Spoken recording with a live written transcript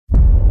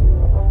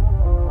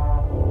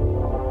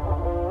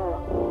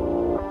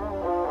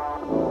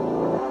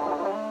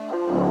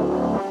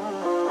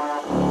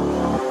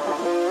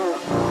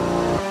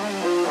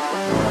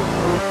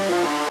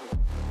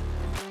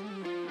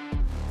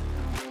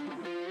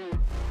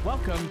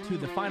Welcome to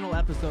the final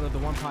episode of the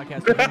One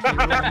Podcast. Eventually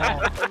Rule Them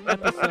All,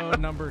 episode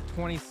number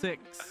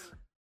 26.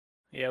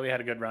 Yeah, we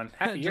had a good run.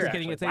 Half a year, Just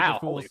kidding. actually. It's Wow, April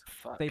Fool's. holy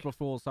fuck. It's April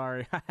Fool's.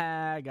 Sorry,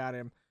 I got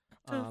him.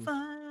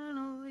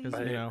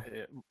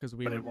 Because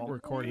we were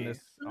recording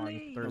this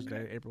on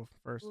Thursday, April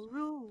 1st.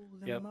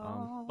 Yep.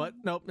 But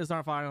nope, this is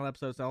our final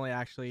episode. It's only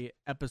actually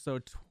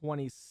episode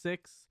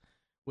 26,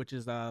 which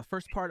is the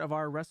first part of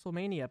our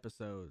WrestleMania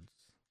episodes.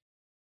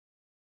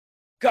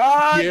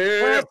 God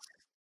bless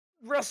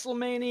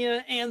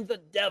WrestleMania and the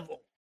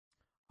devil.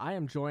 I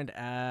am joined,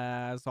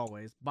 as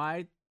always,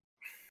 by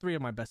three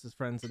of my bestest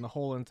friends in the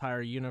whole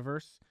entire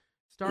universe.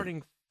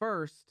 Starting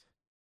first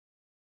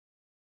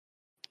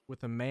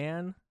with a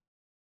man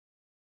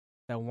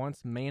that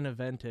once main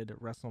evented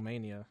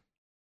WrestleMania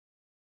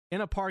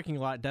in a parking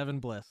lot, Devin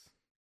Bliss.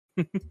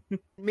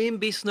 Me and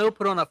B Snow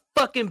put on a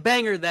fucking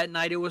banger that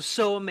night. It was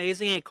so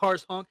amazing. And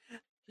cars honk.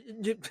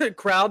 The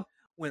crowd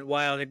went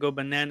wild. It go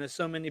bananas.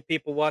 So many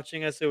people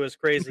watching us. It was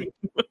crazy.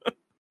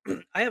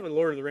 I have a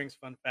Lord of the Rings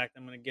fun fact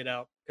I'm going to get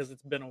out because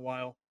it's been a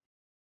while.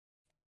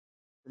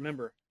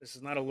 Remember, this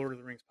is not a Lord of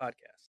the Rings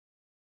podcast.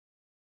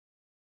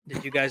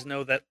 Did you guys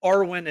know that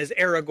Arwen is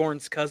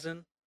Aragorn's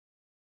cousin?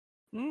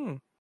 I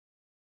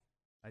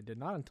did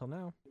not until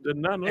now. Did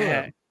not know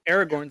that.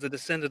 Aragorn's a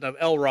descendant of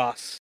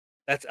Elros.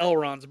 That's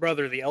Elrond's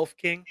brother, the Elf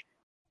King.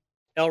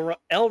 Elros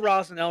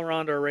and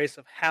Elrond are a race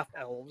of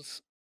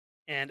half-elves,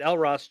 and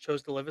Elros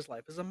chose to live his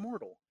life as a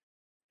mortal.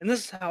 And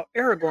this is how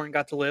Aragorn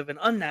got to live an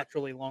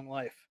unnaturally long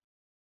life,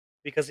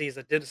 because he's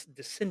a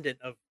descendant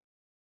of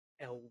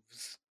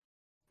elves.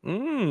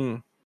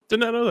 Did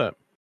not know that.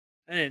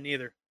 I didn't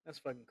either. That's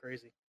fucking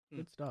crazy.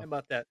 Good stuff. How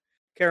about that?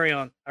 Carry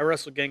on. I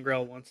wrestled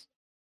Gangrel once.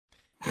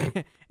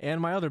 And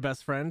my other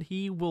best friend,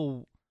 he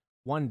will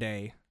one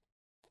day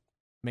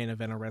main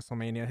event of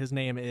WrestleMania. His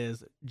name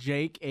is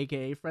Jake,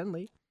 aka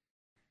Friendly.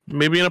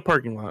 Maybe in a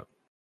parking lot.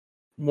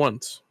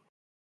 Once.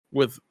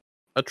 With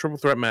a triple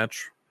threat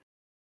match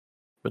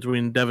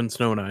between Devin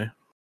Snow and I.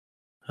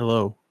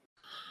 Hello.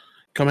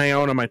 Come hang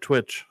out on my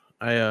Twitch.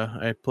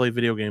 I play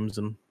video games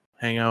and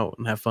hang out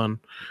and have fun.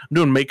 I'm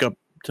doing makeup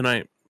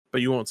tonight,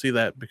 but you won't see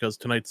that because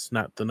tonight's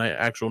not the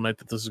actual night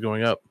that this is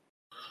going up.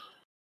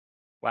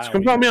 Wow. So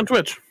come follow me on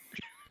Twitch.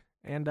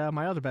 And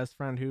my other best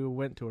friend who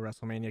went to a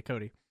WrestleMania,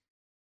 Cody.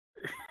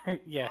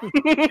 Yeah,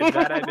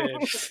 that I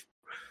did.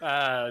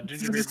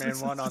 Gingerbeard Man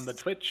 1 on the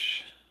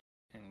Twitch.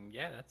 And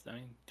yeah,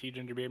 T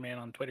Gingerbeard Man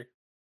on Twitter.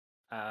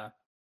 I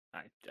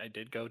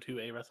did go to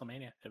a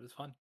WrestleMania. It was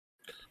fun.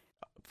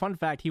 Fun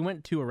fact, he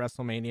went to a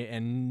WrestleMania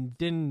and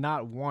did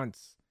not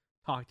once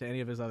talk to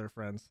any of his other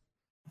friends.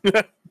 We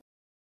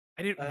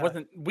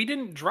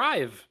didn't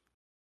drive.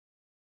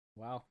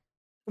 Wow.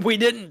 We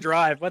didn't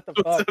drive. What the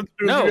fuck?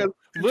 No,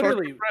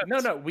 literally.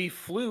 No. We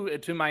flew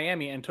to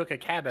Miami and took a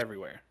cab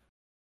everywhere.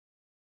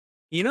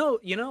 You know,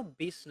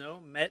 B Snow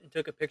met and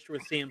took a picture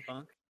with CM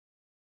Punk.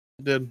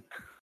 Did.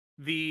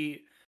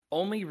 The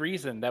only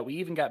reason that we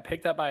even got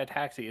picked up by a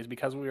taxi is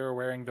because we were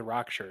wearing the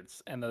Rock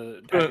shirts, and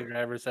the taxi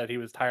driver said he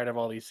was tired of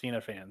all these Cena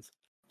fans.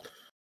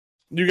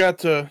 You got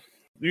to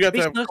have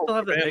Snow still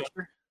have that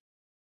picture.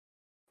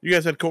 You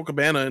guys had Colt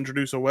Cabana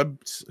introduce a web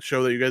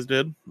show that you guys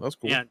did. That was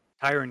cool. Yeah,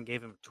 Tyron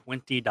gave him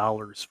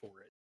 $20 for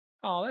it.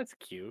 Oh, that's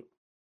cute.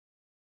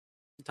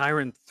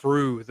 Tyron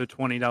threw the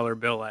 $20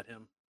 bill at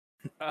him.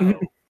 Oh.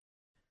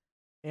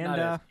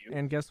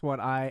 And guess what?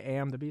 I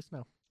am the Beast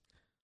Snow.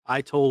 I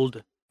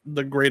told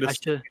The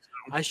greatest.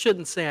 I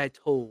shouldn't say I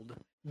told.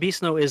 B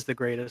Snow is the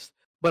greatest,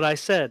 but I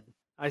said,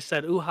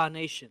 Uha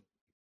Nation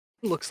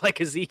looks like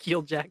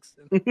Ezekiel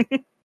Jackson.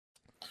 Want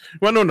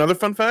to know another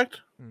fun fact?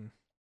 Hmm.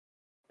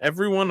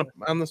 Everyone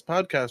on this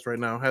podcast right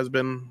now has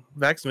been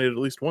vaccinated at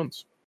least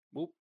once.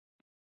 Whoop.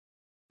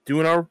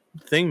 Doing our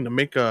thing to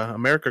make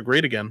America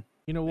great again.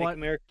 You know Make what?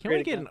 America Can we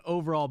great get again. an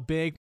overall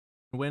big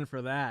win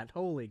for that?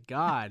 Holy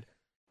God.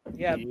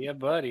 Yeah. Yeah,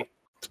 buddy.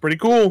 It's pretty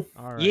cool.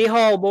 All right.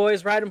 Yeehaw,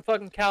 boys. Ride 'em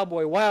fucking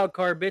cowboy. Wild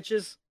card,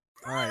 bitches.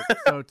 All right.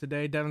 So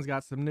today, Devin's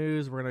got some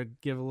news. We're going to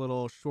give a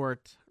little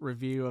short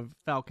review of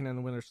Falcon and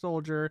the Winter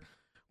Soldier.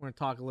 We're going to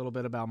talk a little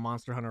bit about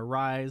Monster Hunter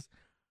Rise.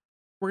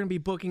 We're going to be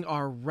booking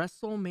our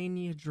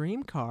WrestleMania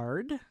Dream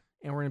Card.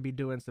 And we're going to be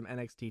doing some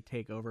NXT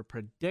TakeOver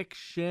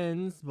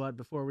predictions. But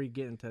before we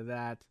get into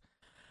that,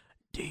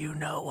 do you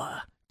know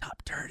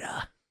Top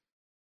Turda?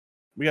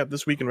 We got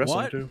This Week in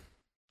Wrestling, What? too.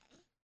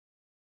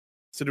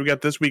 Said we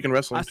got This Week in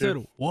Wrestling, I too.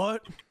 said,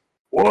 what?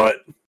 What?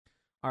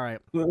 All right.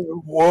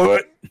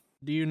 What?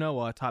 Do you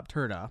know Top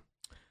Turda?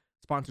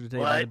 Sponsored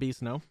today by the Beast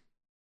Snow.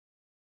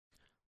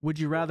 Would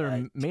you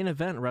rather main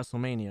event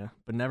WrestleMania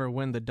but never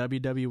win the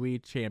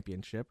WWE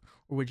Championship,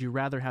 or would you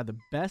rather have the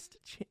best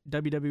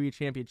WWE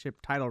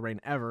Championship title reign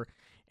ever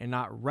and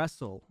not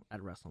wrestle at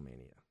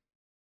WrestleMania?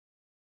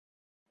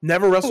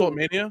 Never wrestle at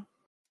Mania?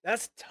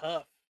 That's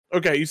tough.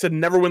 Okay, you said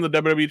never win the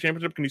WWE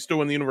Championship. Can you still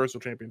win the Universal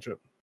Championship?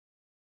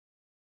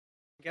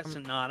 I guess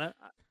not.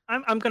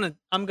 I'm gonna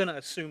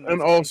assume.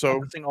 And that's also-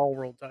 encompassing all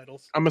world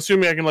titles. I'm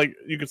assuming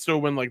you could still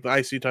win like the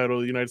IC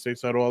title, the United States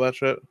title, all that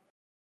shit.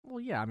 Well,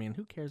 yeah, I mean,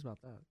 who cares about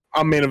that?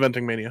 I'm main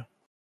eventing Mania.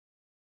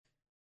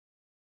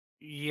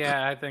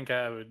 Yeah, I think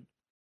I would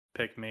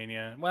pick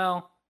Mania.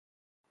 Well,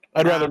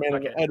 I'd nah, rather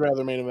fuck it. I'd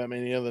rather main event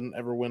Mania than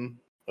ever win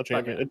a Fuck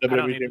champion, it. a I don't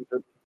WWE need to-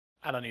 championship.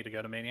 I don't need to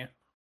go to Mania.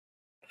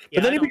 Yeah,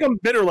 But then I you don't- become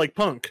bitter like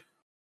Punk.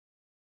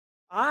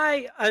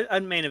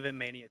 I'd main event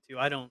Mania too.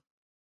 I don't.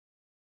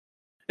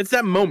 It's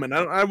that moment.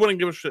 I wouldn't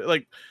give a shit.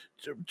 Like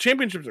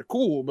championships are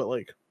cool, but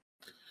like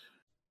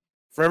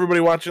for everybody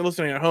watching,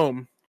 listening at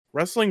home,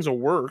 wrestling's a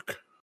work,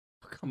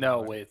 Come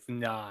No, on. it's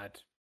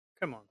not.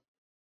 Come on.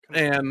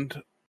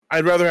 and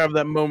I'd rather have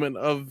that moment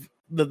of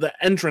the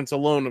entrance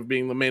alone of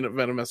being the main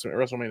event of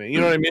WrestleMania. You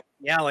know what I mean?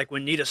 Yeah, like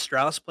when Nita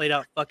Strauss played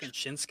out fucking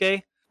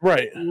Shinsuke.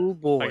 Right. Ooh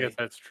boy. I guess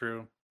that's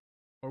true.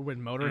 Or when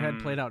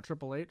Motorhead played out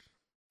Triple H.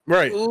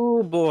 Right.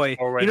 Ooh boy.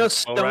 Or when You know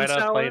Flo Stone Rida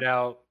Sour. played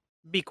out.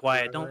 Be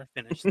quiet. whoever.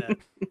 Don't finish that.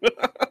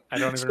 I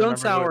don't even Stone remember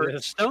Sour. who it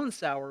is. Stone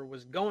Sour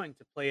was going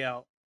to play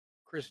out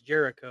Chris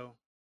Jericho.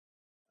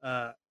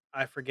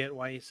 I forget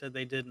why he said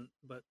they didn't,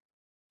 but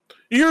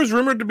You hear is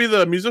rumored to be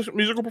the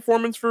musical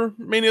performance for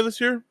Mania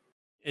this year?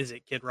 is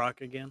it Kid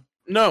Rock again?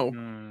 No.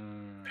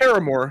 Hmm.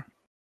 Paramore.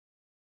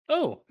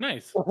 Oh,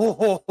 nice.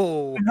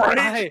 Oh,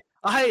 Right?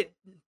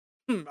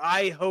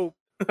 I hope.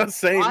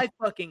 Same. I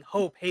fucking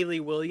hope Haley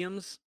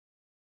Williams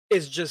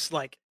is just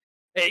like,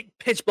 hey,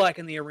 pitch black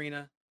in the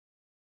arena.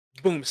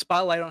 Boom,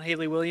 spotlight on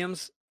Haley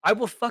Williams. I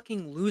will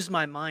fucking lose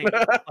my mind.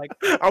 Like,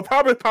 I'll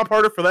probably pop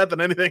harder for that than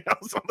anything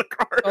else on the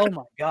card. oh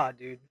my god,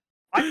 dude.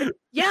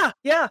 Yeah.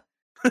 Yeah.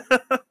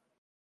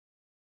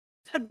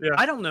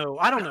 I don't know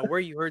where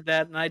you heard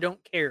that, and I don't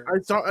care.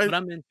 But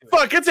I'm into it.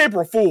 Fuck, it's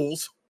April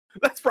Fool's.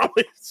 That's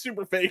probably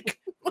super fake.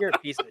 You're a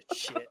piece of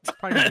shit. It's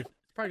probably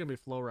gonna be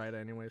Flo Rida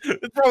anyways.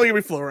 It's probably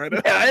gonna be Flo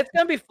Rida. Yeah, it's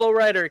gonna be Flo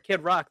Rida or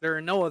Kid Rock. There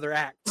are no other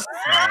acts.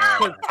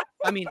 Uh,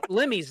 I mean,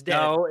 Lemmy's dead.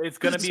 no, it's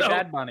gonna be So-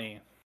 Bad Bunny.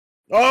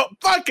 Oh,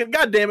 fuck it.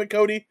 God damn it,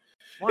 Cody.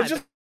 Why? It's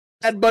just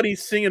Bad Buddy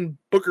singing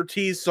Booker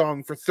T's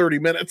song for 30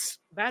 minutes.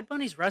 Bad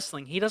Bunny's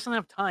wrestling. He doesn't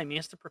have time. He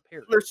has to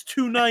prepare. There's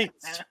 2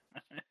 nights.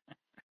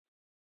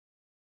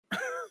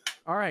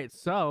 All right,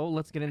 so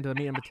let's get into the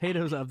meat and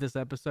potatoes of this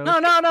episode.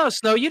 No,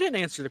 Snow. You didn't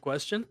answer the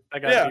question. I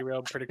got Yeah.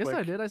 derailed pretty Yes, quick.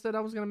 I did. I said I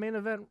was gonna main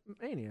event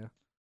Mania.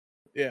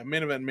 Yeah,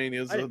 Main Event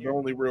Mania is I the didn't hear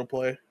only real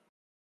play.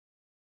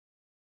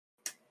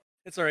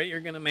 It's all right.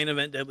 You're gonna main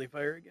event Deadly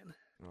Fire again.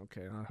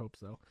 Okay, I hope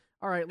so.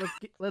 All right,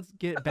 let's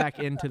get back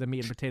into the meat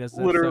and potatoes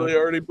Literally episode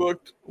already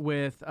booked.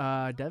 with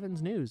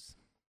Devin's news.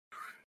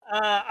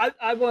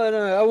 I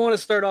want to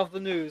start off the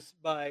news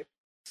by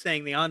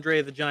saying the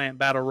Andre the Giant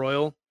Battle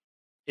Royal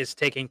is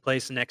taking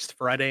place next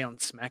Friday on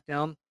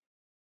SmackDown,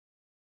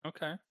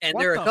 Okay. and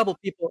What there are the a couple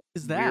people.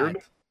 Is that? Weird.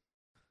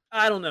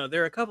 I don't know.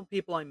 There are a couple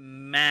people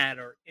I'm mad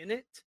are in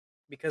it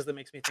because that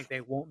makes me think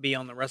they won't be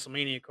on the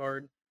WrestleMania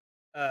card.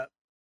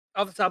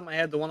 Off the top of my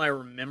head, the one I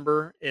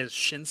remember is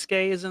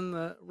Shinsuke is in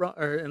the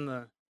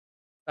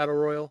Battle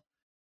Royal.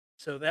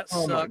 So that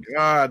Oh my sucks.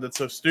 god, that's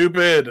so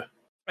stupid.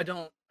 I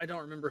don't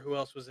remember who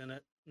else was in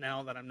it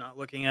now that I'm not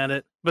looking at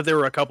it. But there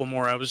were a couple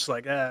more. I was just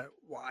like,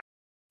 why?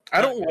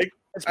 I don't like.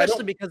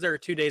 Especially because there are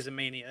 2 days of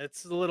Mania.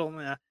 It's a little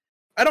meh.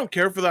 I don't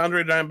care for the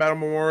Andre the Giant Battle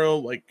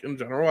Memorial, like in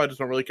general. I just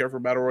don't really care for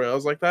battle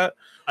royales like that.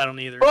 I don't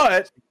either.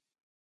 But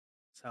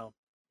So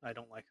I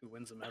don't like who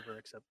wins them ever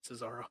except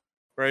Cesaro.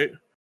 right,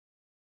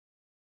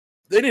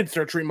 they need to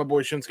start treating my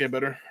boy Shinsuke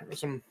better.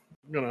 I'm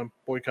gonna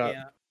boycott.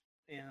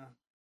 Yeah.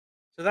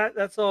 So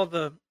that's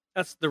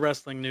the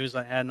wrestling news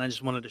I had, and I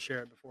just wanted to share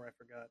it before I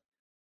forgot.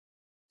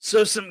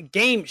 So some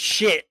game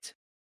shit.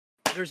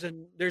 There's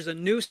a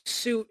new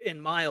suit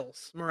in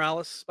Miles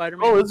Morales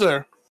Spider-Man. Oh, is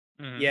there?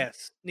 Mhm.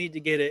 Yes, need to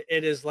get it.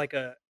 It is like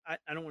I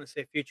don't want to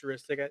say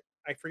futuristic.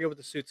 I forget what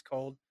the suit's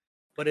called,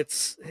 but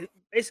it's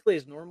basically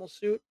his normal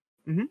suit,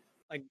 Mhm.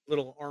 like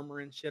little armor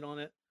and shit on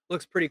it.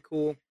 Looks pretty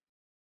cool.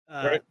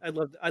 Right. I'd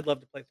love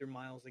to play through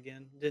Miles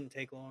again. Didn't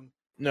take long.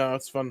 No,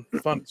 it's fun.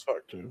 Fun as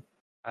fuck too.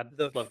 I'd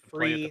The love to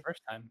play it the free-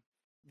 first time.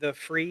 The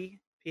free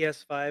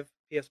PS5,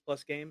 PS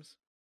Plus games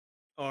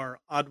are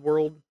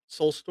Oddworld,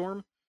 Soulstorm.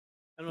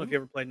 I don't know if you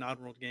ever played an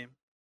Oddworld game.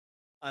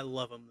 I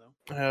love them though.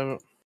 I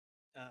haven't.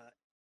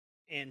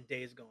 And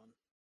Days Gone.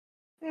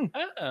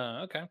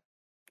 Okay.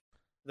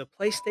 The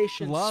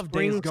PlayStation Love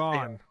Spring Days Sale.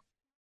 Gone.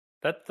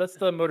 That's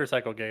the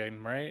motorcycle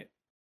game, right?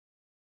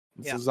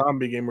 It's Yeah. a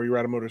zombie game where you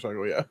ride a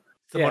motorcycle. Yeah.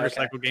 It's a Yeah, okay.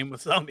 motorcycle game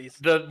with zombies.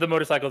 The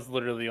motorcycle is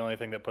literally the only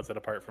thing that puts it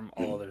apart from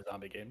all other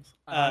zombie games.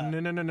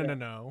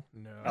 No.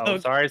 Oh,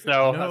 sorry,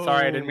 Snow. No.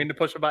 Sorry, I didn't mean to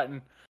push a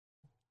button.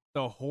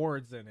 The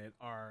hordes in it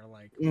are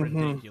like Mhm.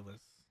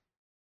 ridiculous.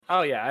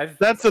 Oh yeah, I've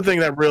That's the thing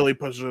that really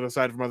pushes it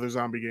aside from other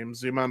zombie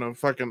games. The amount of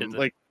fucking Is it?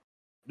 like,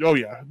 oh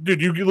yeah,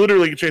 dude, you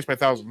literally get chased by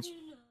thousands.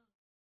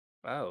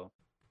 oh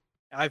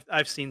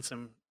I've seen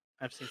some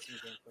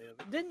gameplay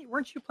of it.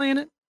 Weren't you playing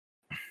it?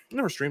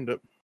 Never streamed it.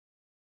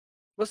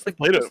 What's the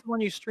played what's it. the one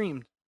you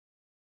streamed?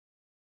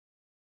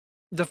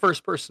 The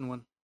first person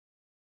one.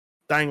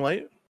 Dying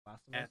Light.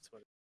 Last of Us. That's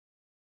what.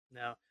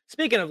 No.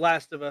 Speaking of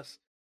Last of Us,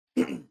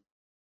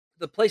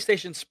 the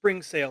PlayStation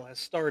Spring Sale has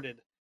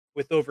started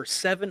with over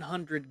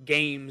 700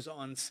 games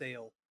on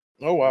sale.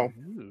 Oh wow.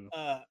 Ooh.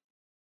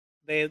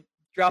 They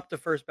dropped the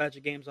first batch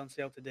of games on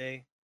sale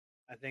today.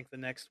 I think the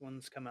next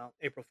ones come out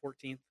April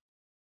 14th.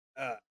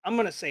 I'm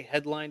gonna say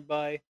headlined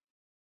by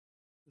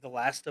The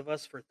Last of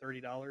Us for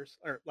 $30,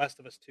 or Last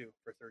of Us 2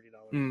 for $30.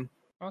 Mm.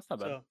 Oh, that's not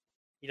bad. So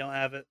you don't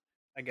have it.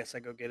 I guess I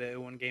go get it.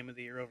 It won Game of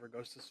the Year over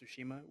Ghost of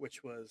Tsushima,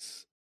 which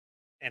was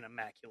an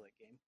immaculate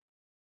game.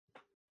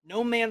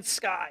 No Man's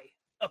Sky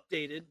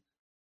updated.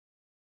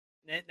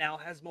 And it now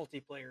has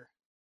multiplayer.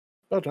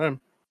 About time.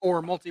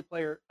 Or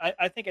multiplayer.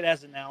 I think it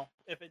has it now.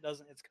 If it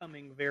doesn't, it's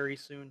coming very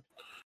soon.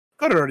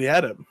 God, I already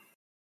had it.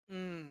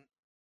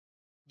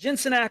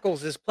 Jensen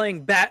Ackles is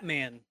playing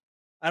Batman.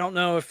 I don't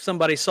know if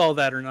somebody saw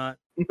that or not.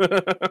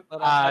 But No,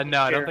 I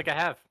don't share. think I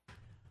have.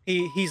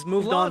 He's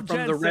moved Love on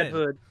from the Red Jensen.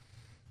 Hood.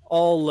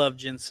 All love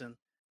Jensen.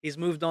 He's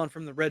moved on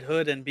from the Red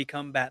Hood and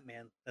become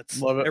Batman.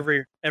 That's Love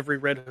it. every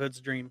Red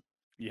Hood's dream.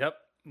 Yep,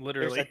 There's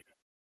literally. a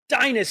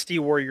Dynasty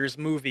Warriors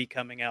movie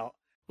coming out,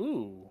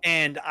 Ooh.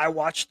 and I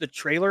watched the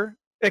trailer.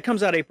 It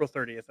comes out April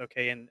 30th,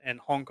 okay, in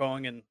Hong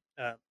Kong and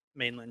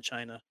mainland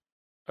China.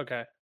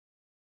 Okay.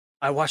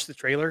 I watched the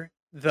trailer.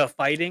 The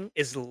fighting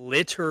is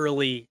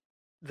literally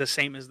the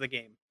same as the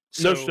game.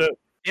 No So shit.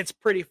 it's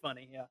pretty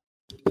funny, yeah.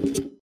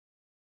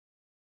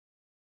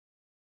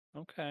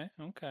 Okay.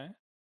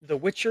 The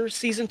Witcher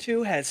season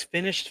 2 has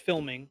finished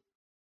filming.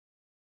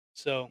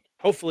 So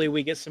hopefully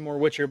we get some more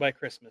Witcher by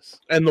Christmas.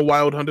 And the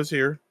Wild Hunt is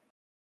here.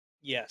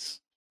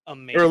 Yes. Or at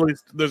Amazing.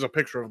 least there's a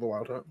picture of the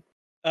Wild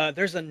Hunt.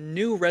 There's a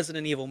new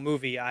Resident Evil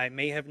movie I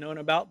may have known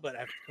about, but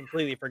I've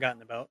completely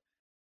forgotten about.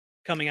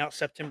 Coming out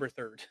September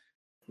 3rd.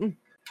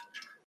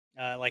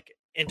 Like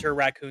Enter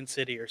Raccoon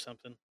City or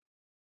something.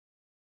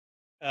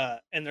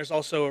 And there's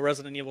also a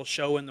Resident Evil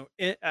show in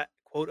the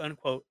quote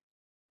unquote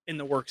in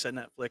the works at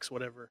Netflix,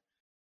 whatever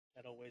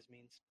that always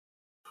means.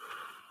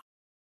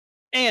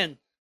 And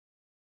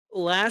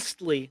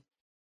lastly,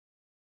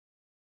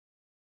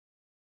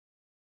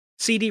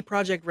 CD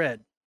Projekt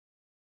Red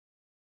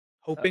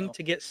hoping Uh-oh.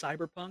 to get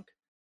Cyberpunk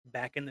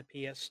back in the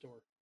PS Store.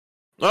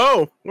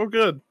 Oh, well,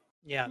 good.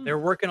 Yeah, they're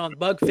working on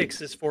bug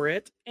fixes for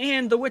it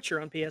and The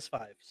Witcher on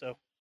PS5. So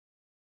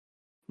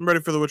I'm ready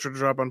for The Witcher to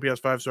drop on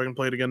PS5 so I can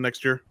play it again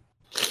next year.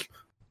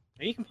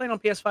 you can play it on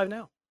PS5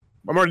 now.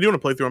 I'm already doing a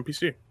playthrough on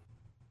PC.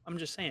 I'm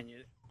just saying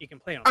you can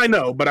play it on. I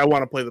know, but I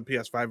want to play the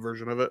PS5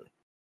 version of it.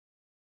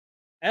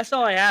 That's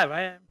all I have.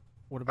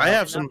 What about I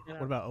have some.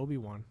 What about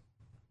Obi-Wan?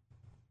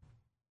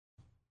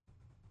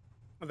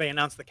 They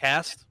announced the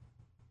cast.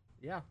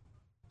 Yeah.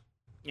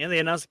 Yeah, they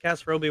announced the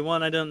cast for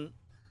Obi-Wan. I didn't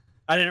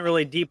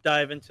really deep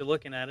dive into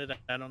looking at it.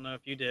 I don't know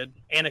if you did.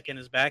 Anakin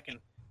is back, and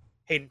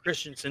Hayden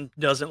Christensen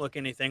doesn't look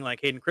anything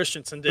like Hayden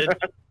Christensen did.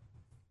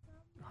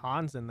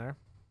 Han's in there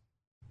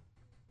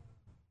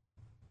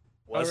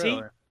Was Oh, he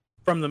really?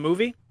 from the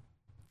movie?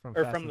 from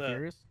Or Fast from and the-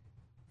 Furious.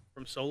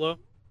 From Solo?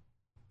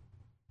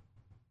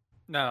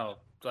 No,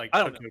 like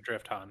I don't Tokyo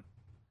Drift Han.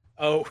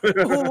 Oh,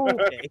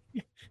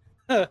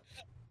 okay.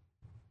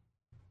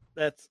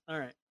 That's all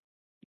right.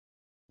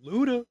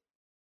 Luda.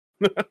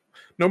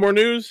 No more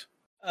news?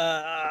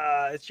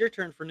 It's your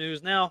turn for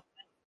news now.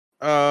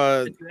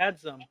 You had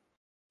some.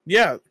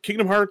 Yeah,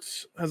 Kingdom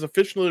Hearts has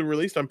officially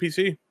released on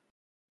PC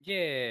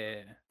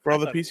Yeah. for all I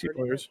the thought it was PC already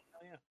players. done.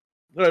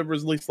 Oh, yeah. It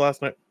was released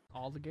last night.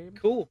 All the games.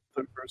 Cool.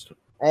 31st.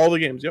 All the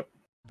games, yep.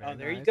 Very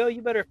There you nice. go.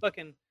 You better play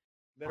Kingdom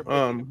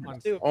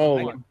Hearts too. all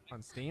I of could- them.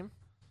 On Steam.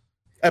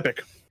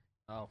 Epic.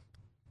 Oh,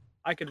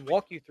 I could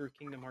walk you through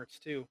Kingdom Hearts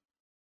 2.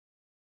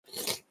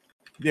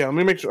 Yeah, let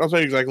me make sure. I'll tell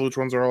you exactly which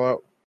ones are all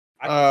out.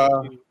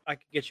 I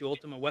could get you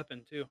Ultimate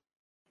Weapon too.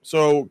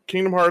 So,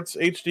 Kingdom Hearts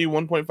HD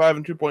 1.5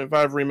 and 2.5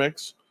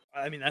 remix.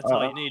 I mean, that's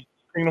all you need.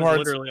 Kingdom That's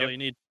Hearts, literally all you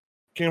need.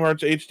 Kingdom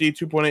Hearts HD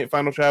 2.8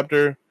 Final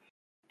Chapter.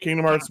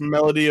 Kingdom Hearts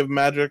Melody of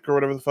Magic or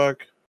whatever the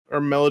fuck. Or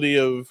Melody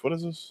of... What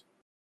is this?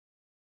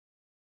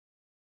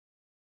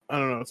 I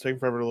don't know. It's taking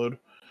forever to load.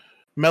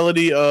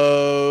 Melody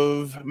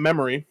of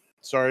Memory.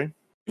 Sorry.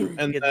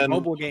 And Get the then,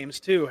 mobile games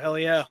too. Hell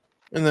yeah.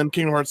 and then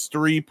Kingdom Hearts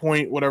 3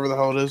 point whatever the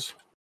hell it is.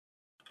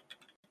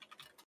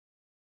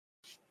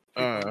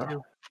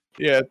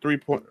 Yeah, 3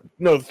 point...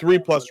 No, 3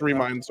 plus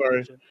Remind,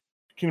 sorry.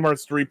 Kingdom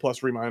Hearts 3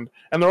 plus Remind.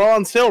 And they're all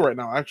on sale right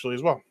now, actually,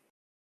 as well.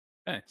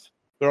 Nice.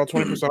 They're all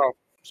 20% off.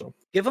 So,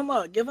 Give them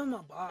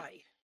a buy.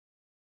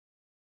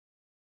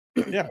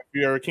 yeah, if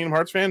you're a Kingdom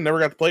Hearts fan, never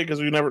got to play it because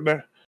we never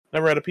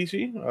had a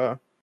PC.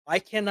 I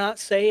cannot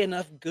say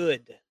enough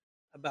good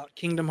about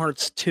Kingdom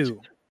Hearts 2.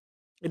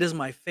 It is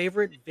my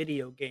favorite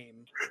video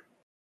game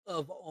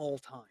of all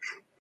time.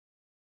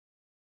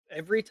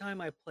 Every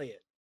time I play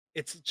it,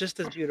 it's just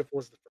as beautiful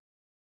as the first.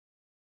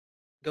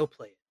 Go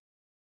play it.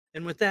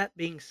 And with that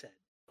being said,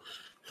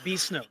 B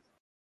Snow,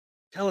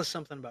 tell us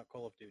something about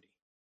Call of Duty.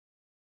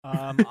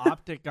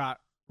 Optic got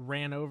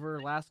ran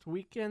over last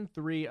weekend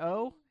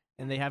 3-0,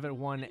 and they haven't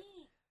won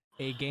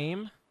a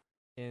game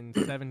in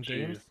 7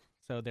 games.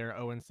 So they're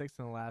 0-6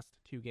 in the last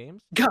 2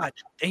 games. God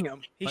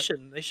damn, they But-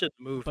 shouldn't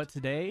move. But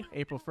today,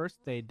 April 1st,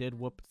 they did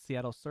whoop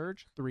Seattle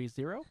Surge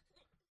 3-0.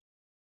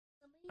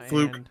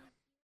 Fluke.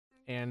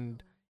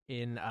 And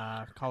in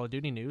Call of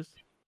Duty news,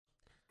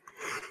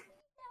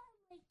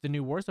 the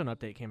new Warzone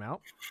update came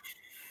out.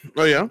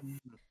 Oh, yeah?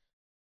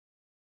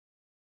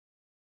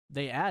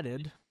 they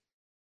added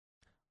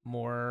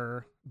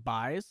more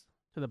buys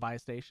to the buy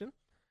station,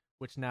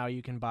 which now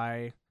you can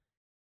buy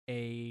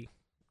a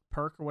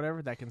perk or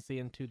whatever that can see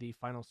into the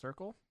final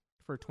circle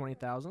for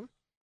 20,000.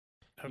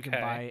 You can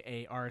buy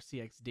a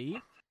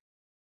RCXD.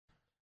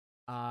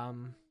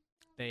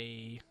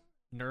 They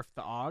nerfed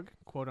the AUG,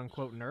 quote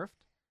unquote nerfed,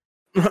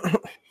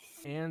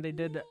 and they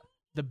did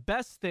the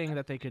best thing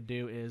that they could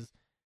do is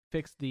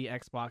fix the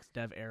Xbox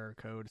dev error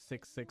code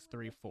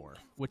 6634,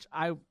 which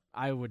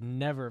I would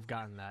never have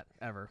gotten that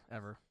ever.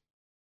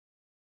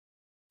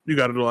 You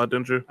got it a lot,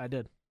 didn't you? I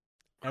did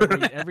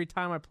every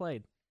time I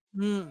played.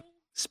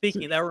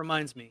 Speaking, that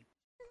reminds me,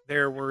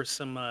 there were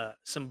some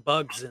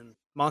bugs in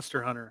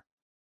Monster Hunter.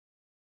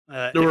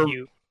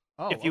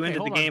 If you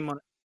ended the game on,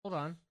 hold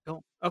on.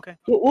 Oh, okay.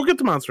 We'll get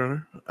to Monster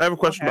Hunter. I have a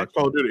question about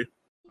Call of Duty.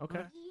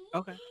 Okay.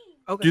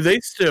 Do they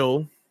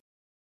still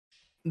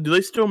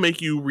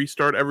make you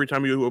restart every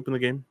time you open the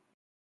game?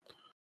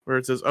 Where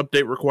it says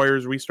update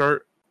requires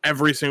restart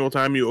every single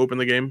time you open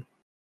the game?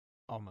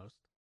 Almost.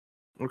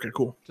 Okay,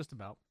 cool. Just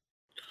about.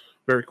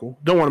 Very cool.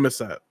 Don't want to miss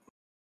that.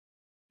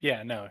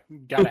 Yeah, no.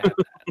 Gotta have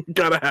that.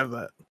 Gotta have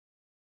that.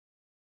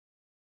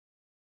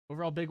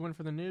 Overall big win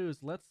for the news.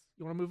 You want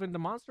to move into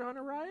Monster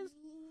Hunter Rise?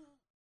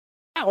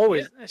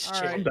 Always.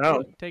 All right.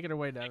 down. Take it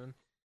away, Devin.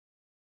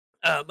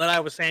 But I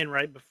was saying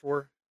right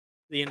before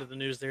the end of the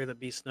news there that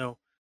Beast Snow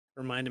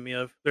reminded me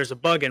of. There's a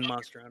bug in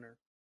Monster Hunter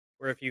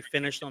where if you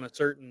finished on a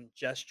certain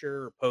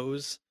gesture or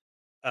pose,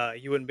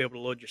 you wouldn't be able to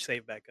load your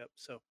save back up.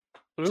 So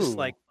just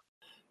like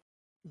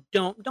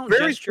don't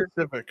Very gesture.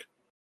 specific.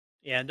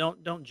 Yeah,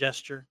 don't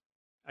gesture,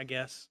 I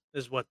guess,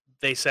 is what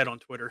they said on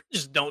Twitter.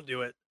 Just don't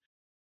do it.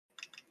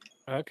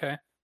 Okay.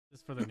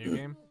 This for the new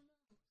game?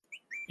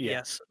 Yeah.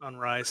 Yes, on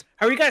Rise.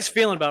 How are you guys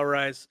feeling about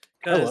Rise?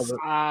 I love it.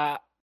 I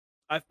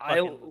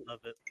fucking love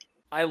it.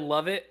 I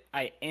love it.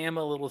 I am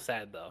a little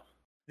sad though.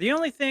 The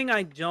only thing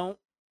I don't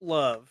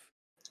love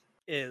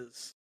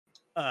is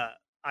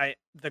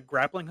the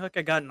grappling hook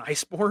I got in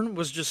Iceborne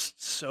was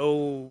just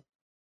so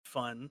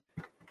fun.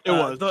 It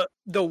was.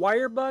 The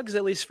wire bugs,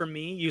 at least for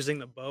me, using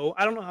the bow.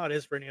 I don't know how it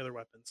is for any other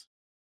weapons.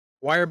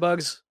 Wire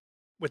bugs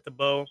with the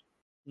bow,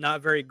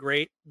 not very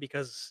great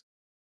because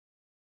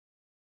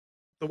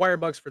the wire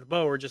bugs for the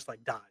bow are just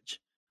like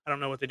dodge. I don't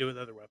know what they do with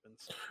other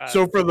weapons.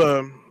 So for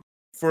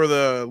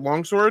the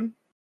longsword,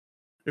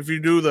 if you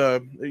do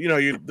there's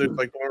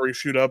like the one where you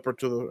shoot up or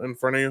in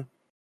front of you.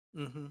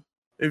 Mm-hmm.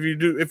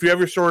 If you have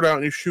your sword out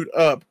and you shoot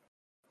up,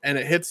 and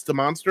it hits the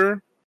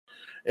monster,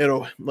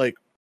 it'll like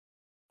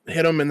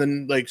hit him and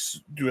then like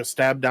do a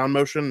stab down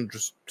motion and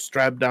just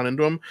stab down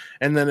into him,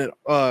 and then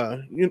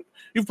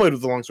you've played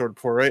with the longsword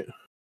before, right?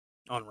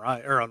 On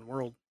Rise or on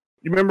World.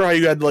 You remember how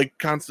you had to like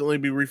constantly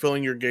be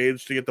refilling your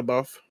gauge to get the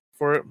buff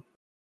for it?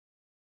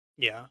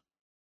 Yeah.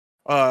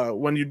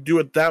 When you do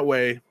it that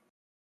way,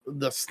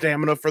 the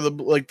stamina for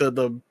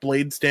the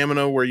blade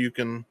stamina where you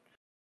can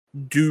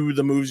do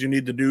the moves you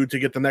need to do to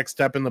get the next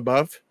step in the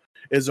buff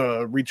is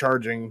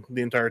recharging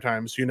the entire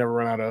time, so you never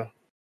run out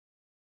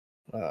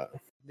of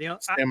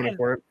stamina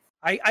for it.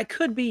 I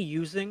could be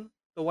using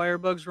the wire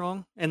bugs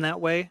wrong in that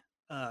way.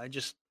 Have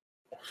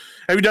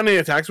you done any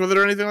attacks with it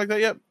or anything like that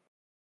yet?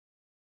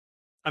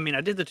 I mean,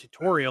 I did the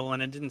tutorial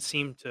and it didn't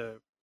seem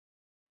to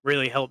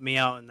really help me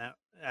out in that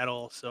at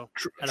all. So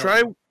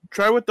try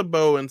with the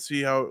bow and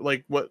see how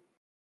what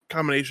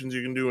combinations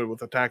you can do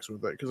with attacks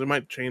with it, because it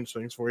might change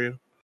things for you.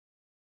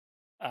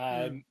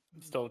 I'm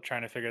still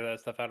trying to figure that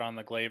stuff out on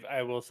the glaive.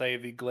 I will say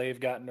the glaive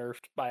got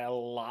nerfed by a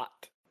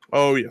lot.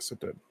 Oh yes, it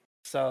did.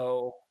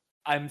 So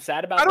I'm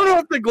sad about. I don't know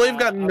if the glaive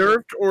got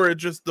nerfed or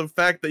it's just the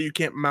fact that you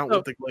can't mount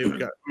with the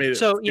glaive made it.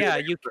 So yeah,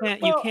 you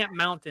can't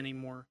mount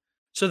anymore.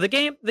 So the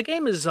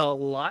game is a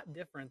lot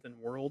different than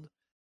World.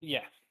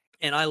 Yeah,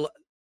 and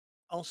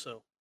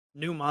also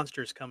new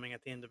monsters coming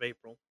at the end of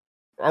April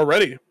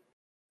already.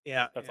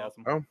 Yeah, that's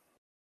awesome. Oh,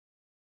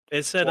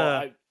 it said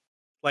I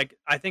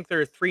think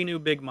there are 3 new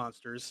big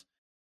monsters.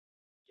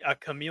 A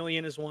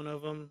chameleon is one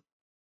of them.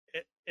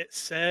 It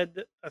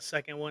said a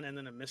second one and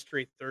then a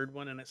mystery third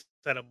one, and it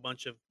said a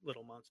bunch of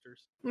little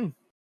monsters.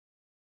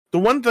 The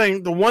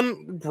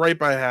one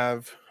gripe I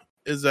have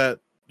is that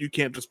you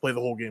can't just play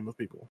the whole game with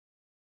people.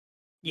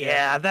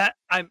 Yeah, that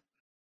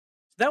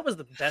was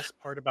the best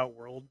part about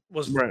World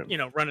was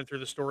running through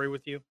the story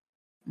with you,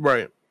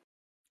 right?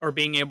 Or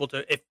being able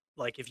to if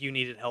you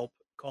needed help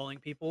calling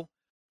people.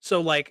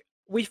 So like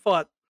we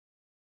fought,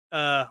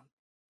 I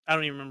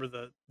don't even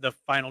remember the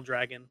final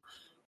dragon.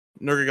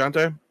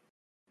 Nergigante,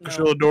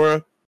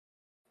 Kashiladora,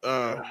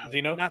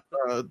 Xeno, not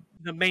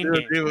the main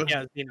game.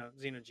 Yeah,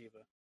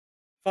 Xeno'jiiva.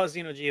 Fought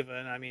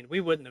Xeno'jiiva, and I mean we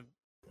wouldn't have.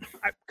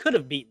 I could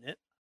have beaten it.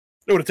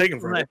 It would have taken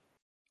forever.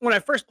 When I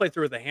first played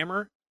through with the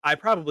hammer, I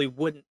probably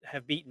wouldn't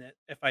have beaten it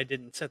if I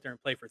didn't sit there and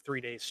play for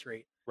 3 days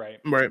straight. Right.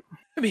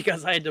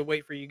 Because I had to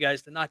wait for you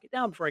guys to knock it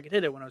down before I could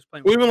hit it when I was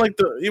playing. Well, even like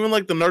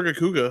the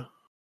Nargacuga,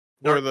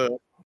 or the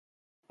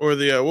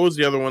what was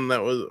the other one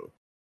that was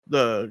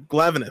the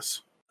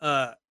Glavenus?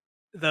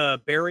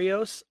 The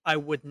Barrios, I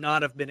would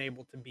not have been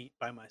able to beat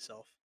by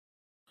myself.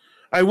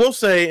 I will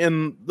say,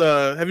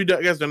 have you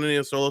guys done any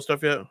of the solo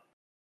stuff yet?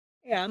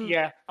 Yeah,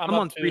 Yeah, I'm up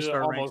on to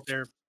 3-star rank almost.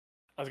 there.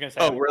 I was gonna say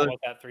Oh, I'm really?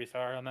 almost at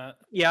 3-star on that.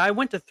 Yeah, I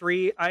went to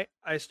 3.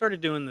 I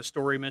started doing the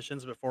story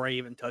missions before I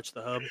even touched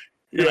the hub.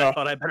 And Yeah, I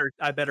thought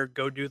I better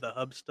go do the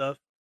hub stuff.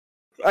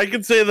 I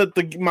could say that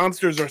the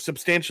monsters are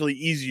substantially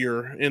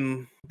easier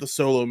in the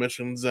solo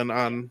missions than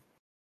on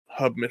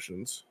hub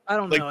missions. I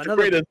don't Like know.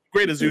 the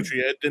great Azuchi,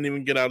 it didn't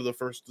even get out of the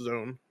first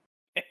zone.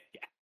 Yeah.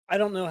 I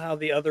don't know how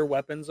the other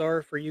weapons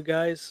are for you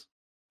guys,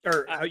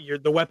 or how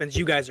the weapons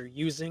you guys are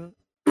using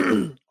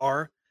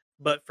are.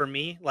 But for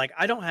me, like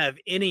I don't have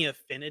any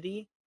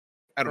affinity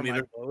I for don't my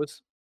either.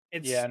 bows.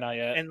 It's Yeah, not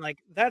yet. and like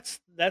that's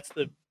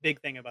the big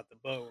thing about the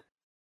bow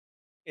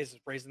is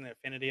raising the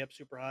affinity up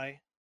super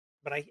high.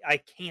 But I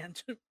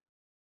can't.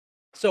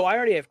 So I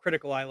already have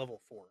critical eye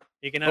level 4.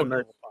 You can have Oh, it nice.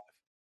 level 5.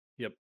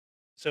 Yep.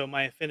 So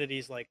my affinity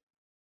is like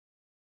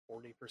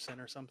 40%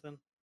 or something.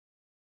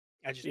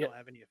 I just Yeah. don't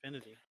have any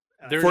affinity.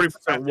 There's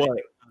 40%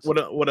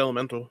 what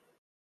elemental?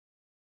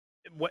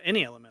 What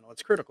any elemental?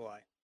 It's critical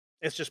eye.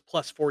 It's just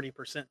plus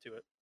 40% to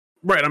it.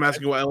 Right, I'm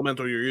asking what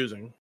elemental you're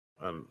using.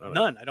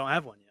 None. I don't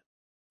have one yet.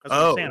 That's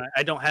what I'm saying. Oh.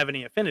 I don't have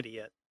any affinity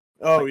yet.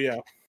 Oh yeah.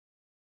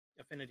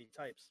 Affinity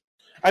types.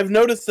 I've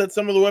noticed that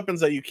some of the weapons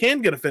that you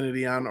can get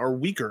affinity on are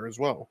weaker as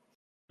well.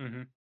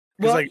 Mm-hmm.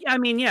 Well, like, I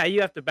mean, yeah,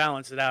 you have to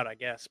balance it out, I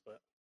guess. But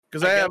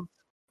because I have.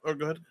 Oh,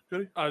 go ahead.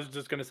 Cody. I was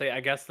just gonna say, I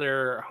guess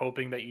they're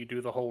hoping that you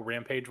do the whole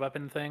rampage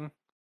weapon thing.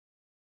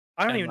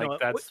 I don't And, even like,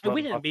 know. that's We what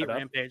didn't buffed beat it up.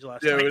 Rampage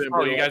last Yeah, time. we didn't Oh,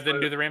 beat you it guys last didn't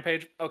time. do the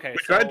rampage? Okay, We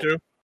tried to.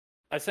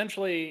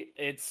 Essentially,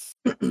 it's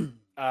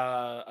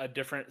a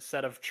different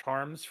set of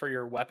charms for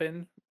your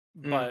weapon,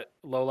 but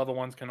low level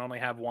ones can only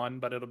have one.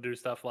 But it'll do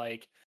stuff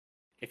like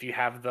if you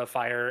have the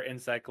fire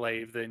insect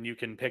glaive, then you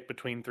can pick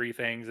between 3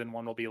 things, and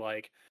one will be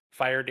like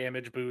fire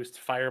damage boost,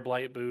 fire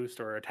blight boost,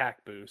 or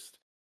attack boost,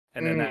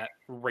 and then that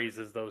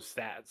raises those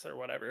stats or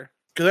whatever.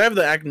 Because I have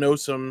the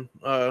Acnosum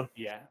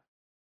Yeah,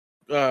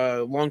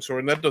 longsword,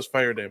 and that does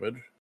fire damage,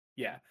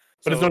 yeah.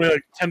 but it's So only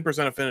like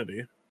 10%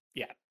 affinity.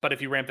 yeah, but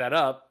if you ramp that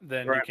up,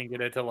 then you Right. can get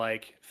it to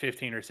like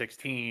 15 or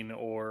 16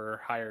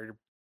 or higher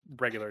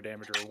regular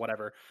damage or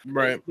whatever.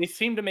 Right. They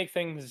seem to make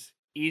things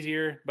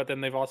easier, but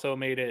then they've also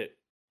made it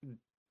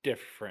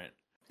different.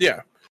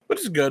 Yeah, which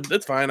is good.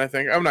 It's fine. I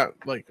think I'm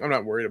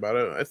not worried about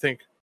it. I think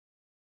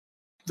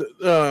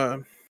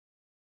the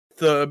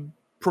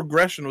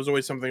progression was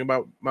always something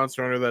about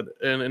Monster Hunter that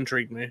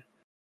intrigued me.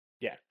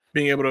 Yeah,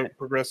 being able to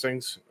progress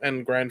things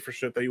and grind for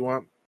shit that you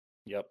want.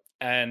 Yep.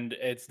 And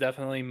it's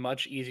definitely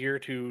much easier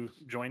to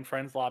join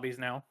friends lobbies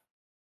now.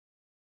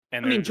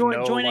 And I mean, there's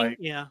no, joining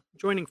like,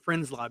 joining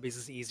friends lobbies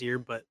is easier,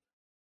 but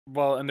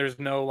well, and there's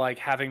no like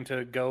having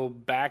to go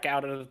back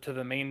out to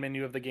the main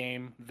menu of the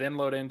game, then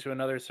load into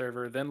another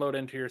server, then load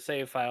into your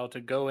save file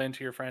to go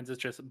into your friends. It's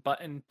just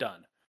button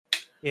done.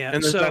 yeah.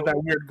 And there's so not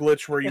that weird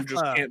glitch where you if,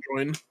 just can't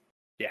join.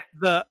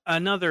 the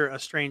another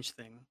strange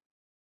thing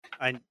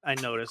I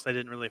noticed, I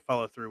didn't really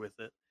follow through with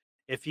it.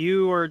 If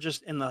you are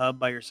just in the hub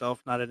by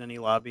yourself, not in any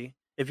lobby,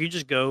 if you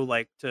just go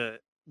like to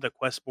the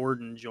quest board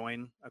and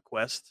join a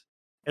quest,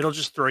 it'll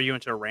just throw you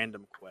into a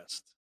random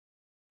quest.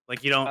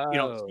 Like you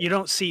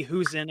don't see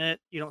who's in it,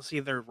 you don't see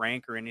their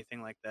rank or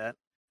anything like that,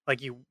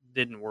 like you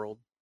did in World.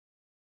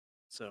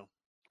 So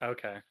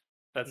Okay.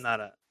 That's not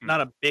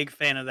a big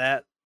fan of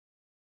that.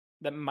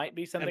 that might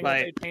be And something that by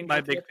they changed. by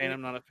with the big fan, update.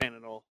 I'm not a fan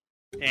at all.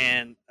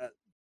 And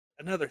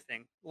another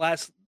thing,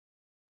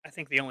 I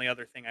think the only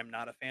other thing I'm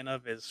not a fan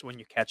of is when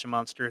you catch a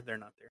monster, they're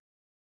not there.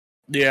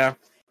 Yeah.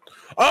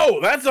 Oh,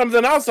 that's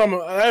something else.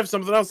 I have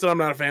something else that I'm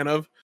not a fan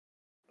of.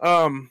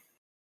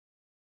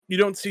 You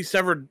don't see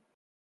severed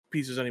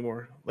pieces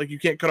anymore. Like you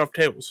can't cut off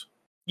tails.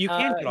 You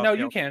can cut off No,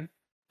 tail. you can.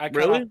 I cut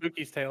Really? off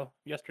Buki's tail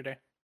yesterday.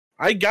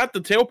 I got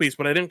the tail piece,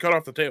 but I didn't cut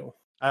off the tail.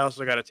 I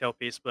also got a tail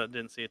piece, but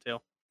didn't see a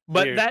tail.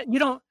 But Weird. that you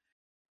don't.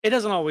 It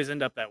doesn't always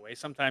end up that way.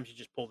 Sometimes you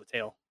just pull the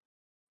tail,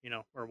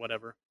 or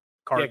whatever.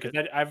 Yeah, Carve because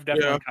it. I've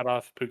definitely Yeah. cut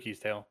off Puki's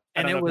tail.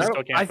 And I it don't know was- if you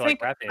still I can for, like,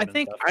 think- Wrath I Game and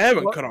think- stuff. I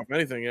haven't What- cut off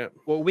anything yet.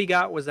 What we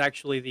got was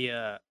actually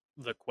the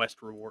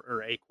quest reward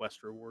or a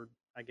quest reward,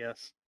 I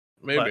guess.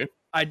 Maybe.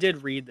 I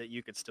did read that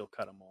you could still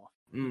cut them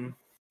off.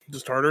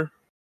 Just harder.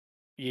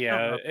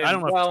 Yeah, I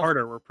don't know if well, it's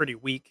harder. We're pretty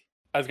weak.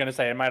 I was gonna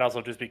say it might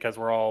also just because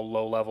we're all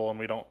low level and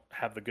we don't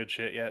have the good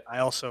shit yet. I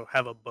also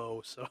have a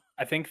bow, so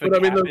I think the But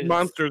I mean, cap the is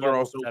monsters are level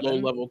also 7. low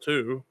level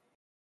too.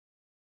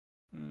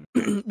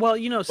 well,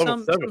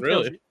 some 7, tails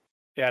really?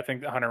 Yeah, I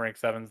think the Hunter rank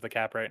 7's the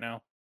cap right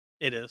now.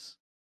 it is.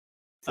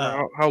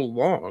 For how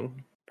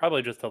long?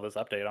 Probably just till this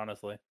update,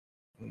 honestly.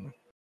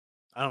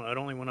 I don't know. It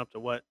only went up to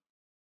what?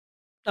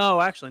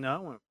 Oh, actually, no,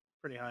 it went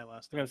pretty high last I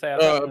was time. gonna say I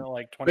thought it went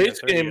like 20 base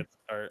to 30 game- at the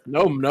start.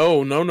 No.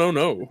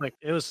 Like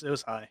it was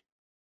high.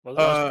 Was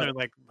I it? was under,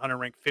 like Hunter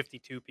rank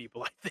 52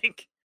 people, I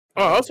think.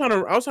 Oh, I was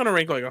on a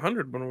rank like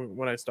 100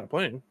 when I stopped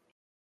playing.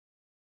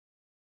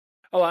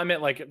 Oh, I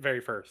meant like at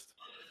very first.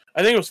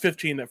 I think it was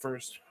 15 at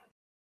first.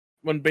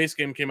 When base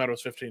game came out, it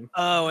was 15.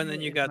 Oh, and then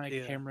Why you is got my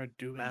the camera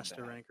doing master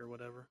that? rank or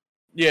whatever.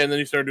 Yeah, and then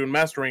you started doing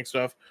master rank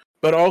stuff.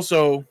 But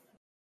also,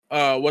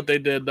 what they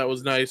did that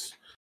was nice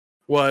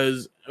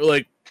was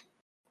like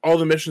all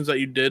the missions that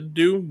you did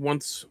do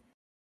once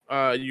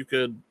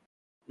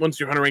once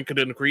your hunter rank could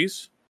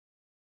increase,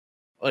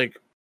 like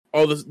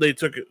all this they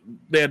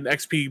had an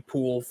XP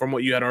pool from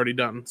what you had already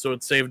done, so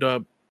it saved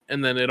up,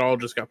 and then it all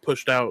just got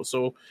pushed out.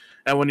 So,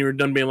 and when you were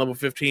done being level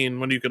 15,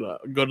 when you could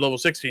go to level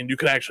 16, you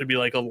could actually be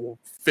like level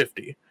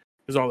 50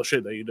 because all the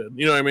shit that you did.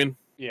 You know what I mean?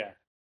 Yeah.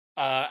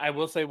 I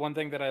will say one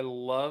thing that I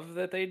love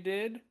that they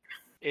did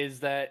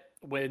is that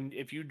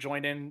if you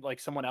join in, like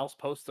someone else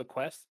posts a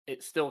quest,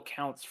 it still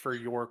counts for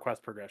your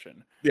quest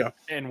progression. Yeah.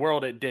 In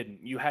World, it didn't.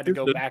 You had to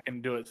go back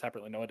and do it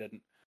separately. No, it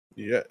didn't.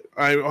 Yeah,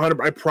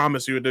 I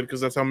promise you it did, because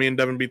that's how me and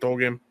Devin beat the whole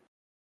game,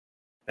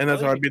 and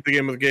that's how I beat the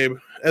game with Gabe.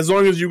 As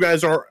long as you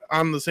guys are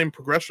on the same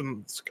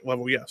progression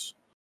level, yes.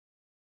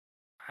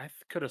 I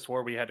could have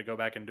swore we had to go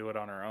back and do it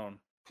on our own.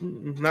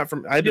 Not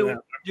from I didn't.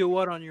 Do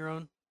what on your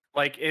own?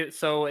 Like it.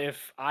 So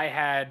if I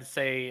had,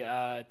 say,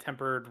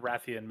 Tempered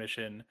Rathian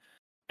mission,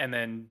 and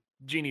then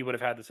Genie would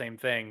have had the same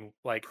thing,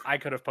 like I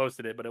could have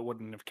posted it, but it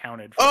wouldn't have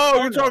counted.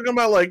 You're talking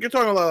about like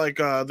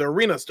the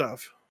arena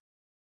stuff.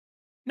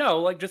 No,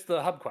 like just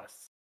the hub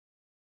quests.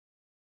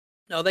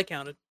 No, they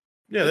counted.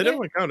 Yeah, they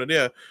definitely counted.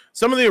 Yeah,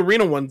 some of the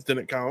arena ones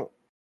didn't count.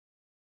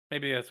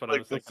 Maybe that's what like I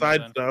was thinking. The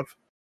side stuff,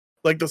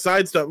 like the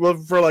side stuff. Well,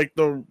 for like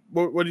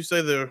what do you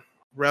say, the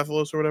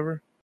Rathalos or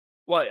whatever?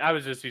 Well, I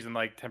was just using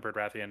like Tempered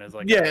Rathian as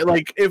like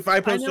like if I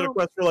posted a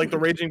quest for like the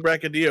Raging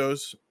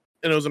Brachydios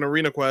and it was an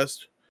arena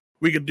quest,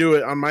 we could do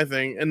it on my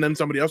thing, and then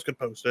somebody else could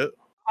post it.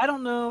 I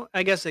don't know.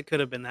 I guess it could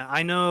have been that.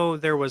 I know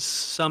there was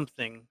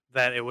something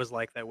that it was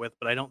like that with,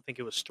 but I don't think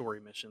it was story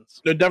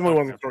missions. There definitely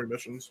wasn't story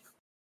missions.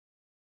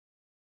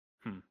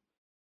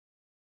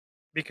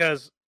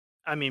 Because,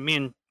 I mean, me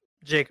and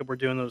Jacob were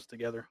doing those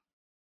together.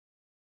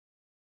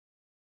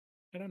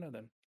 I don't know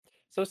then.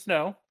 So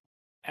Snow,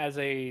 as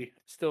a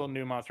still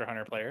new Monster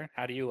Hunter player,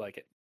 how do you like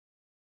it?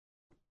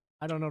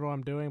 I don't know what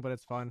I'm doing, but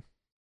it's fun.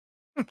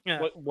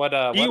 Yeah.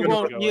 What you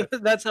won't.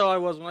 That's how I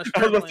was when I I was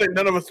started. going to say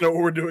none of us know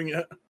what we're doing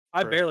yet.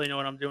 I barely know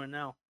what I'm doing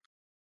now.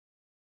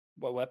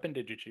 What weapon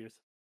did you choose?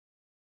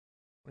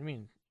 What do you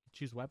mean?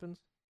 Choose weapons?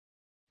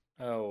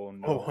 Oh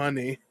no. Oh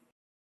honey.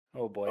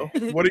 Oh boy.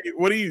 What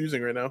are you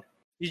using right now?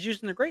 He's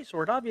using the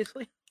greatsword,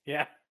 obviously.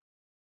 Yeah.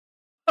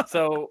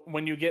 So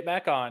when you get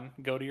back on,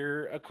 go to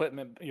your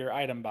equipment, your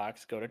item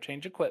box, go to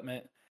change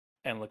equipment,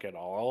 and look at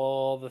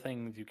all the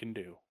things you can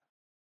do.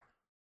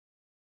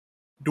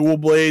 Dual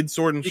blade,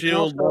 sword and You can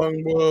shield, also-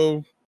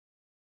 longbow,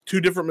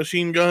 2 different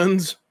machine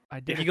guns. I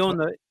did. If you go in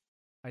the,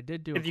 I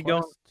did do if a you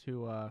go- quest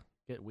to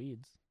get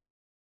weeds.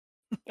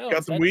 Oh,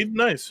 Got some weed,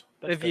 nice.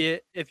 that's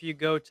good. if you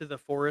go to the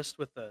forest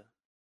with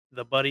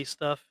the buddy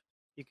stuff,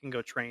 you can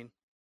go train.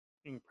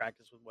 You can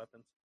practice with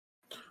weapons.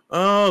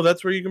 Oh,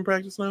 that's where you can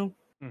practice now.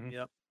 Mhm.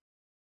 Yep.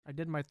 I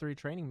did my 3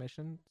 training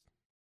missions.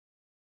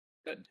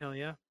 Good. Hell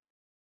yeah.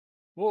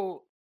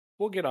 We'll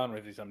get on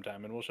with you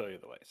sometime, and we'll show you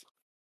the ways.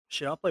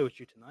 Shit, I'll play with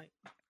you tonight.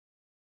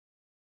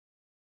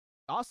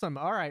 Awesome.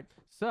 All right.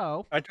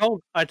 So, I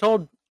told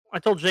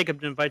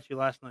Jacob to invite you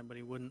last night, but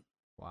he wouldn't.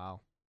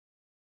 wow.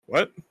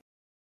 What?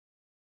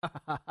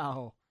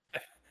 Wow.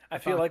 I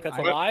feel like that's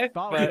a I lie,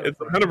 thought but It's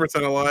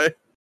 100% a lie.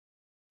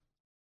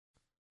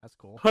 That's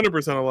cool.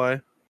 100% a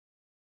lie.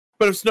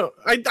 But if Snow,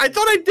 I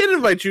thought I did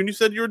invite you, and you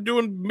said you were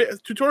doing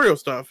tutorial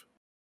stuff.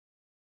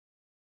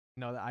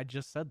 No, I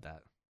just said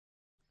that.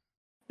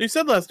 You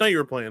said last night you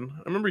were playing.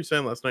 I remember you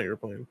saying last night you were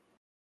playing.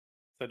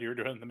 said you were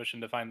doing the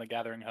mission to find the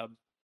gathering hub.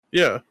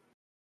 Yeah.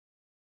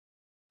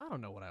 I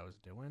don't know what I was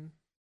doing.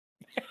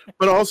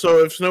 But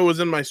also, if Snow was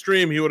in my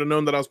stream, he would have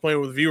known that I was playing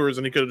with viewers,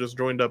 and he could have just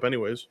joined up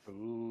anyways.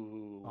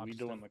 Ooh, I'm we just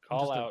doing a- the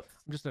call I'm out.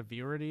 I'm just a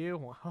viewer to you.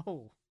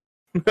 Wow.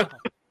 Wow.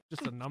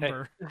 Just a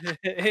number.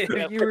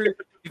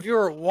 if you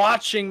were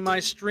watching my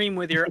stream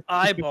with your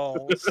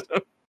eyeballs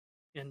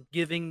and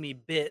giving me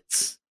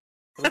bits.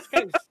 Those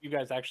guys, you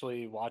guys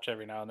actually watch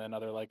every now and then.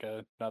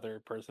 Another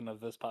person of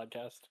this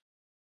podcast.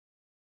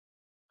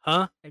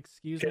 Huh?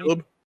 Excuse me.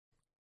 Caleb.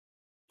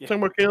 Yeah.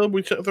 Talking about Caleb?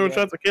 We throwing Yeah.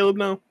 shots at Caleb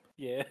now?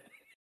 Yeah.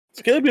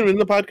 Is Caleb even in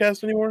the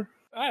podcast anymore?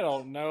 I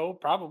don't know.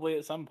 Probably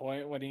at some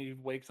point when he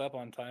wakes up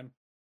on time.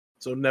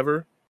 So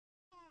never.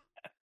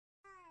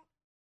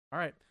 All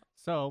right.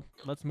 So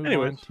let's move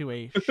Anyways. on to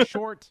a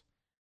short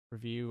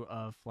review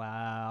of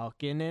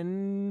Falcon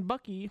and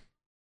Bucky.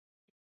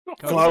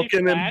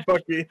 Falcon and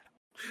Bucky.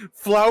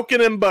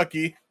 Falcon and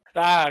Bucky.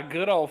 Ah,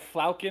 good old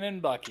Falcon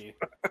and Bucky.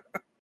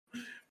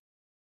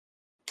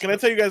 Can I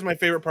tell you guys my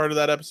favorite part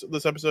of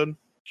this episode?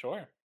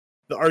 Sure.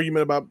 The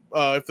argument about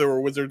if there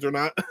were wizards or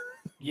not.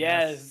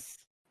 Yes.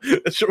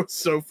 That shit was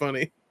so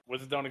funny.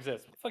 Wizards don't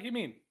exist. What the fuck you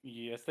mean?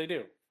 Yes, they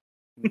do.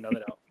 No,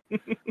 they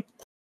don't.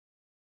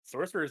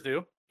 Sorcerers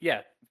do.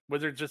 Yeah.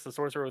 Wizard's just a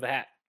sorcerer with a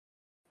hat.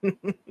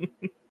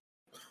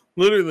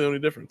 Literally the only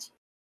difference.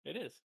 It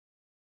is.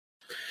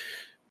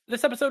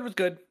 This episode was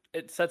good.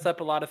 It sets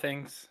up a lot of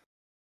things.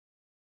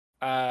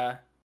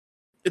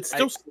 It's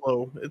still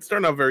slow. It's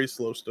starting out very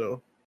slow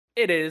still.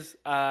 It is.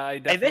 I Hey,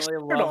 they definitely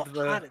started love off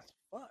the. hot as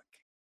fuck.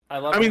 I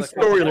love. I mean the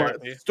couple storyline,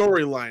 therapy.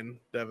 storyline,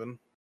 Devin.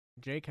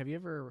 Jake, have you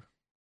ever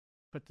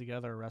put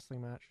together a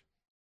wrestling match?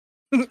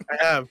 I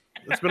have.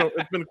 It's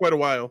been quite a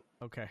while.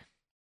 Okay.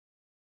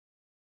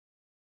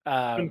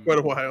 It's been quite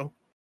a while.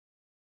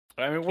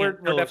 I mean, we're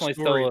Can't tell a definitely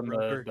story, still in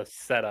brother. the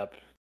setup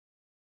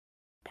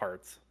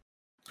parts.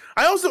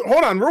 I also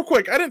hold on real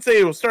quick. I didn't say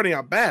it was starting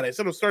out bad. I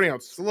said it was starting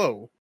out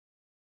slow.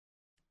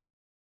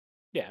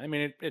 Yeah, I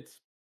mean it's.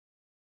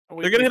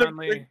 They're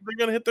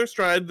gonna hit their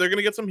stride. They're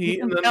gonna get some You heat,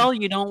 can and then tell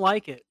you don't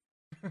like it.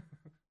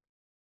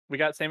 We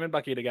got Sam and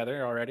Bucky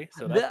together already,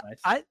 so that's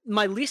nice.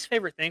 My least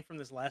favorite thing from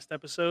this last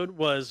episode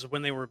was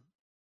when they were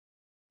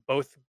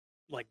both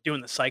like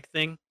doing the psych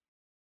thing.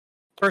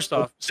 First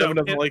off, so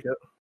Devin doesn't like it.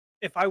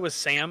 if I was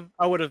Sam,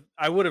 I would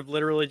have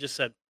literally just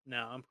said, "No,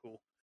 I'm cool."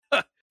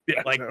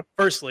 Yeah, Like, no.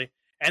 firstly,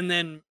 and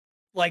then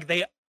like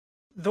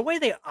the way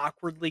they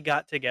awkwardly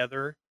got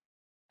together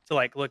to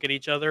like look at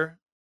each other,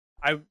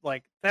 I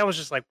like that was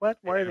just like, what?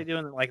 Why are they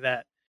doing it like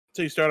that?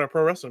 So you start a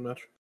pro wrestling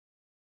match.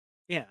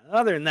 Yeah.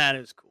 Other than that, it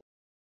was cool.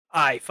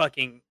 I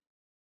fucking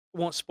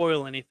won't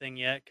spoil anything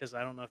yet because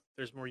I don't know if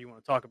there's more you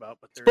want to talk about.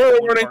 But there's Spoiler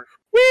one warning. part-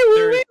 Wee,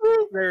 wee,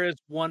 wee. there is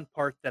one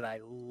part that I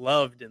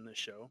loved in the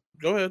show.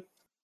 Go ahead.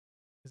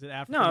 Is it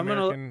African I'm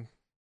gonna- American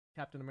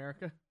Captain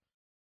America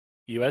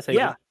U.S. Yeah.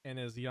 agent. and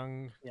his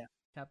young Yeah.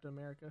 Captain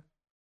America?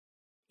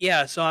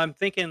 Yeah, so I'm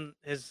thinking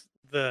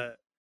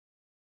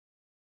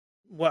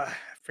what I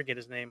forget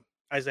his name,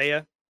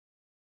 Isaiah.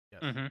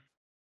 Yes. Mm-hmm.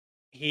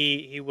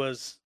 He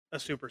was a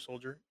super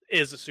soldier,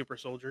 is a super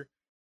soldier.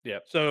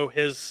 Yep. So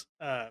his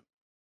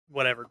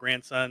whatever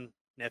grandson,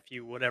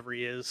 nephew, whatever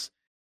he is,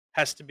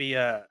 has to be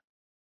the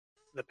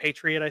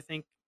Patriot. I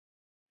think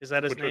is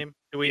that his Which would- name?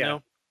 Do we yeah.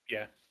 know?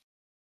 Yeah.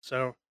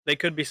 So they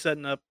could be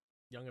setting up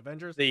Young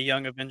Avengers? the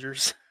Young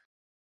Avengers.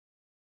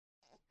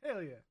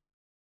 Hell yeah.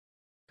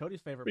 Cody's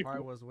favorite Pretty part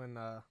cool. was when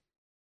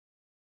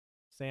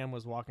Sam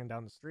was walking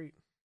down the street.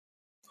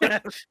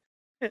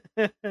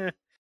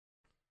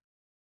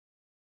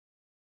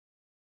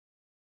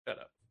 Shut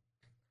up.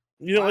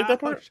 You don't like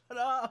that Wow, part? Shut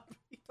up.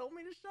 He told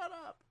me to shut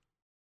up.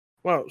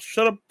 Wow,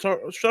 shut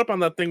up! Shut up on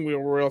that thing where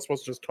we're all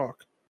supposed to just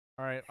talk.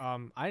 All right.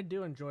 I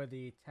do enjoy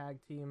the tag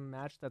team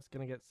match that's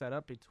gonna get set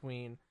up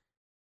between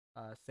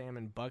Sam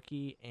and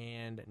Bucky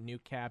and New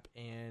Cap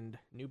and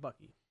New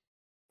Bucky.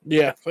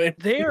 Yeah, same.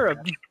 They're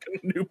a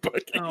New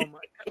Bucky. oh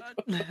my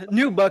god,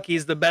 New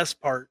Bucky's the best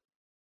part.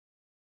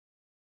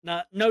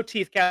 No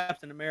teeth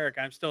Captain America.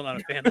 I'm still not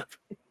a fan of.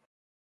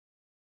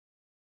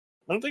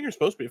 I don't think you're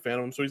supposed to be a fan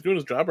of him, so he's doing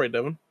his job right,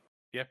 Devin.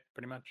 Yeah,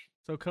 pretty much.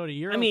 So Cody,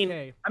 you're I mean,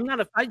 okay. I'm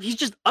not he's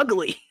just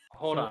ugly.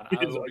 Hold So- on.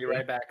 I will Okay. be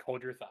right back.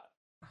 Hold your thought.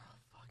 Oh,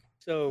 fuck.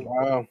 So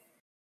Wow.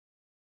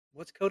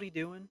 what's Cody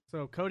doing?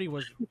 So Cody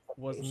was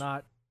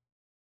not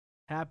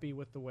happy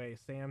with the way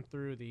Sam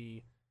threw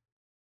the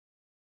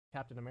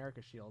Captain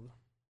America shield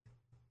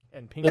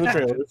and ping In the ponged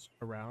it trailers.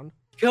 around.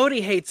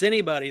 Cody hates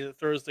anybody that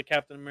throws the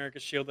Captain America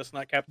shield that's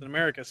not Captain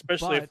America,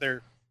 especially if But-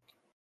 they're,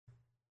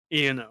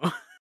 you know.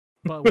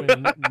 But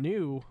when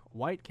new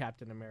white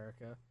Captain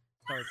America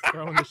starts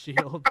throwing the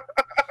shield,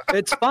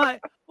 It's fine.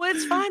 Well,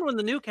 it's fine when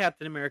the new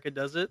Captain America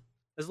does it,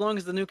 as long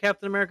as the new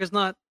Captain America's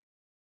not,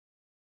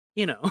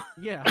 you know.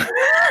 yeah.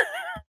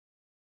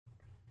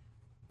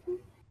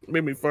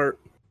 Made me fart.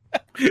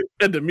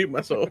 Had to mute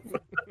myself.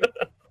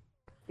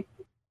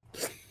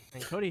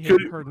 And Cody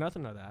heard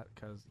nothing of that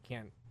because he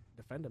can't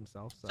defend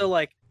himself. So, So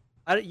like,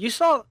 you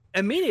saw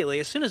immediately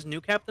as soon as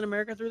new Captain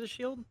America threw the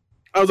shield,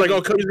 I was like,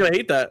 oh, Cody's gonna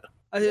hate that.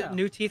 Yeah.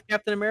 new teeth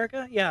Captain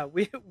America. Yeah,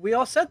 we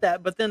all said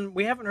that, but then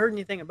we haven't heard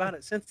anything about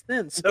it since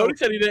then. So Cody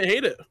said he didn't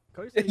hate it.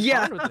 Cody said he's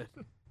Yeah. fine with it.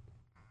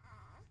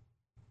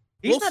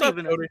 he's Little not sus,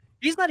 even Cody.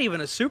 he's not even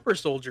a super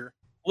soldier.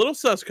 Little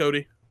sus,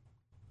 Cody.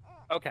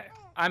 Okay,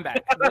 I'm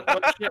back.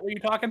 What shit were you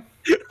talking?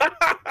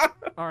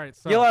 All right.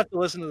 So You'll have to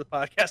listen to the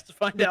podcast to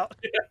find out.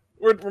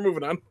 we're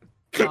moving on.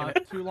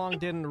 Too long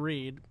didn't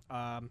read.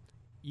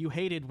 You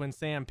hated when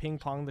Sam ping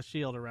ponged the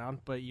shield around,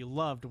 but you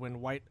loved when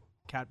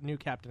new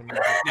Captain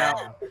America.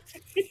 Now-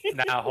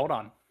 Now, hold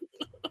on.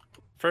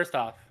 First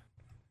off,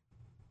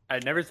 I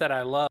never said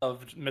I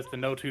loved Mr.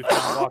 No Tooth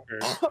Walker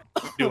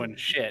doing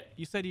shit.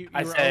 You said you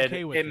I were said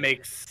okay with it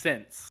makes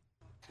sense.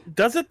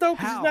 Does it though?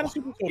 Because he's How? not a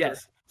super soldier.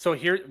 Yes. So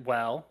here,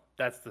 well,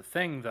 that's the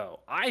thing,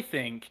 though. I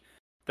think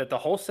that the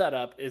whole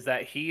setup is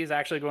that he is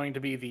actually going to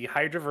be the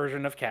Hydra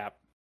version of Cap,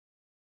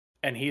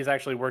 and he is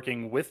actually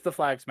working with the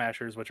Flag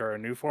Smashers, which are a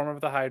new form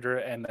of the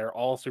Hydra, and they're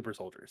all super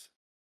soldiers.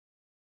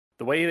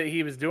 The way that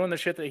he was doing the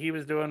shit that he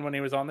was doing when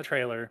he was on the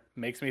trailer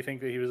makes me think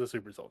that he was a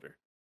super soldier.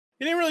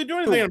 He didn't really do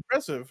anything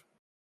impressive.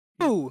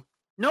 Ooh,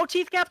 no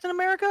teeth Captain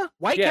America?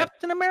 White Yeah.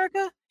 Captain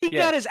America? He Yeah.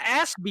 got his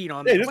ass beat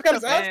on Yeah, he there. just What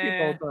got the his ass fuck?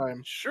 beat all the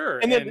time. Sure.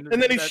 And then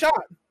he that's-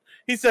 shot.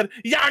 He said,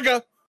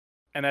 Yaga!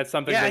 And that's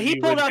something Yeah, that he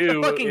you pulled would out the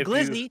do fucking if you-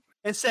 glizzy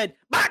and said,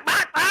 "Bok,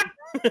 bok, bok."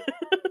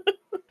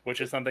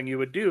 which is something you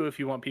would do if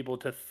you want people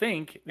to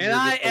think And you're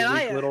I- just a and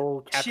weak I-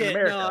 little Captain Shit,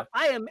 America.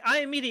 no, I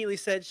immediately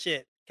said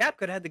shit. Cap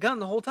could have had the gun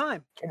the whole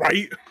time.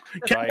 Right.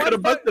 Cap Right. could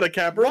have busted a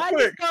cap real Why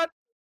quick. does God...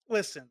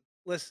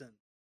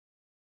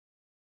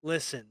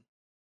 Listen.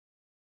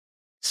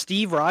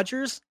 Steve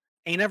Rogers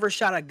ain't ever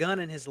shot a gun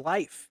in his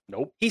life.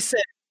 Nope. He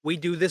said, "We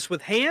do this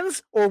with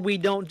hands or we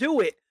don't do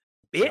it."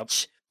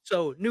 bitch.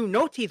 So new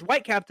no teeth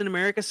white Captain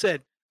America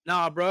said,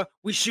 "Nah, bro,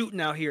 we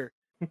shooting out here."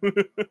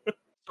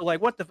 So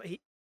like, what the?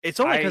 It's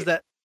only because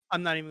that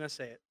I'm not even gonna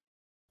say it.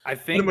 I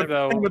think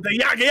though. The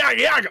yaga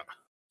yaga yaga.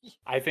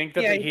 I think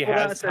that he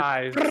has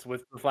ties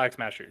with the Flag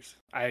Smashers.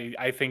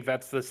 I think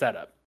that's the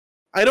setup.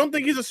 I don't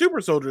think he's a super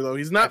soldier though.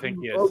 He's not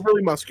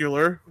really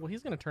muscular. Well,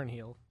 he's gonna turn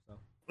heel. So.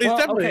 He's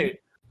definitely okay.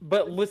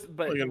 But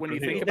when you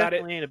think about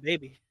it, ain't a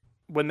baby.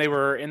 When they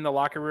were in the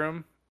locker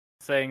room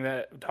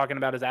talking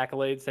about his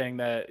accolades, saying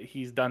that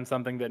he's done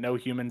something that no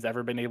human's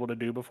ever been able to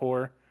do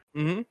before.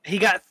 Mm-hmm. He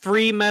got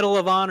 3 Medal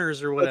of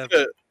Honors or whatever.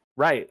 That's it.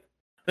 Right.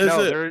 That's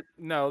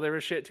there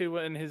was shit too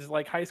in his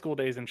like high school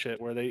days and shit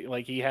where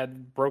he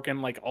had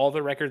broken like all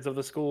the records of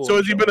the school. So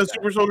has he been a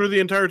super soldier the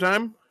entire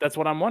time? That's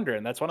what I'm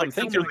wondering. That's what I'm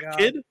thinking. Since he was a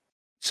kid?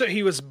 So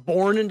he was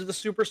born into the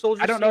super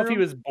soldier. I don't know if he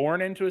was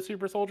born into a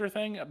super soldier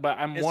thing, but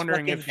I'm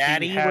wondering if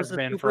he has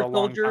been for a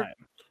long time.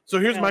 So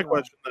here's my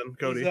question then,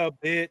 Cody. He's a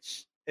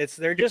bitch.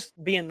 They're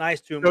just being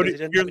nice to him Cody, because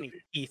he doesn't have any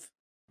teeth.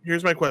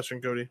 Here's my question,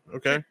 Cody.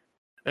 Okay,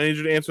 I need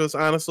you to answer this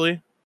honestly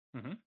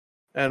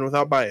and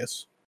without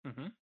bias.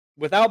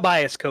 Without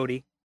bias,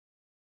 Cody.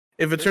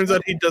 If it turns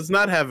out he does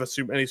not have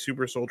any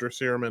super soldier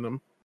serum in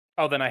him,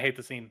 oh, then I hate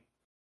the scene.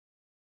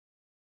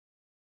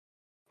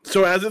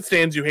 So as it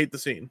stands, you hate the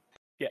scene.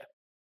 Yeah,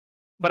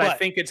 but I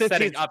think it's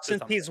setting up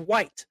since he's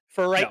white.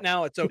 For right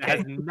now, it's okay. It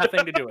has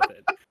nothing to do with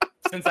it.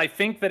 Since I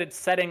think that it's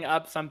setting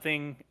up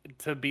something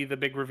to be the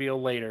big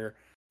reveal later,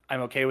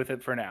 I'm okay with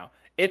it for now.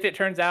 If it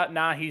turns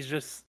out, he's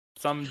just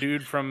some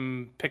dude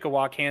from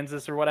Pickaway,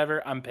 Kansas or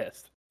whatever, I'm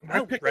pissed. I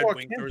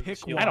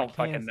don't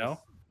fucking know.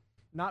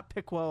 Not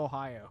Pickwa,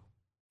 Ohio.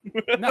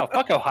 No,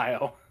 fuck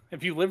Ohio.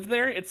 If you lived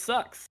there, it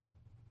sucks.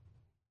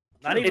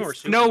 It's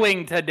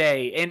snowing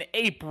today in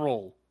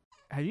April.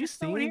 Have you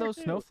seen those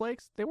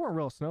snowflakes? They weren't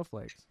real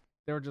snowflakes.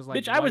 They were just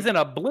like... Bitch, I was in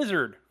a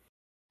blizzard.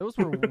 Those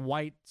were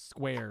white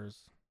squares.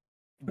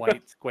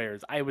 White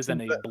squares. I was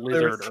in a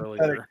blizzard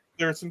earlier.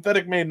 They were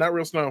synthetic made, not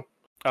real snow.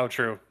 Oh,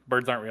 true.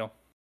 Birds aren't real.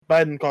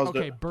 Biden caused it.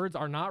 Okay, birds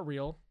are not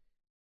real.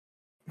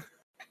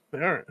 They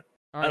aren't.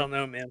 I don't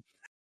know, man.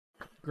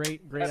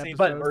 Great episode.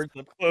 But birds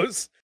up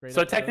close.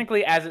 So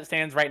technically, as it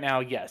stands right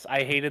now, yes,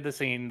 I hated the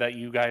scene that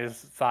you guys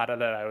thought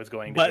that I was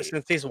going to But hate.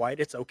 since he's white,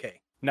 it's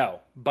okay. No,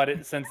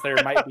 but since there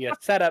might be a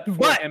setup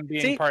for him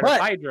being part of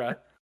Hydra,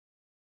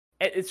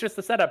 it's just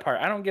the setup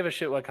part. I don't give a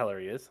shit what color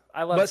he is.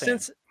 I love Sam.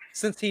 But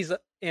since he's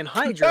in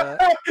Hydra...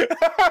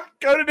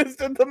 Conan has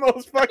done the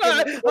most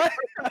fucking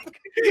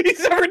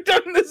he's ever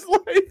done in his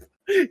life.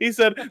 He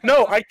said,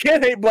 "No, I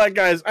can't hate black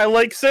guys. I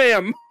like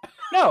Sam."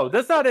 No,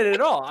 that's not it at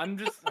all. I'm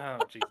just... Oh,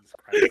 Jesus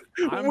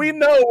Christ. We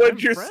know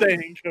what you're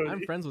saying, Cody.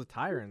 I'm friends with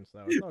tyrants,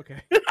 so it's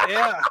okay.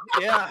 Yeah.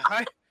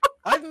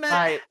 I've met... All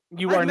right,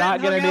 you are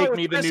not going to make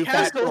me the new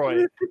Fat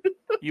Troy.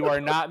 You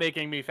are not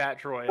making me Fat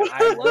Troy.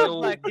 I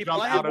will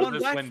jump out of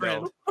this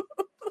window.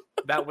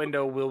 That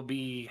window will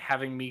be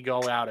having me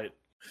go out it.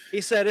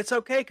 He said it's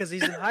okay because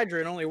he's in Hydra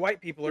and only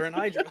white people are in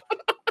Hydra.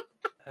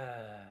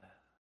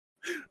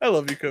 I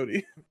love you,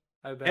 Cody.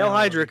 Hail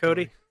Hydra,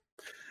 Cody.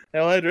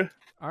 Hail Hydra.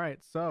 All right,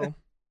 so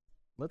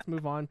let's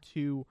move on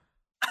to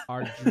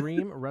our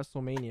dream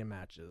WrestleMania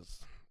matches.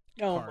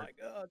 Oh my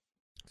god.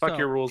 Fuck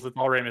your rules. It's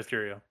all Rey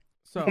Mysterio.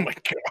 So, oh my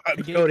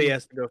god. Cody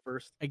has to go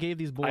first. I gave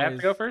these boys. I have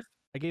to go first?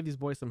 I gave these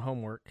boys some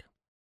homework.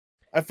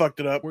 I fucked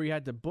it up. Where you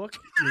had to book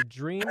your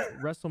dream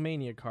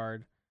WrestleMania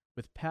card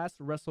with past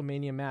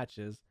WrestleMania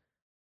matches,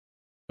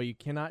 but you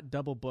cannot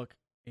double book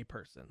a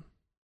person.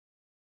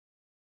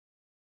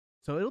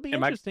 So it'll be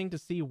interesting to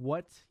see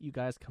what you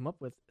guys come up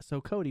with.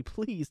 So Cody,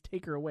 please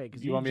take her away.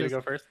 You want me to go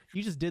first?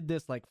 You just did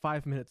this like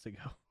 5 minutes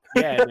ago.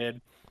 Yeah, I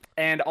did.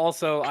 And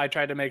also, I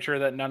tried to make sure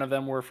that none of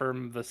them were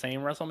from the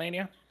same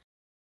WrestleMania.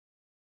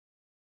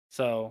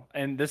 So,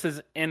 and this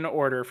is in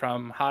order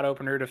from hot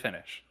opener to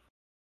finish.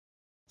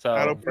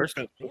 So first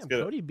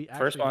Cody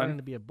first one learning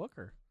to be a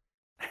booker.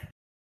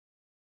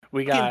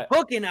 We got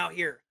booking out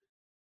here.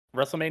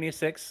 WrestleMania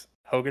 6,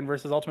 Hogan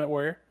versus Ultimate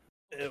Warrior.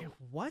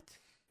 What?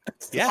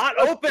 Yeah, hot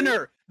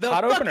opener. The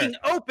hot fucking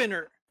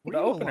opener. The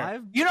opener.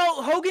 Alive? You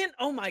know Hogan?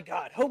 Oh my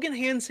god, Hogan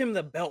hands him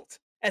the belt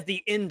at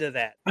the end of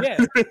that. Yeah.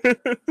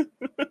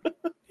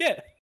 Yeah.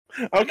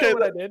 Okay,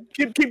 what I did.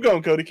 Keep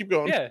going, Cody. Keep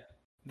going. Yeah.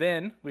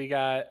 Then we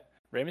got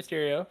Rey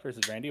Mysterio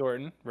versus Randy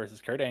Orton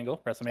versus Kurt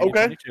Angle, WrestleMania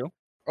 22.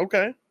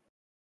 Okay.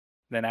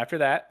 Then after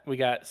that, we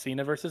got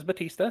Cena versus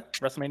Batista,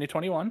 WrestleMania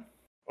 21.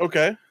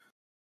 Okay.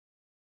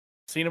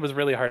 Cena was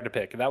really hard to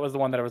pick. That was the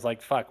one that I was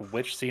like, fuck,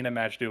 which Cena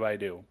match do I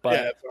do? But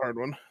yeah, it's a hard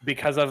one.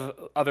 Because of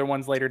other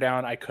ones later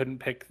down, I couldn't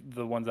pick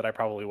the ones that I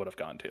probably would have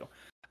gone to.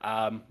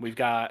 We've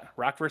got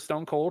Rock vs.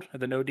 Stone Cold,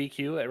 the no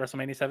DQ at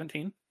WrestleMania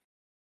 17.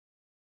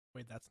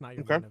 Wait, that's not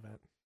your main event.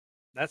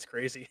 That's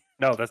crazy.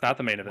 No, that's not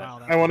the main event.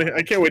 Wow,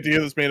 I can't wait to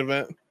hear this main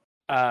event.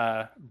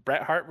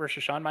 Bret Hart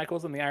versus Shawn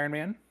Michaels in the Iron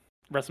Man,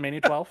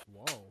 WrestleMania 12.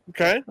 Whoa.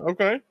 Okay.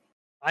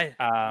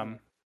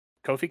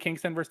 Kofi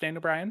Kingston versus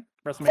Daniel Bryan,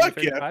 WrestleMania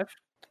 35. Yeah.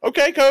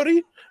 Okay,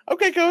 Cody.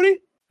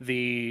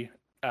 The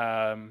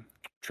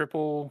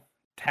triple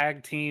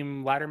tag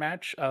team ladder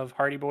match of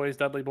Hardy Boys,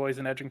 Dudley Boys,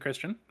 and Edge and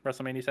Christian,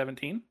 WrestleMania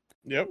 17.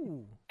 Yep.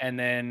 Ooh. And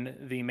then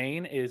the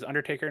main is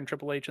Undertaker and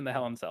Triple H in the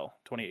Hell in Cell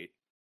 28.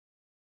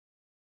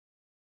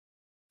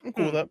 I'm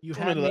cool with that. You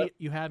I'm had into me. that.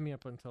 You had me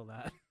up until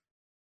that.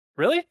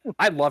 Really?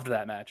 I loved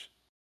that match.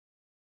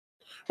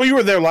 Well, you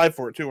were there live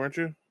for it too, weren't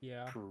you?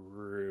 Yeah.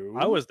 True.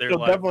 I was there So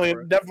live. definitely,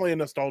 for it. definitely a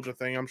nostalgia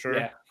thing. I'm sure.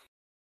 Yeah.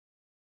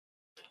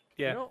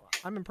 Yeah. You know,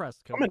 I'm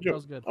impressed. I'm Cody. into That it.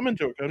 was good. I'm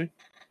into it, Cody.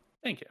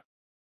 Thank you.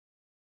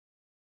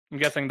 I'm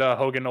guessing the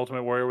Hogan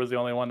Ultimate Warrior was the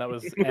only one that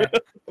was.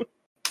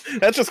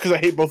 That's just because I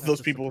hate both of That those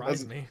just people.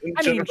 surprised me. in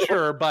I mean, general.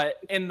 sure, but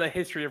in the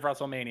history of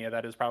WrestleMania,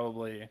 that is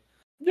probably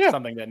Yeah.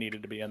 something that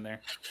needed to be in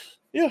there.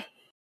 Yeah.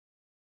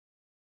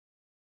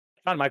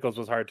 Shawn Michaels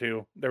was hard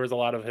too. There was a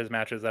lot of his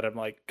matches that I'm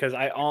like, because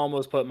I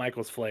almost put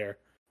Michaels Flair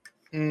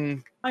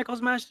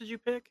Michael's match did you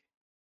pick?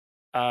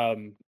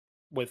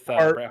 with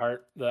Hart. Bret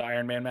Hart, the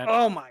Iron Man match.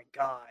 Oh my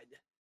god!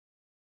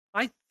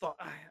 I thought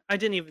that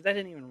didn't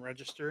even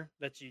register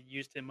that you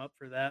used him up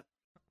for that.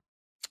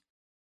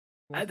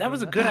 That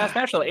was a good ass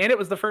match though, and it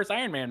was the first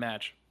Iron Man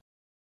match.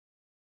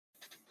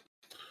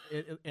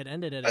 It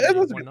ended at That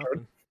was a 1 good card.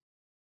 nothing.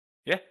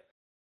 Yeah.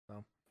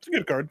 It's a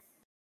good card.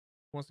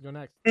 Who wants to go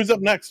next? Who's up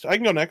next? I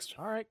can go next.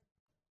 All right.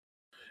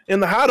 In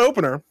the hot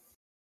opener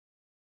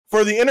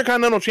for the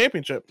Intercontinental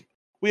Championship,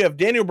 we have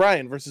Daniel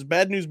Bryan versus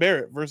Bad News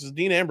Barrett versus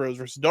Dean Ambrose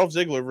versus Dolph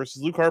Ziggler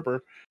versus Luke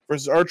Harper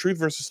versus R-Truth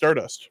versus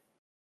Stardust.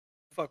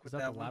 Fuck Is with that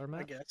that the one, ladder I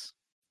match? guess.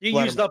 You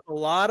Ladder used up a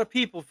lot of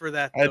people for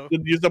that I though.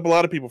 used up a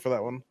lot of people for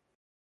that one.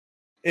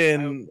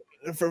 And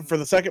for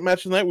the second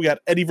match tonight, we got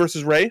Eddie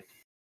versus Ray.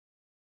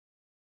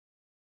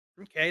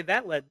 Okay,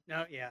 that led.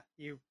 No, yeah,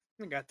 you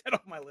got that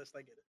off my list.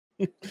 I get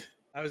it.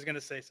 I was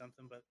gonna say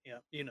something, but yeah,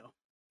 you know.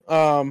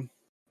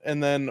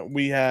 And then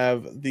we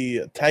have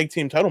the tag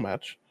team title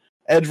match: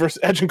 Edge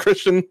and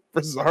Christian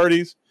versus the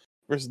Hardys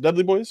versus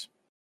Dudley Boys.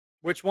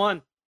 Which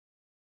one?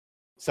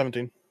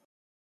 17.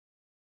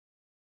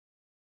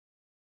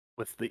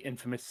 With the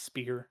infamous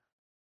spear.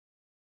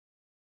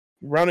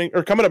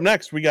 Coming up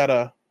next, we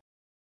got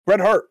Bret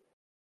Hart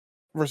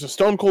versus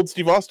Stone Cold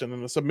Steve Austin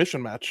in a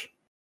submission match.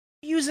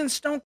 Using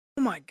Stone.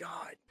 Oh my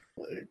god.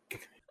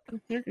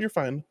 You're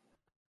fine.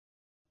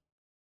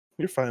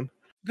 You're fine.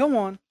 Go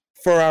on.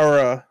 For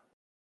our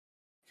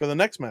for the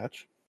next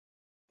match,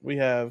 we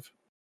have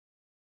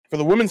for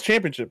the women's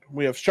championship,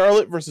 we have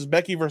Charlotte versus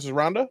Becky versus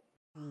Ronda.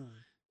 Ooh,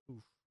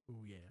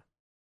 yeah.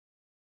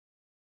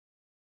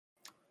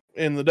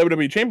 In the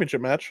WWE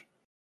Championship match,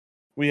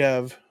 we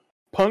have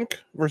Punk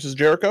versus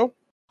Jericho.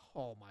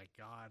 Oh my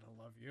god, I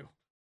love you.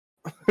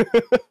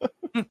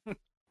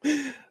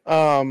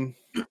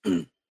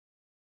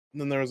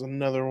 Then there was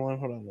another one.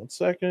 Hold on 1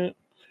 second.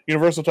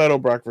 Universal title,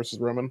 Brock versus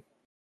Roman.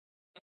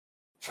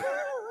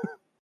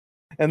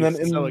 And then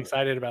so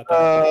excited about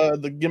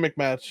that. the gimmick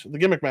match,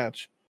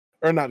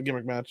 or not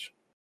gimmick match.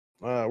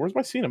 Where's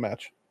my Cena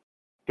match?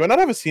 Do I not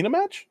have a Cena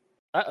match?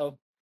 Uh-oh.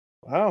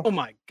 Wow! Oh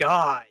my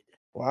god.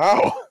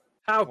 Wow!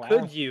 How Wow.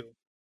 could you?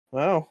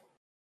 Wow!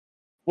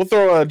 We'll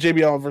throw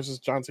JBL versus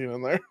John Cena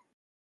in there.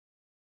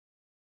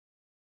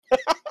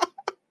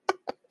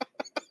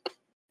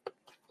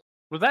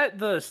 Was that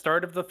the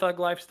start of the Thug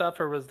Life stuff,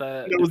 or was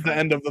that? It was the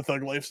end of the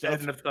Thug Life The stuff.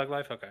 end of Thug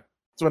Life. Okay.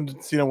 That's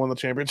when Cena won the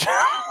championship.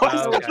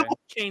 Oh, okay.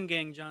 Chain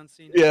Gang John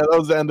Cena. Yeah, that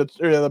was the end of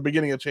the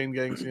beginning of Chain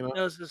Gang Cena.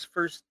 That was his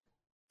first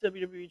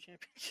WWE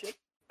championship.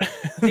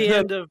 The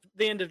end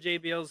of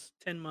JBL's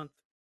 10-month.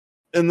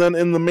 And then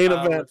in the main Oh,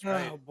 event, that's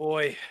right. Oh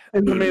boy.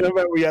 in the main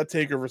event, we got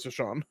Taker versus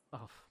Shawn.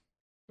 Oh,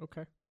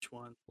 okay. Which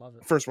one? Love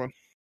it. First one.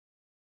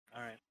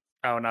 All right.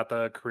 Oh, not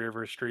the career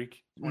verse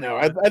streak. No,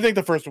 I think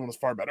the first one was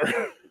far better.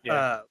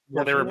 Yeah.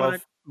 Well, they were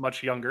both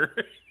much younger.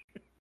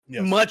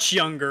 Yes. much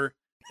younger.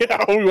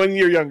 Yeah, only 1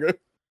 year younger.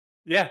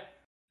 Yeah.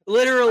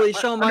 Literally,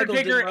 Shawn Michaels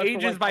Undertaker didn't wrestle,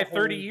 ages like, by the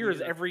 30 whole years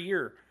year. every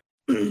year.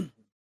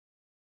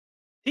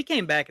 He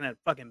came back and had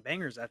fucking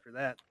bangers after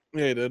that.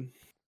 Yeah, he did.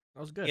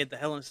 That was He good. had the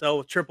Hell in a Cell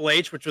with Triple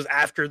H, which was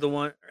after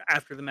the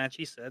match.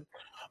 He said,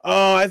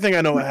 Oh, I think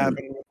I know what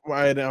happened.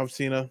 Why I didn't have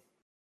Cena.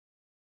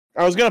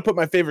 I was gonna put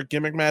my favorite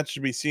gimmick match to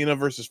be Cena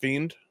versus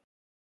Fiend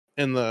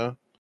in the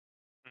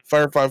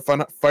Firefly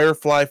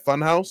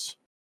Funhouse,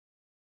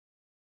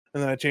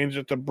 and then I changed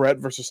it to Brett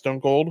versus Stone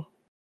Cold.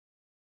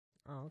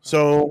 Oh, okay.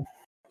 So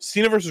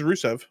Cena versus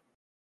Rusev.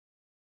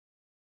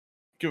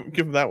 Give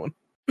him that one.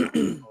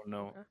 Oh,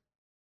 no.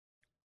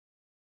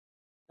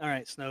 "All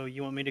right, Snow,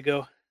 you want me to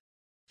go?"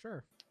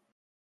 Sure.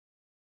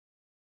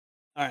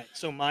 All right,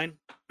 so mine.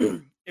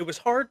 It was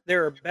hard.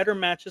 There are better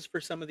matches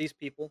for some of these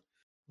people,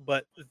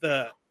 but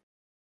the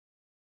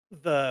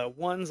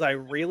ones I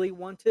really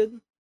wanted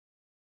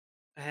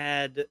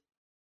had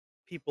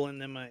people in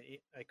them I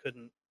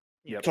couldn't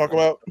Yep. Talk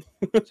about.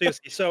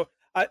 seriously. So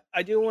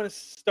I do want to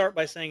start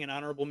by saying an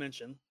honorable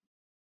mention.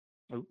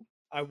 Ooh.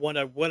 What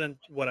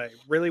I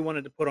really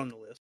wanted to put on the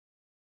list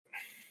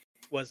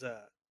was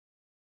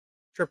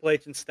Triple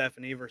H and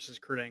Stephanie versus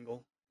Kurt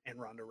Angle and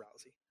Ronda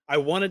Rousey. I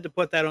wanted to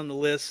put that on the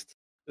list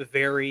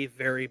very,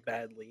 very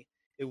badly.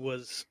 It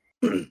was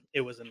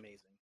it was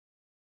amazing.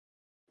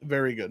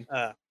 Very good.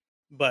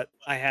 But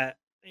I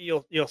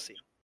You'll see.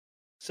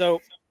 So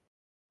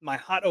my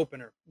hot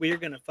opener, we are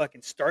gonna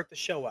fucking start the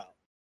show out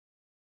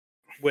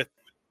with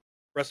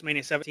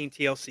WrestleMania 17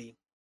 TLC,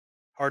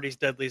 Hardy's,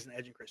 Dudley's, and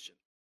Edge and Christian.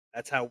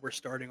 That's how we're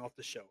starting off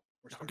the show.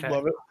 We're starting Okay.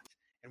 Love it. hot,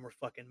 and we're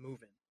fucking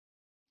moving.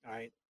 All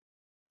right.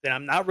 Then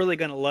I'm not really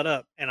gonna let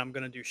up, and I'm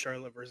gonna do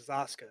Charlotte versus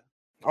Asuka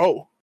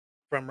Oh,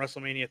 from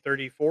WrestleMania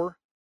 34.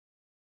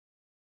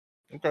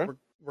 okay.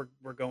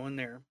 We're going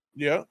there.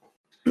 Yeah.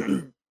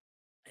 And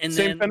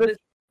Same then finish?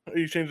 Or are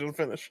you changing the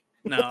finish?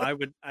 no,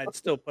 I'd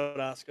still put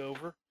Asuka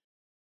over.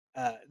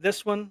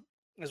 This one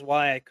is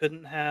why I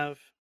couldn't have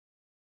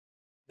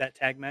that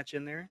tag match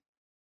in there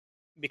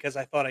because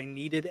I thought I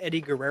needed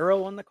Eddie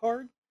Guerrero on the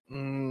card.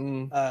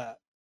 Mm,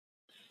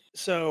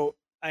 So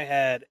I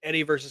had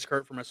Eddie versus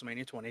Kurt from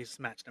WrestleMania 20. It's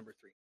match number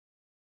 3.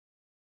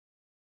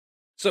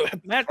 So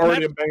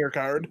already a banger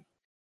card.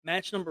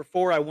 match number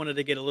 4, I wanted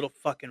to get a little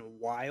fucking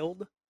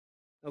wild.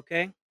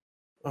 Okay,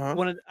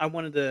 Uh-huh. I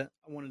wanted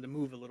to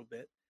move a little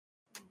bit.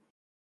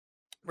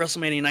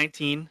 WrestleMania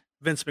 19,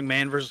 Vince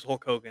McMahon versus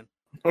Hulk Hogan.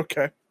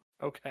 Okay.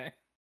 Okay.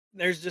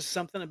 There's just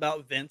something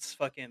about Vince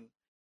fucking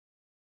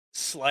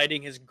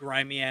sliding his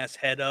grimy ass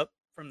head up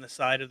from the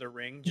side of the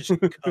ring, just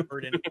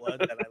covered in blood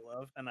that I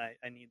love, and I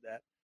need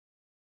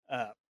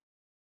that.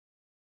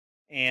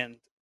 And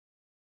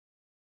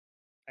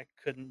I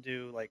couldn't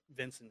do like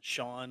Vince and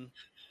Shawn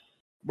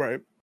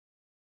Right.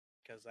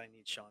 because I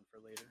need Shawn for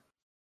later.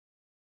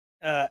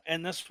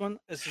 And this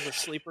is a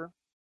sleeper,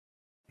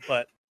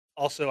 but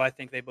also I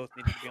think they both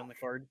needed to be on the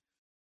card.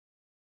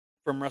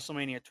 From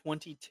WrestleMania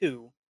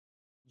 22,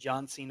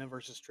 John Cena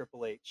versus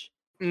Triple H,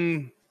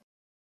 Mm,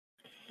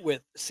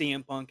 with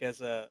CM Punk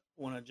as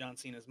one of John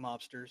Cena's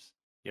mobsters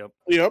Yep.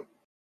 yep.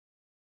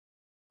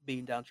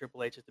 beating down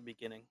Triple H at the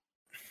beginning.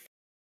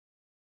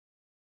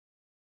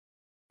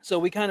 So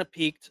we kind of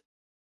peaked.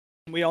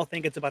 We all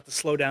think it's about to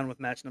slow down with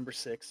match number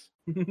 6.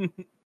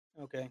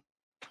 Okay.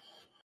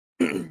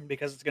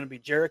 Because it's going to be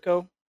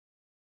Jericho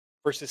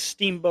versus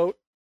Steamboat,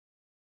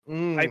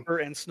 Mm, Piper,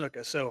 and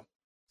Snuka. So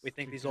we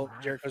think these old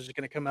Jericho's just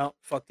going to come out,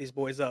 fuck these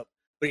boys up.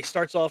 But he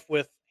starts off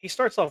with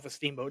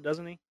Steamboat,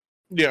 doesn't he?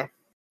 yeah.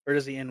 Or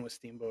does he end with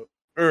Steamboat?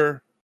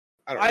 Or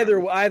I don't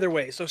know. Either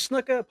way. So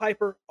Snuka,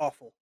 Piper,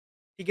 awful.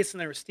 He gets in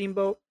there with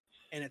Steamboat,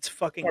 and it's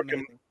fucking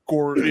Fucking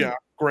amazing. Yeah,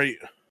 great.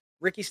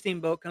 Ricky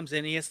Steamboat comes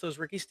in. He hits those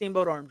Ricky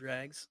Steamboat arm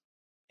drags,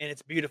 and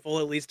it's beautiful.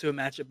 It leads to a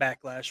match at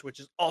Backlash, which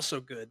is also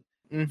good.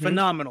 Mhm.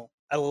 Phenomenal.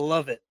 I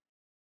love it.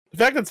 The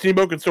fact that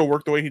Steamboat could still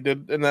work the way he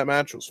did in that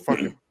match was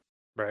fucking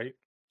Right.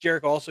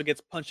 Jericho also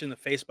gets punched in the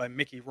face by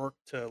Mickey Rourke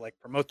to like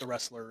promote the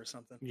wrestler or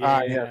something.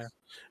 Yeah. yes. It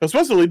was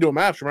supposed to lead to a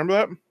match. Remember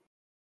that?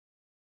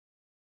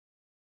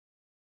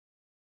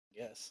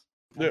 Yes.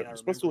 Yeah, it was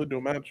supposed to lead to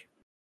a match.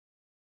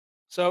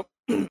 So,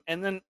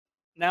 and then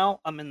now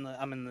I'm in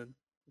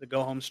the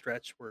go home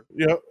stretch. We're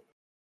Yep.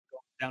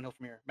 downhill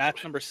from here.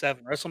 Match number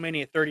 7,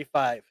 WrestleMania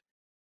 35,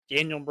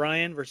 Daniel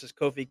Bryan versus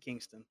Kofi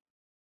Kingston.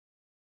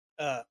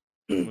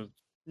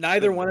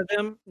 Neither one of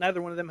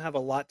them have a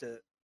lot to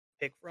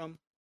pick from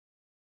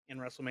in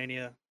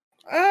WrestleMania.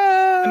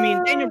 I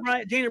mean,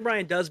 Daniel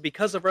Bryan does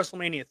because of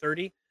WrestleMania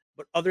 30,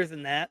 but other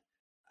than that,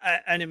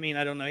 I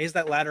don't know. He's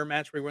that ladder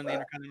match where he won the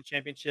Intercontinental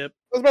Championship.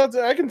 I was about to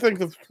say, I can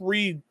think of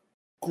 3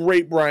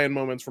 great Bryan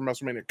moments from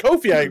WrestleMania.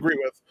 Kofi, I agree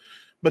with,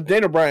 but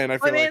Daniel Bryan, I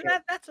feel like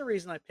that's the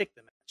reason I picked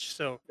the match.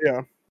 So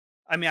yeah.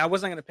 I mean, I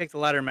wasn't going to pick the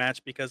ladder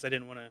match because I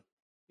didn't want to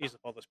use up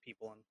all those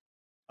people, and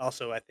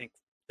also I think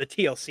the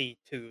TLC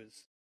too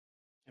is,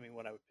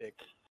 what I would pick.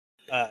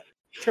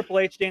 Triple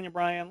H, Daniel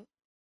Bryan,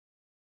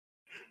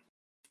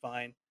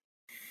 fine.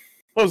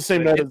 Well, the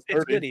same But night as it's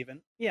 30. good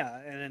even. Yeah,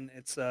 and then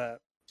it's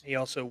he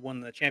also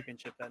won the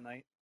championship that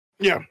night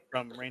Yeah,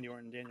 from Randy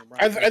Orton and Daniel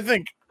Bryan. I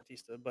think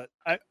Batista, but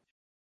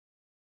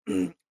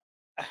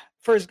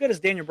for as good as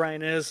Daniel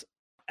Bryan is,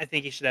 I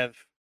think he should have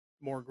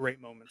more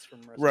great moments from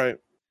wrestling. right.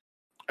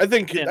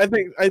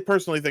 I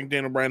personally think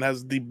Daniel Bryan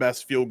has the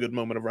best feel good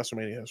moment of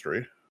WrestleMania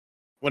history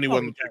when he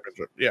won the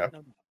championship. Yeah,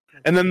 No.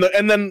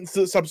 and then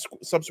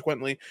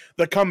subsequently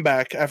the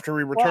comeback after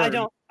he returned.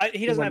 Well,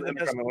 he doesn't have won the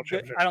the best. Intercontinental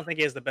Championship. I don't think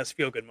he has the best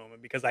feel good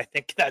moment because I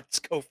think that's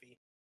Kofi.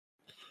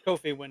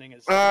 Kofi winning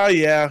is.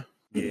 Yeah.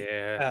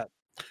 Yeah.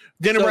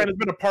 Daniel So- Bryan has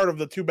been a part of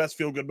the 2 best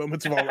feel good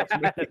moments of all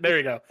WrestleMania. There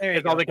you go. There you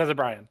It's all go. because of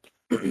Brian.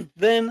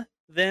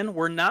 Then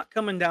we're not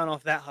coming down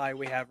off that high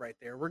we have right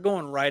there. We're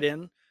going right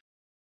in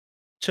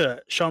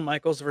to Shawn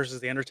Michaels versus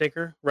The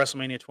Undertaker,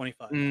 WrestleMania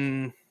 25,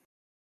 Mm,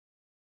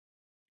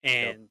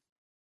 and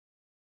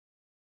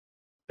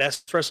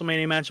best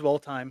WrestleMania match of all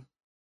time.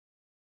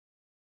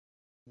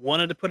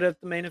 Wanted to put it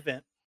at the main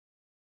event,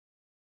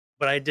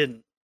 but I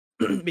didn't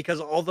because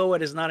although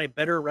it is not a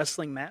better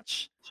wrestling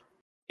match,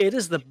 it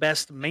is the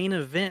best main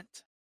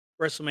event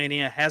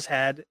WrestleMania has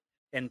had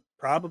and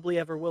probably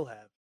ever will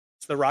have.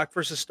 It's The Rock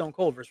versus Stone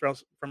Cold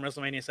from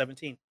WrestleMania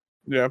 17.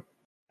 yeah.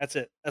 That's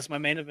it. That's my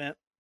main event.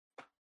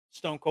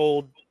 Stone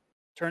Cold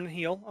turning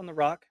heel on The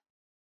Rock,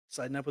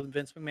 siding up with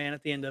Vince McMahon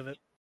at the end of it.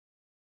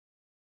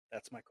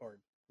 That's my card.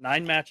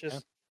 9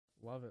 matches.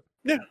 Love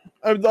it.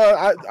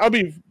 I'll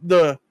be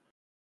the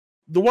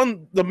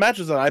the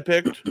matches that I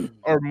picked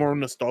are more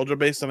nostalgia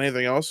based than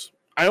anything else.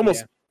 I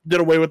almost did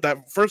away with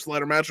that first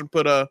ladder match and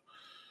put the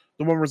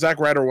one where Zack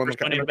Ryder won the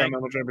Money in the Bank.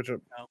 Intercontinental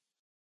Championship. No.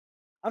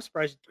 I'm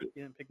surprised you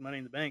didn't pick Money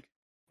in the Bank.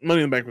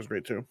 Money in the Bank was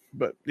great too,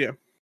 but yeah.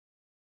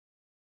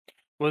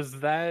 Was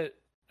that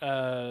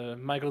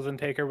Michaels and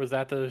Taker? Was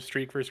that the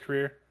streak versus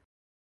career?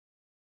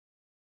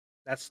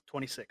 That's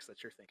 26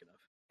 that you're thinking of.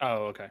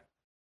 Oh, okay.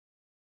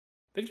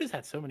 They've just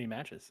had so many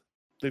matches.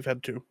 They've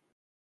had 2.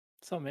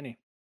 So many.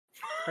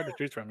 Hard to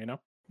choose from, you know?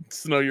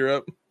 Snow, you're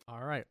up.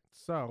 All right.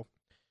 So,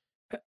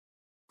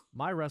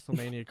 my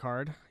WrestleMania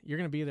card, you're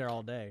going to be there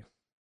all day.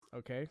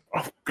 Okay?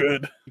 Oh,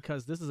 good.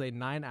 Because this is a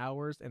 9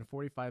 hours and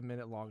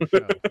 45-minute long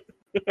show.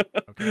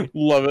 Okay?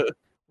 Love it.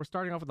 We're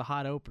starting off with the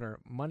hot opener.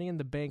 Money in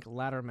the Bank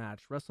ladder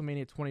match.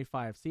 WrestleMania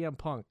 25. CM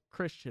Punk,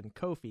 Christian,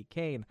 Kofi,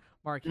 Kane,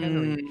 Mark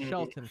Henry,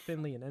 Shelton,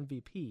 Finley, and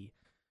MVP.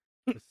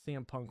 With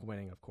CM Punk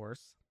winning, of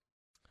course.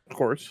 Of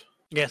course.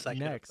 Yes, I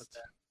Next,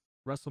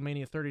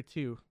 WrestleMania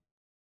 32.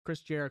 Chris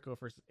Jericho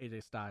versus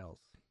AJ Styles.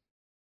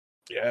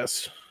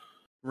 Yes.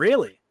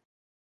 Really?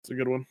 It's a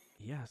good one.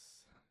 Yes.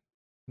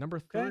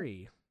 Number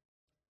 3.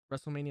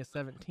 WrestleMania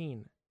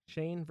 17.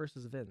 Shane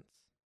versus Vince.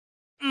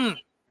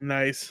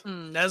 Nice.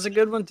 That's a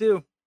good one,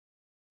 too.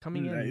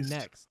 Coming in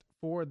next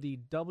for the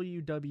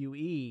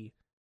WWE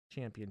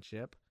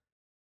Championship.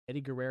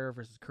 Eddie Guerrero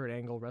versus Kurt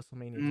Angle,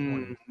 WrestleMania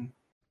 20.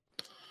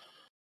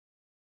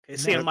 Okay,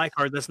 see on my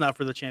card, that's not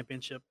for the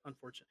championship,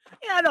 unfortunately.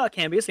 Yeah, I know it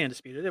can be. It's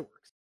undisputed. It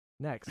works.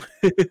 Next.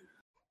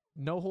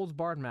 No holds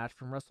barred match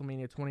from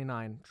WrestleMania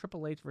 29.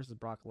 Triple H versus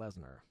Brock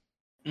Lesnar.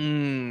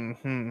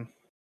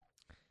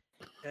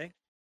 Okay.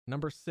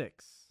 Number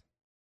 6.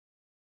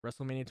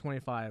 WrestleMania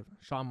 25.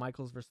 Shawn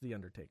Michaels versus The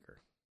Undertaker.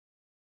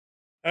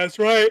 That's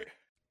right.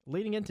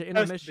 Leading into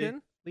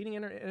intermission.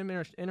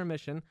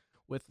 Intermission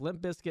with Limp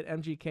Bizkit,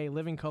 MGK,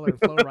 Living Color, and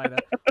Flo Rida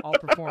all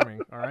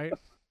performing. All right.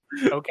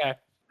 Okay.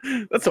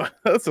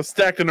 That's a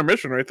stacked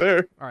intermission right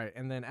there. All right,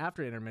 and then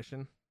after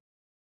intermission,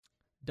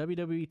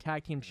 WWE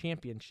Tag Team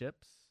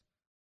Championships.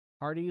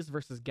 Hardys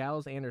versus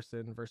Gallows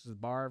Anderson versus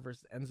Barr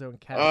versus Enzo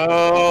and Cass.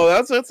 Oh,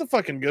 that's a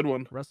fucking good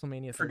one.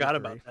 WrestleMania 33. Forgot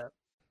about that.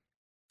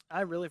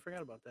 I really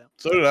forgot about that.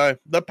 So did I.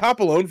 The pop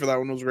alone for that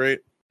one was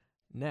great.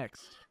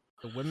 Next,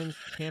 the Women's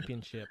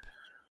Championship.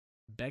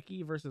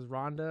 Becky versus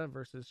Ronda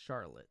versus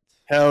Charlotte.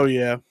 Hell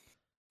yeah.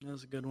 That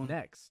was a good one.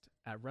 Next,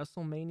 at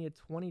WrestleMania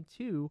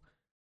 22,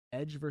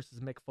 Edge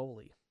versus Mick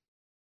Foley.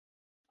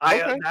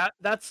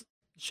 That's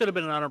should have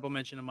been an honorable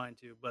mention of mine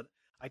too, but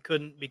I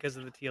couldn't because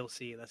of the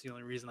TLC. That's the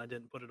only reason I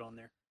didn't put it on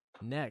there.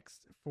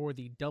 Next, for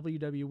the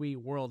WWE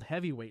World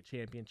Heavyweight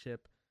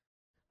Championship,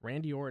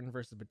 Randy Orton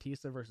versus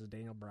Batista versus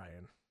Daniel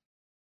Bryan.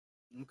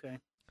 Okay.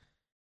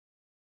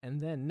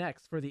 And then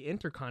next, for the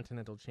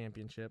Intercontinental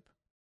Championship,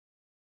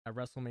 at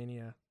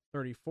WrestleMania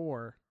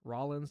 34,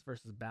 Rollins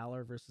versus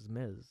Balor versus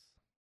Miz.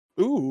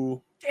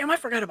 Ooh. Damn, I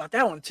forgot about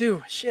that one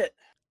too. Shit.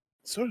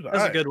 So did That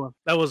was a good one.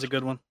 That was a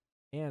good one.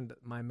 And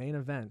my main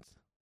event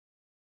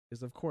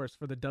is, of course,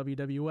 for the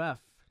WWF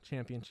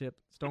Championship,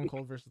 Stone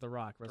Cold versus The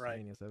Rock,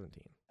 WrestleMania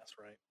 17. That's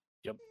right.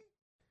 Yep.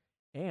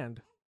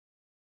 And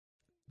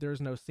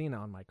there's no Cena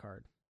on my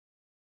card.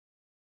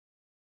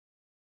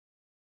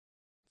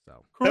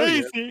 So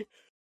Crazy.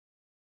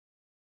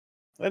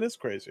 That is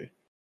crazy.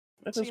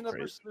 That is Cena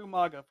crazy. versus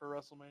Umaga for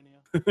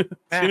WrestleMania.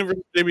 Cena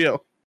versus JBL.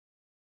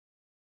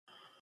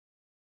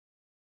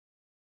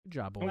 good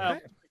job, boys. Wow.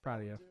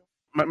 Proud of you.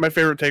 My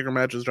favorite Taker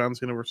match is John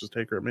Cena versus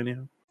Taker at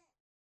Mania.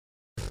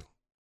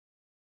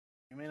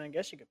 I mean, I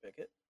guess you could pick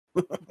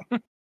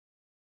it.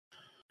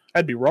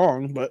 I'd be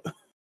wrong, but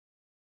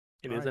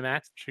It is a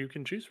match you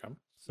can choose from.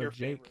 So Your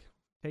Jake, favorite.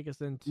 take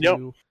us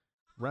into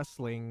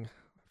wrestling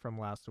from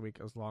last week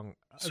as well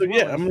as the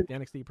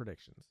NXT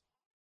predictions.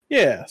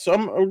 yeah. So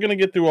we're gonna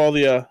get through all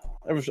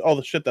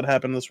the shit that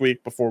happened this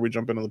week before we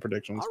jump into the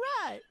predictions.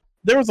 All right.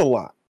 There was a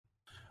lot.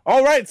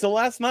 All right, so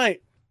last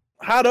night,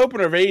 hot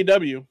opener of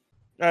AEW. All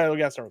right, we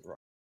gotta start with Raw.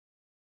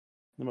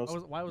 The most.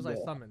 Why was I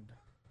summoned?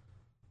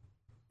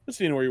 Just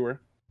seeing where you were.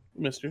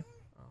 Missed you.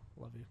 Oh,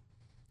 love you.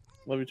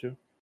 Love you too.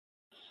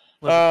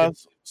 Love it.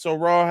 So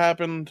Raw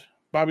happened.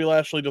 Bobby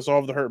Lashley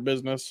dissolved the Hurt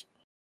Business.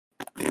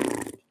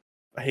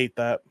 I hate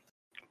that.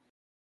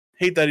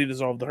 Hate that he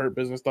dissolved the Hurt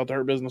Business. Thought the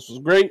Hurt Business was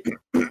great.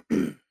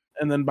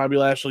 And then Bobby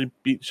Lashley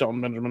beat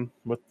Shelton Benjamin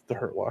with the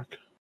Hurt Lock.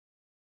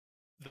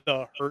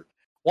 The Hurt.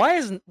 Why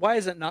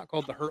is it not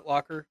called the Hurt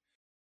Locker?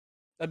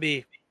 That'd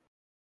be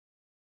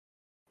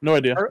No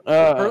idea.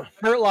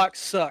 Hurt Lock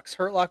sucks.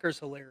 Hurt Locker's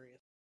hilarious.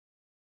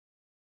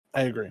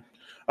 I agree.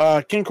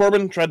 King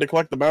Corbin tried to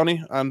collect the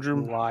bounty on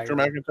Drew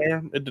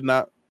McIntyre. It did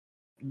not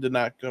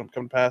come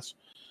to pass.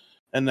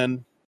 And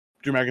then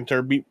Drew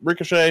McIntyre beat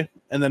Ricochet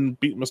and then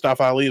beat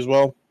Mustafa Ali as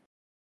well.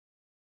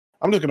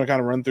 I'm just going to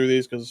kind of run through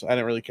these because I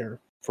didn't really care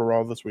for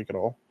Raw this week at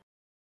all.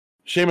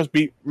 Sheamus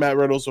beat Matt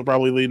Riddle, so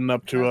probably leading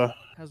up to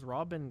Has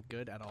Raw been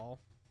good at all?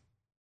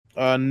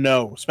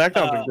 no.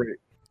 SmackDown's been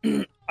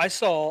great. I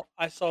saw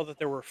that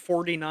there were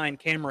 49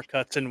 camera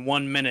cuts in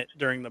 1 minute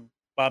during the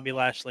Bobby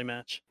Lashley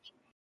match.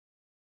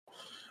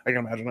 I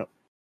can imagine it.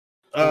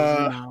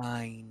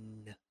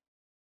 49.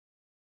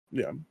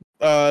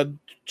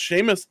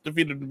 Sheamus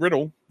defeated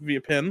Riddle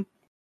via pin.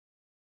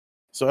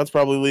 So that's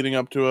probably leading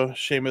up to a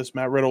Sheamus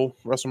Matt Riddle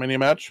WrestleMania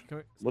match.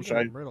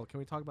 Speaking of Riddle, can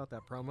we talk about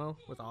that promo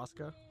with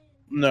Asuka?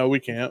 No, we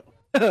can't.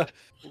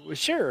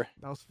 Sure.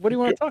 That was What do you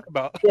want to talk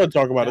about? Go ahead,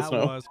 talk about it, that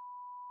Snow. was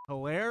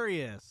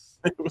hilarious.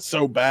 It was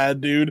so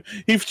bad, dude.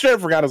 He straight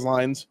up forgot his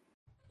lines.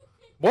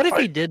 What if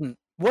he didn't?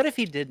 What if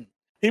he didn't?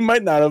 He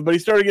might not have, but he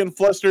started getting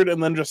flustered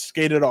and then just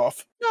skated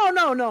off. No.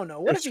 What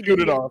Or if he scooted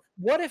didn't? off.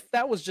 What if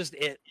that was just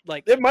it?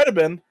 Like, It might have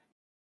been.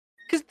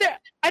 because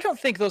I don't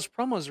think those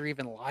promos are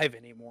even live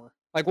anymore.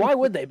 Like, why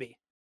would they be?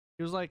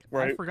 He was like, I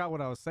Right. forgot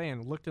what I was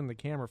saying, looked in the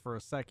camera for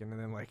a second,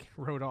 and then like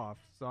wrote off.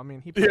 So I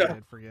mean, he probably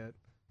did forget.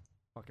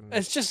 Fucking.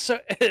 It's just so.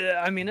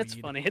 I mean, it's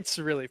Weed. funny. It's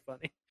really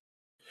funny.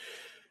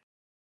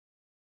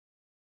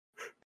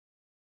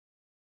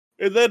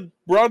 And then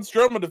Braun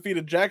Strowman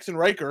defeated Jackson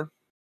Riker.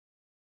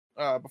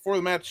 Before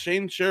the match,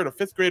 Shane shared a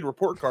 5th grade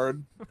report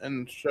card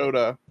and showed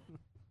a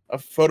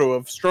photo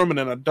of Strowman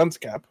in a dunce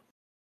cap.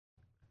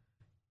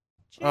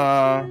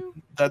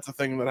 That's a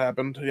thing that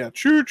happened. Yeah,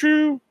 choo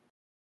choo.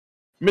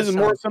 Miz and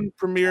Morrison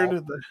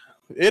premiered.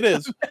 It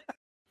is.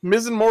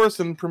 Miz and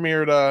Morrison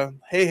premiered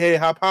Hey Hey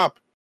Hop Hop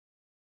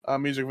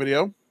music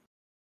video.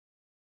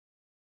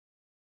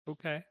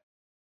 Okay.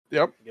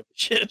 Yep. Give a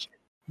shit.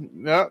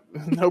 Yeah,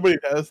 nobody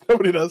does.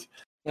 Nobody does.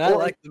 I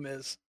like the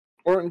Miz.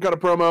 Orton cut a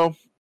promo.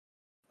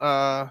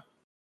 Talking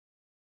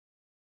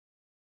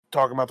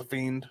about the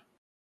Fiend.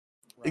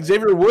 Right.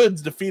 Xavier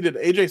Woods defeated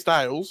AJ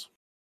Styles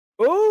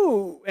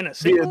Ooh, in a via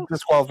single.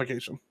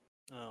 disqualification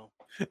Oh,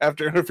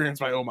 after interference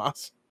by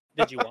Omos.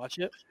 did you watch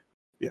it?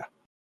 Yeah.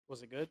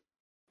 Was it good?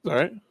 All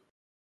right.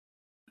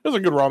 It was a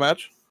good Raw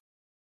match.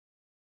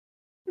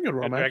 A good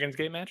Raw That match. Dragon's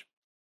Gate match?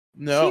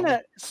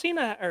 No.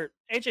 Cena or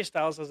AJ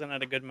Styles hasn't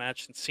had a good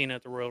match since Cena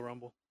at the Royal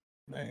Rumble.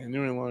 Man,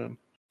 you ain't lying.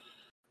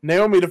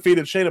 Naomi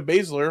defeated Shayna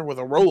Baszler with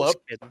a roll up.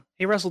 Just kidding.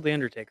 He wrestled the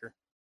Undertaker.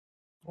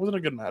 It wasn't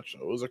a good match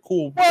though. It was a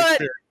cool What?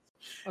 experience.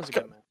 That was a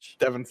good match.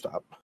 Devin,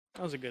 stop.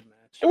 That was a good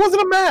match. It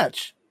wasn't a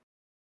match.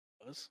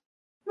 It was.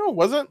 No, it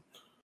wasn't.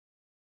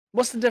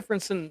 What's the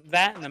difference in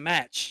that and a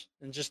match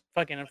and just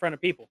fucking in front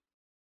of people?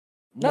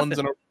 One's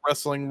in a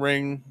wrestling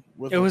ring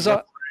with It was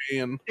a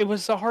and it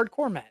was a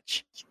hardcore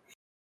match.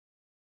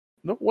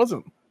 no, it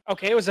wasn't.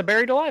 Okay, it was a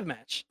buried alive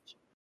match.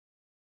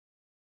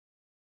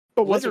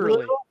 But was it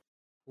really?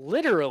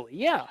 Literally,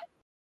 yeah.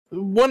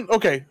 One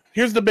okay,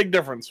 here's the big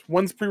difference.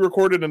 One's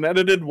pre-recorded and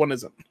edited, one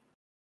isn't.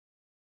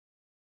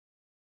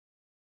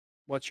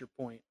 What's your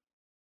point?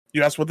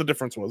 You asked what the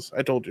difference was.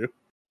 I told you.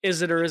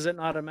 Is it or is it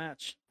not a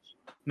match?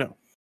 No.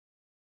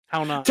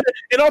 How not?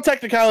 In all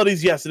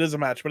technicalities, yes, it is a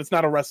match, but it's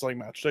not a wrestling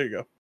match. There you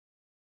go.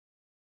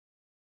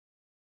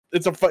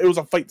 It was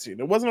a fight scene.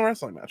 It wasn't a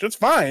wrestling match. It's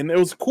fine. It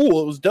was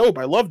cool. It was dope.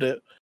 I loved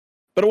it,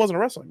 but it wasn't a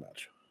wrestling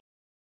match.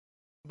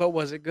 But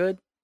was it good?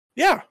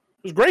 Yeah,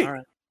 it was great. All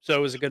right. So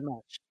it was a good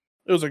match.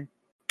 It was a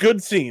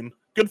good scene.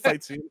 Good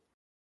fight scene.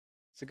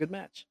 It's a good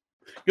match.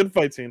 Good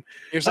fight scene.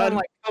 You're sounding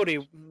like Cody,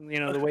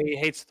 the way he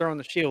hates throwing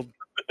the shield.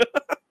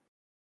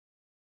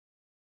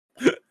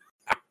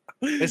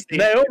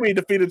 Naomi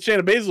defeated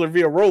Shayna Baszler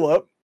via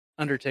roll-up.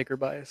 Undertaker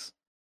bias.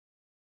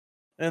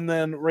 And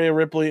then Rhea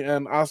Ripley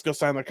and Asuka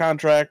signed the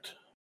contract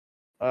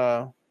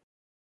for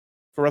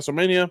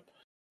WrestleMania. And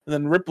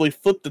then Ripley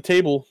flipped the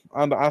table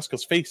onto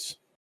Asuka's face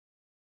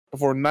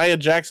before Nia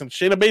Jax and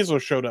Shayna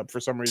Baszler showed up for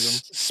some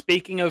reason.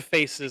 Speaking of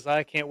faces,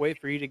 I can't wait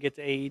for you to get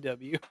to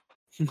AEW.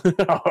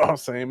 Oh,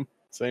 same.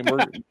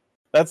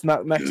 That's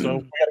not next though.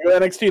 We gotta go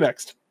to NXT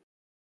next.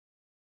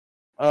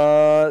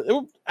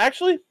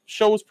 Actually,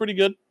 show was pretty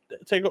good.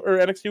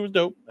 NXT was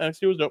dope.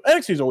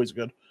 NXT's always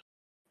good,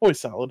 always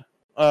solid.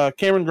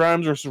 Cameron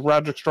Grimes versus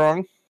Roderick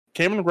Strong.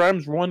 Cameron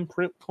Grimes won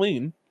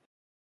clean.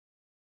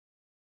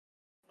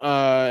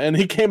 And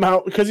he came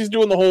out because he's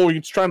doing the whole.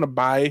 He's trying to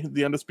buy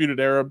the Undisputed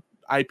Era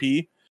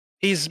IP.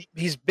 He's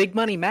Big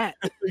Money Matt.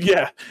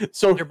 Yeah.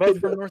 So They're both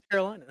from North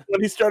Carolina.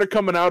 when he started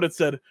coming out, it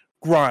said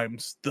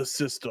Grimes the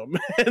System,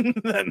 and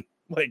then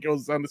it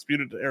was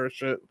Undisputed Era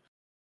shit.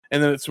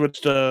 And then it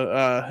switched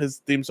to his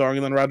theme song,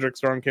 and then Roderick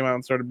Strong came out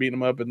and started beating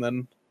him up, and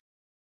then,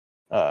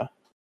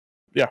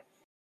 yeah,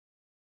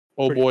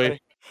 Pretty boy,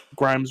 funny.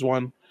 Grimes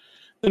won.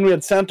 Then we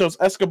had Santos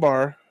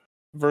Escobar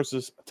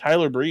versus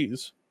Tyler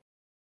Breeze.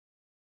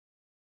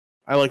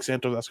 I like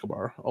Santos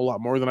Escobar a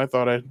lot more than I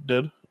thought I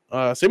did.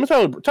 Same with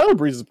Tyler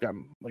Breeze has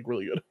gotten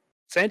really good.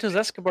 Santos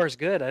Escobar's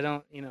good. I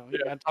don't, you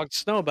gotta talk to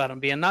Snow about him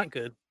being not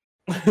good.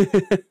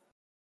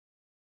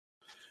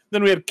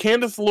 Then we had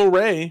Candice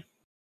LeRae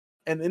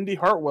and Indy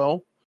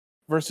Hartwell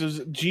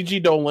versus Gigi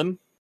Dolan,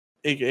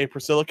 aka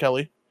Priscilla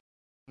Kelly,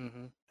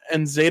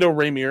 and Zeta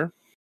Ramier.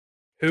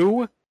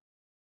 Who?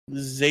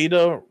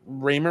 Zeta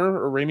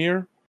Ramier.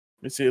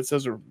 Let me see. It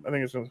says her. I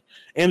think it's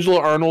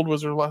Angela Arnold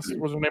was her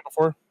name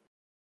before.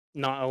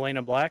 Not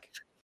Elena Black?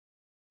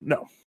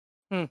 No.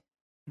 No.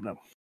 No.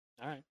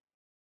 All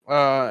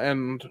right.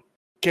 And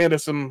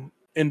Candice and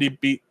Indy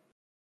beat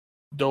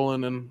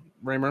Dolan and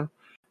Ramier.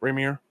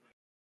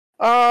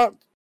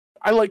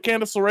 I like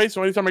Candice LeRae,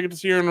 so anytime I get to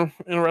see her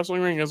in a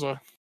wrestling ring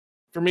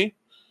for me,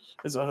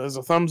 is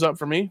a thumbs up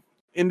for me.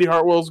 Indy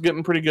Hartwell's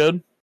getting pretty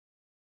good.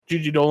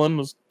 Gigi Dolan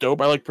was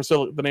dope. I like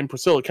the name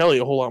Priscilla Kelly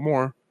a whole lot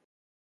more.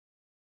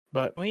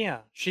 But Well, yeah,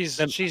 she's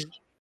And-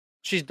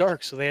 she's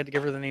dark, so they had to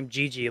give her the name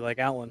Gigi, like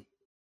Alan.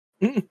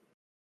 and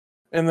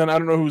then I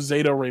don't know who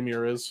Zato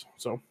Rainier is,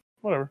 so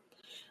whatever.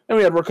 Then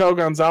we had Raquel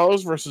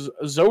Gonzalez versus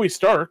Zoe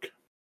Stark,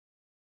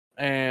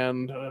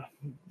 and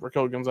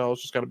Raquel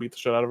Gonzalez just got to beat the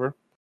shit out of her.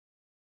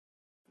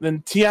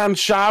 Then Tian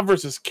Sha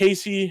versus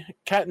Casey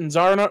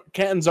Catanzaro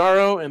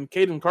and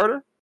Caden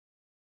Carter.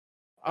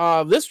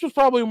 This was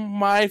probably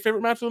my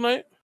favorite match of the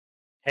night.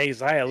 Hey,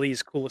 Xia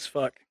Li's cool as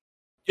fuck.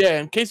 Yeah,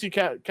 and Casey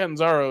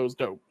Catanzaro is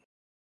dope.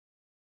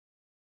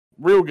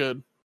 Real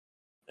good.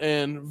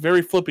 And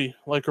very flippy,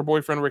 like her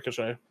boyfriend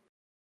Ricochet.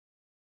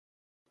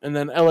 And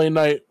then LA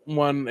Knight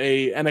won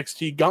a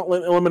NXT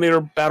Gauntlet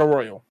Eliminator Battle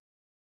Royal.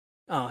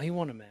 Oh, he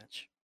won a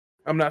match.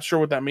 I'm not sure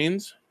what that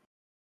means.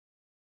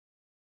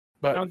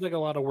 But Sounds like a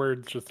lot of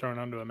words just thrown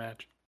onto a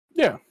match.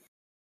 yeah.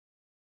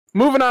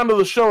 Moving on to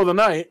the show of the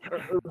night.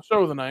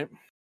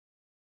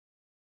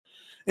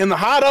 In the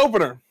hot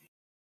opener,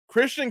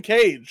 Christian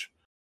Cage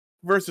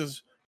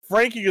versus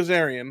Frankie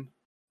Kazarian.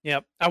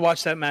 Yep, I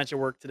watched that match at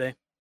work today.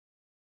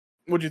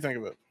 What'd you think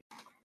of it?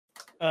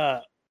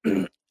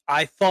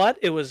 I thought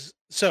it was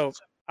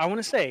I want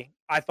to say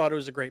I thought it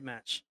was a great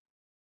match,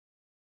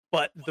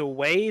 but the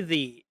way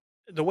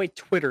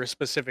Twitter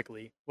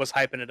specifically was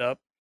hyping it up,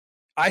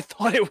 I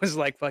thought it was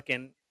like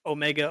fucking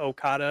Omega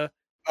Okada,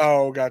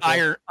 Oh,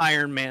 gotcha.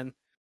 Iron Man.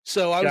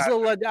 So I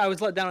was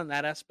let down in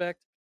that aspect,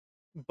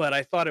 but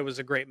I thought it was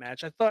a great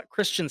match. I thought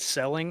Christian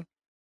selling.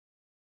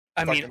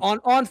 I mean,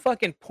 on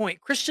fucking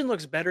point. Christian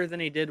looks better than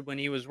he did when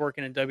he was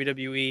working in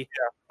WWE.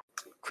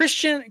 Yeah.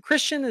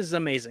 Christian is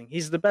amazing.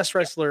 He's the best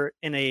wrestler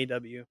in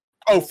AEW.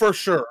 Oh, for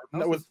sure.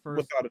 That was his first-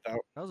 Without a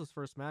doubt. That was his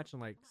first match in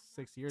like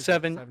 6 years.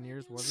 Seven- 7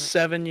 years, wasn't it?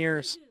 7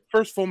 years.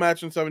 First full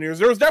match in 7 years.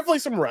 There was definitely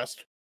some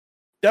rest.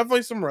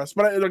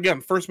 But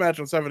again, first match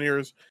in 7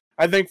 years.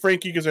 I think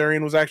Frankie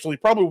Kazarian was actually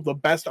probably the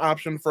best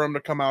option for him to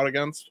come out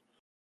against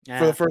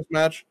for the first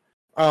match.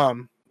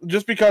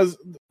 Just because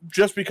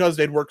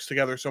they'd worked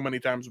together so many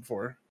times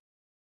before.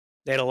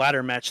 They had a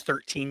ladder match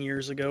 13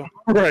 years ago.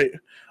 Right.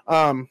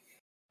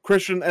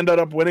 Christian ended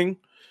up winning.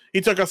 He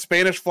took a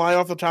Spanish fly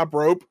off the top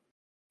rope.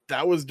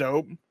 That was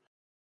dope.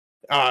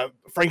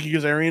 Frankie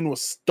Kazarian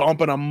was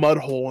stomping a mud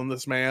hole in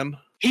this man.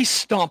 He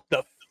stomped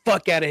the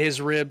fuck out of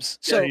his ribs.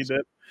 So Yeah, he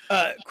did.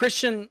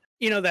 Christian,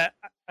 that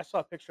I saw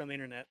a picture on the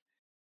internet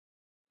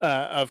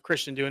of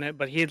Christian doing it,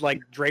 but he had like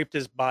draped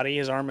his body,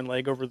 his arm and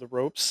leg over the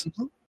ropes,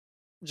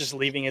 just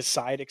leaving his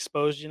side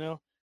exposed,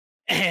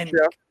 and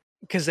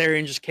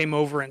Kazarian just came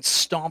over and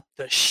stomped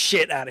the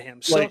shit out of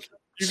him. So Like,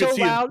 you so could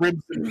see loud, his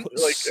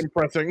ribs like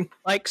impressing.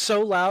 like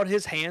so loud,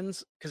 his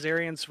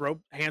Kazarian's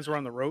hands were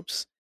on the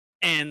ropes,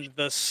 and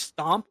the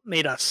stomp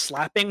made a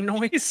slapping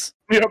noise.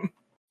 Yep.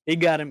 He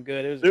got him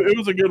good. It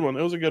was a good one.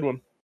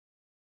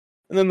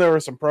 And then there were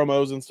some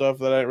promos and stuff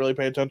that I didn't really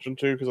pay attention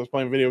to because I was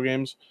playing video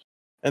games.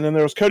 And then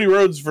there was Cody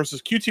Rhodes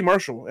versus QT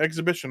Marshall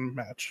exhibition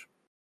match.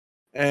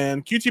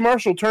 And QT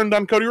Marshall turned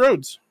on Cody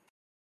Rhodes.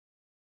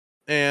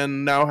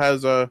 And now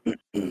has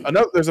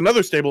there's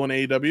another stable in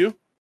AEW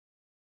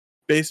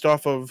based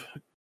off of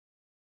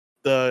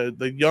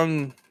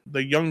the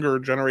younger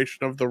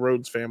generation of the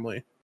Rhodes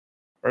family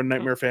or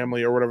Nightmare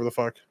family or whatever the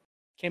fuck.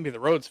 Can't be the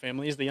Rhodes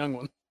family. He's the young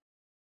one,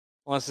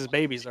 unless his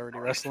baby's already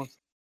wrestling.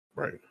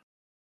 Right.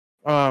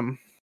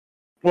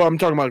 Well, I'm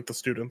talking about like the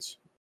students,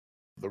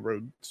 the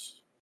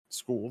Rhodes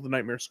school, the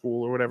Nightmare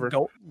school or whatever.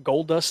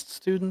 Gold Dust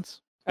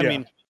students. I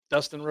mean,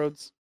 Dustin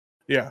Rhodes.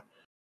 Yeah.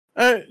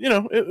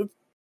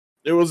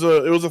 It was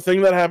a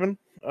thing that happened.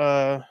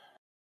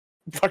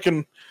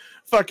 Fucking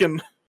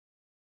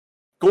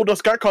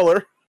Goldust got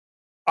color,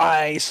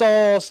 I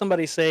saw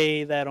somebody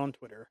say that on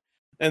Twitter.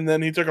 and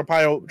then he took a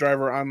pile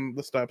driver on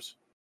the steps,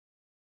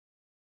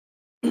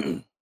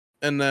 and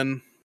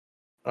then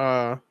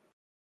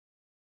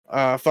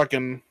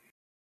fucking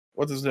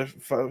what's his name?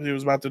 He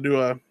was about to do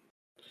a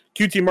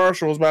QT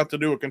Marshall was about to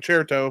do a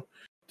concerto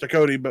to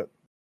Cody, but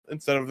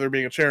instead of there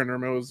being a chair in the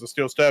room, it was the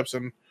steel steps,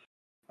 and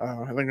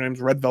I think her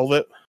name's Red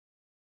Velvet,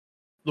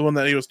 the one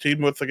that he was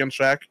teamed with against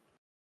Shaq.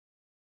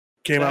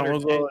 Came out and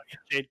was all like,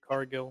 Jade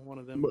Cargill, one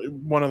of them.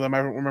 one of them.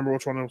 I don't remember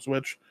which one was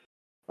which.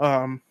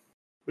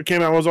 It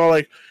came out and was all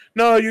like,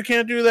 "No, you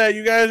can't do that.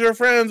 You guys are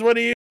friends. What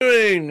are you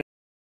doing?"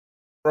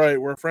 Right,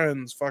 we're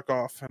friends. Fuck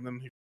off.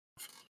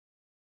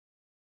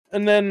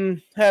 And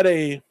then had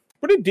a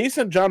pretty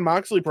decent Jon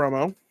Moxley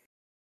promo.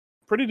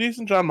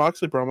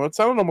 It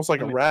sounded almost like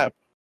a rap.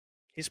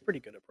 He's pretty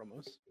good at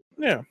promos.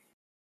 Yeah.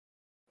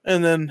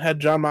 And then had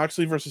Jon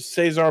Moxley versus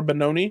Cesar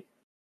Bononi.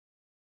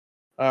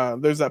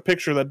 There's that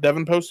picture that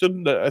Devin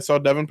posted that I saw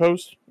Devin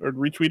post or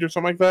retweet or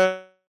something like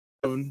that.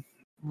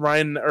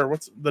 Ryan, or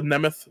what's the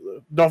Nemeth,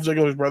 Dolph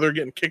Ziggler's brother,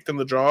 getting kicked in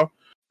the jaw.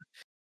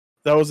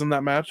 That was in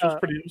that match. It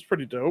was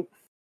pretty dope.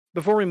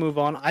 Before we move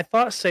on, I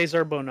thought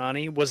Cesar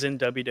Bononi was in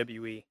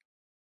WWE.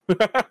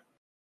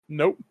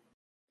 Nope.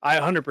 I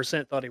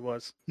 100% thought he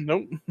was.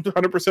 Nope.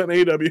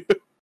 100% AEW.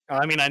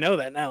 I mean, I know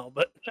that now,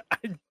 but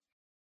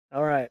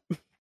All right.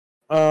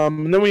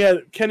 And then we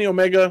had Kenny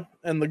Omega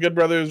and the Good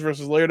Brothers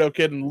versus Laredo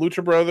Kid and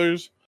Lucha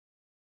Brothers.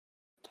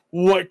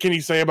 What can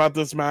you say about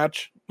this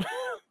match?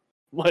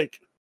 Like,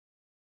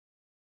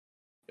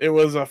 it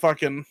was a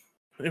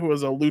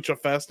Lucha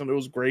fest, and it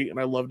was great, and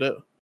I loved it.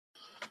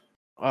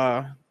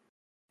 I'm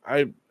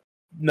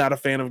not a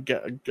fan of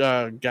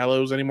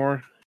Gallows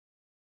anymore.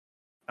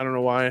 I don't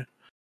know why.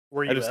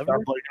 Were I you just ever?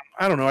 stopped liking him.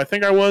 I don't know. I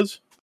think I was.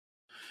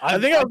 I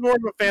think I was more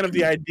of a fan of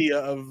the idea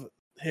of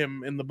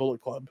him in the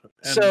Bullet Club.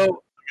 And So the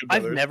Good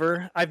I've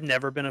Brothers.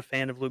 never been a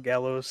fan of Luke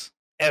Gallows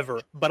ever,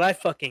 but I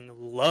fucking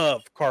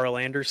love Carl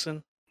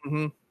Anderson.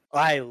 Mhm.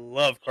 I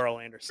love Carl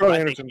Anderson. Carl I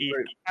Anderson's think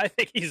great. I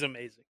think he's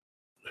amazing.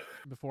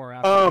 Before or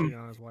after cheating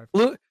on his wife.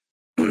 Luke,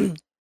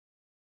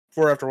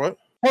 For after what?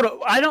 hold on.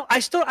 I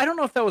don't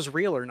know if that was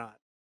real or not.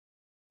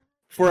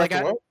 For Like,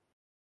 after what?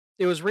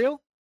 It was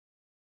real?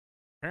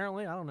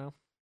 Apparently, I don't know.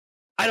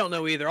 I don't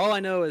know either. All I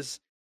know is,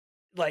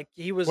 like,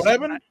 he was. What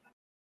happened?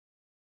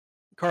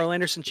 Carl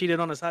Anderson cheated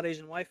on his hot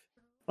Asian wife.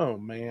 Oh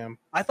man.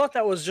 I thought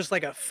that was just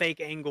like a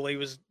fake angle he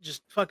was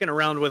just fucking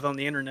around with on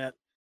the internet.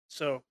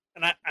 So,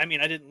 and I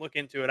mean, I didn't look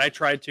into it. I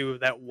tried to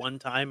that one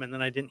time, and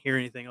then I didn't hear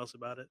anything else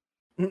about it.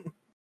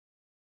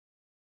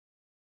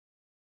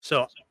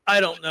 So I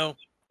don't know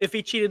if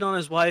he cheated on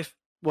his wife.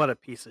 What a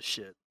piece of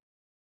shit.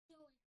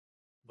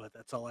 But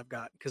that's all I've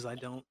got because I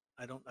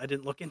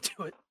didn't look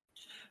into it.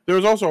 There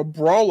was also a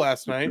brawl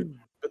last night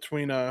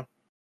between the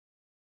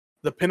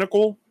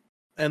Pinnacle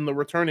and the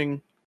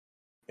returning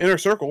Inner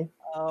Circle,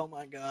 Oh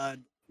my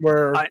god.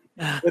 where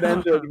it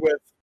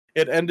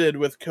ended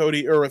with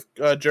Cody or with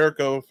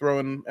Jericho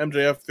throwing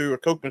MJF through a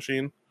Coke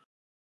machine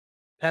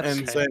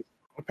and saying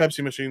a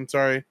Pepsi machine,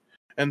 sorry,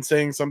 and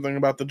saying something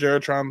about the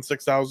Jeritron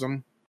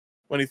 6000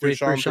 when he threw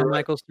Shawn through it.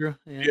 Michaels through.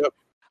 Yeah. Yep.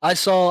 I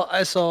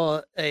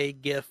saw a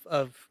GIF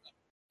of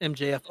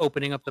MJF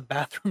opening up the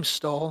bathroom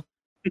stall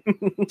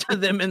to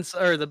them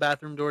or the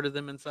bathroom door to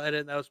them inside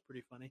it. That was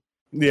pretty funny.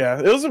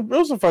 Yeah, it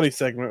was a funny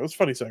segment. It was a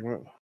funny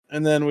segment.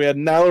 And then we had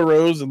Nyla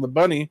Rose and the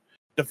Bunny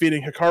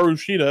defeating Hikaru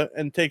Shida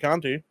and Tay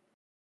Conti.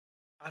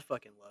 I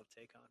fucking love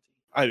Tay Conti.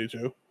 I do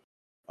too.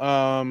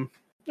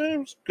 It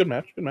was a good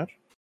match. Good match.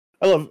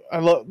 I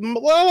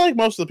like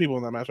most of the people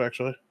in that match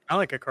actually. I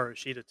like Hikaru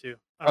Shida too.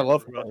 I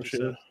love remember Hikaru what you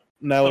Shida,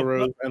 said. Nyla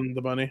Rose, and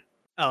the Bunny.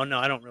 Oh no,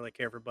 I don't really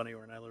care for Bunny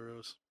or Nyla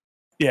Rose.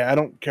 Yeah, I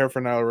don't care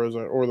for Nyla Rose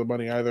or the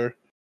Bunny either.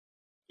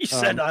 You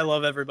said I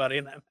love everybody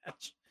in that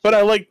match. But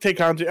I like Tay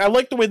Conti. I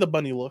like the way the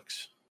Bunny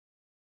looks.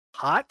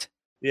 Hot?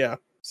 Yeah.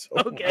 So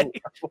Okay. I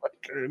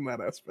like her in that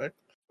aspect.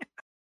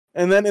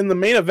 And then in the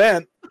main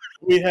event,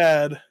 we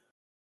had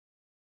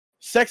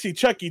Sexy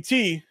Chucky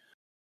T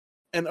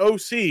and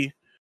OC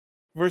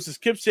versus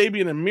Kip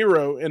Sabian and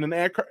Miro in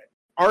an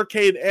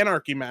arcade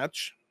anarchy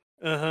match,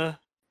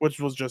 which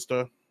was just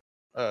a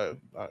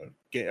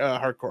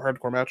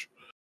hardcore match.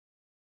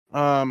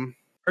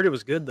 Heard it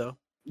was good though.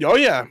 Oh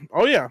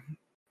yeah.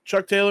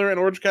 Chuck Taylor and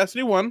Orange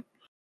Cassidy won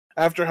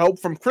after help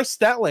from Chris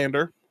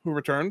Statlander, who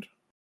returned.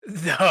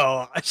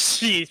 No,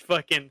 she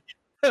fucking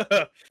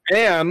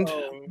And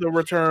the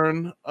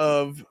return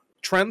of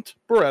Trent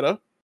Beretta.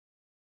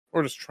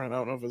 Or just Trent, I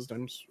don't know if his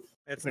name's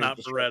It's I think not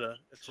it's Beretta.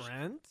 It's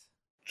Trent?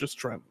 just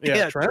Trent.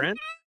 yeah, Trent.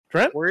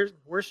 Trent. Where's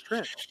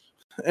Trent?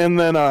 And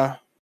then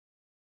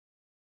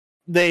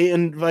they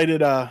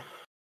invited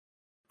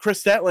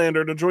Chris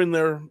Statlander to join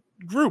their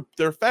group,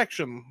 their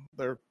faction,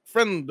 their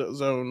friend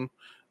zone,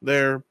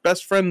 their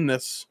best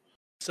friendness.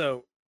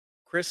 So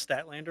Chris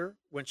Statlander,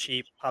 when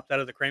she popped out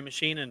of the crane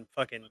machine and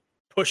fucking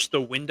pushed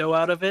the window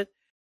out of it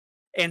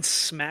and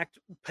smacked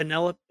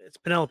Penelope, it's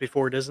Penelope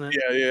Ford, isn't it?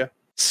 Yeah.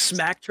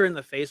 Smacked her in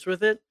the face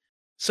with it.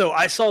 So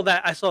I saw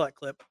that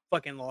clip,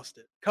 fucking lost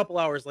it. A couple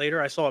hours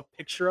later, I saw a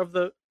picture of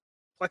the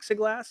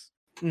plexiglass.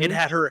 Mhm.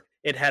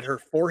 It had her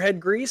forehead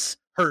grease,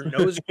 her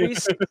nose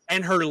grease,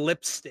 and her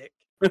lipstick.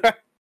 That's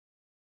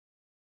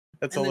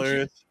And then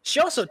hilarious. She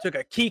also took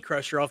a key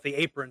crusher off the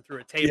apron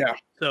through a table. Yeah.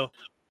 So,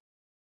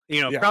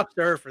 Yeah. props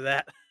to her for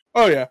that.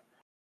 Oh yeah.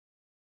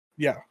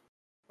 Yeah.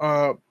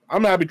 I'm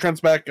happy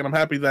Trent's back, and I'm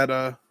happy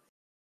that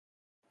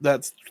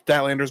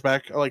Statlander's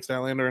back. I like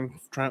Statlander and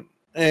Trent.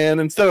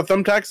 And instead of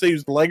thumbtacks, they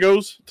used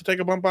Legos to take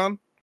a bump on,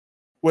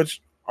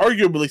 which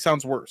arguably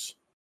sounds worse.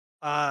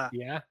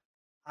 Yeah.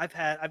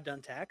 I've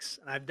done tacks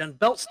and I've done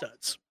belt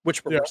studs,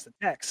 which were worse than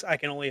tacks. I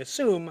can only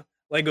assume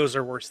Legos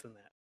are worse than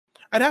that.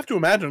 I'd have to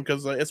imagine,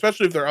 because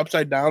especially if they're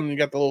upside down and you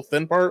got the little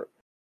thin part.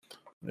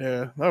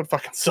 Yeah, that would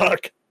fucking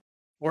suck.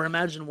 Or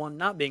imagine one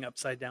not being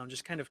upside down,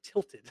 just kind of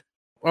tilted.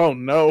 Oh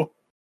no.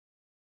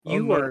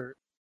 You are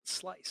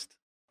sliced.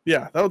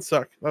 Yeah, that would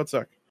suck. At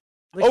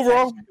least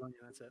Overall, tacks are doing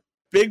it, that's it.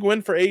 big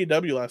win for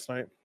AEW last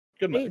night.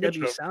 Good match. Good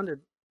AEW show.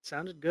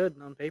 sounded good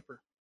on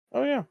paper.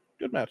 Oh yeah,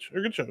 good match.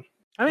 Or good show.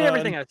 I mean,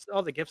 everything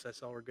all the gifts I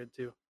saw were good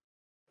too.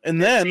 And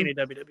then Any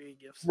WWE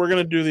gifts. we're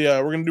gonna do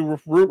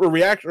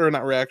reaction, or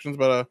not reactions,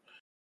 but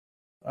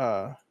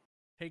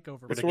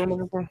Takeover. what's the word I'm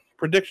looking for?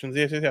 Predictions.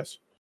 Yes.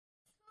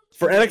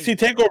 For 2 NXT days.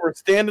 Takeover,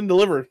 stand and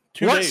deliver.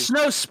 2 Let days.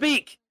 Snow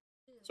speak.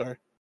 Sorry.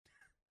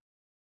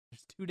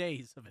 There's 2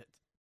 days of it.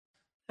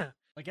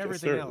 Like Yes,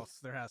 everything there is. else,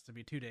 there has to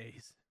be 2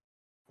 days.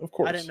 Of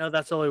course. I didn't know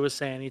that's all he was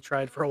saying. He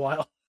tried for a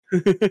while.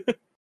 It's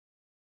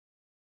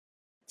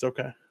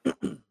okay.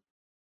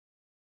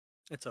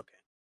 It's okay.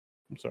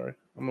 I'm sorry.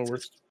 I'm the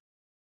worst.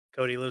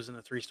 Cody lives in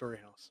a 3-story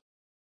house.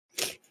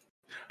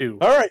 Two.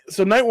 All right.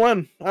 So night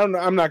one.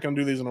 I'm not going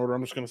to do these in order.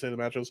 I'm just going to say the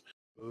matches.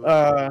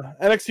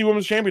 NXT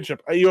Women's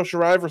Championship. Io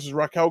Shirai versus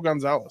Raquel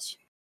Gonzalez.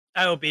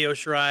 I hope Io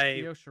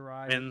Shirai Io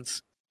Shirai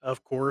wins,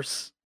 of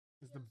course.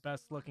 is the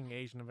best looking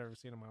Asian I've ever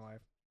seen in my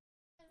life.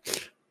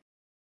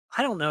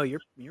 I don't know.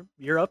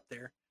 You're up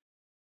there.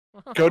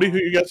 Cody, who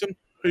you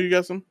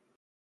guessing?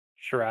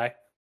 Shirai.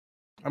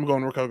 I'm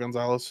going Raquel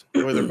Gonzalez.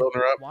 The way they're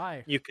building her up.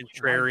 Why? You Why,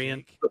 contrarian.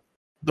 Jake?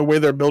 The way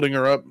they're building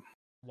her up.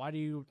 Why do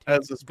you take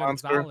As a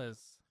sponsor. Gonzalez,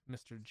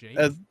 Mr. Jake?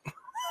 As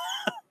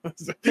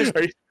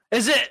Are you-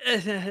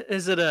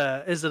 Is it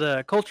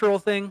a cultural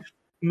thing?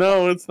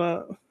 No, it's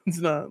not. It's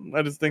not.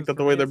 I just think Because that the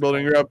for way me, they're it's a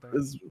building her up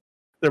cultural thing. is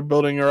they're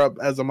building her up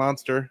as a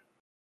monster,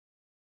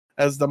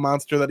 as the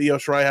monster that Io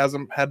Shirai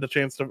hasn't had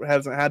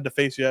to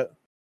face yet.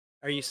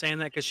 Are you saying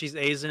that because she's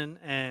Asian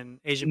and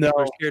Asian No.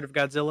 people are scared of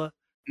Godzilla?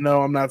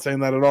 No, I'm not saying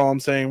that at all. I'm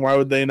saying why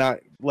would they not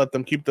let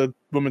them keep the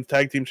women's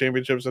tag team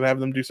championships and have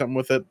them do something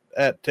with it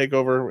at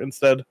Takeover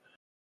instead?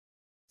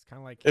 It's kind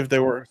of like if they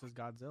King Kong were- versus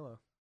Godzilla.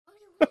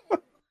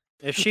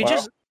 If she Wow.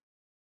 just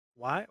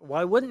why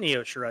wouldn't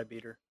Io Shirai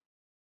beat her?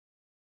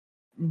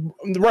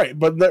 Right,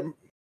 but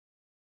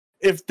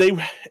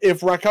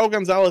if Raquel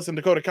Gonzalez and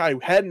Dakota Kai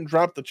hadn't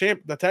dropped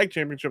the tag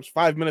championships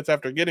 5 minutes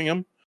after getting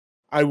them,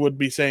 I would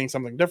be saying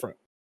something different.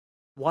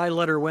 Why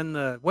let her win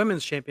the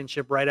women's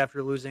championship right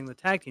after losing the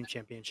tag team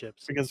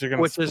championships? Because they're going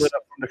to Which split is- up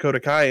from Dakota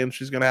Kai, and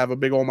she's going to have a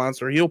big old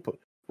monster heel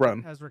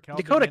run. Has Raquel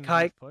Dakota been getting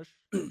Kai- much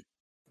push?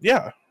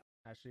 Yeah,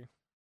 Has she?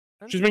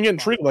 she's been getting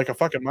treated like a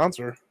fucking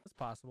monster. It's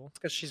possible.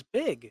 Because she's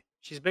big.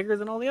 She's bigger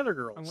than all the other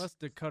girls. Unless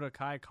Dakota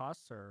Kai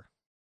costs her.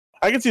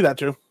 I can see that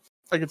too.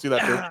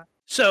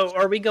 So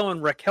are we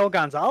going Raquel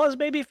Gonzalez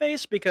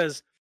babyface?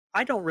 Because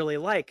I don't really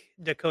like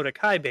Dakota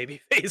Kai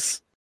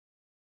babyface.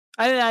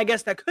 I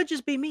guess that could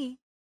just be me,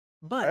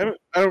 but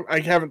don't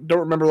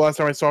remember the last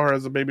time I saw her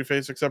as a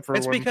babyface, except for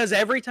it's when. because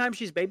every time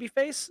she's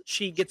babyface,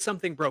 she gets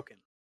something broken.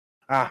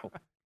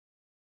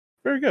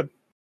 Very good.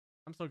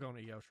 I'm still going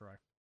to Io Shirai.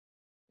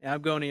 Yeah,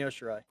 I'm going to Io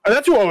Shirai.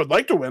 That's who I would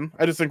like to win.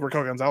 I just think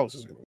Raquel Gonzalez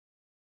is going to win.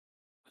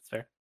 That's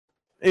fair.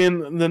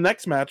 In the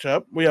next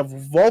matchup, we have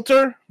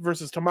Walter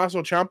versus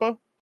Tommaso Ciampa.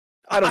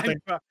 I'm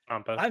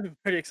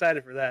pretty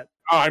excited for that.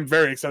 I'm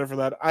very excited for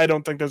that. I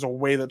don't think there's a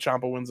way that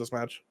Ciampa wins this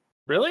match.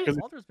 Really? 'Cause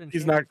Walter's been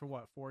he's champion not- for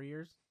what, 4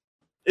 years?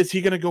 Is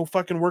he going to go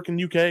fucking work in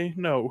UK?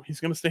 No, he's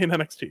going to stay in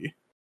NXT.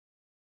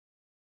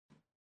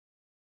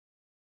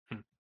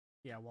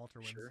 Yeah, Walter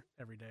wins Sure.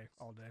 every day,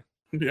 all day.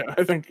 Yeah,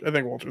 I think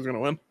Walter's going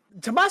to win.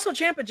 Tommaso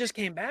Ciampa just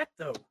came back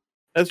though.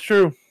 That's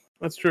true.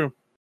 It's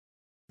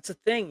a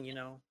thing, you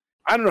know.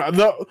 I don't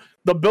know.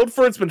 The build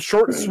for it's been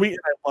short and sweet, and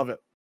I love it.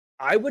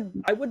 I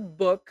would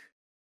book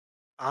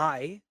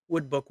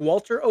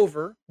Walter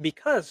over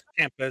because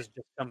Ciampa has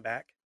just come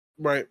back,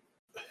 Right.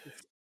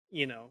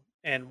 you know,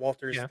 and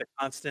Walter's Yeah. the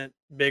constant,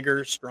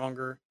 bigger,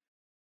 stronger.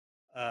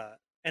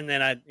 And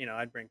then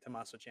I'd bring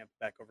Tommaso Ciampa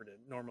back over to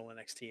normal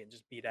NXT and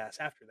just beat ass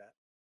after that.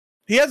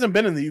 He hasn't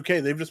been in the UK.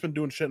 They've just been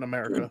doing shit in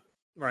America.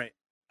 Right.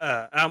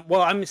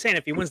 Well, I'm saying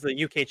if he wins the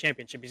UK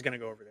championship, he's going to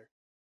go over there.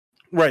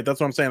 Right. That's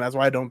what I'm saying. That's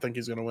why I don't think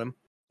he's going to win.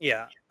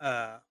 Yeah.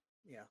 Yeah.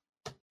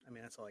 I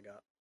mean, that's all I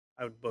got.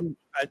 I would book.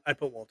 I'd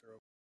put Walter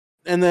over.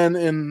 And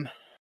then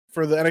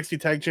for the NXT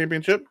Tag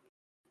Championship,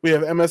 we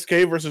have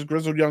MSK versus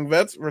Grizzled Young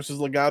Vets versus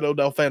Legado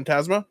del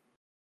Fantasma.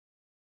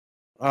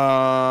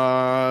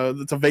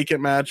 It's a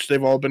vacant match.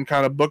 They've all been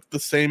kind of booked the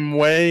same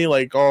way.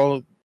 It's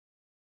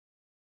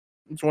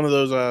one of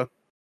those.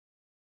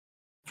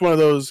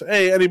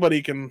 Hey,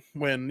 anybody can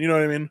win. You know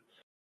what I mean?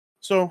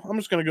 So I'm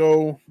just gonna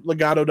go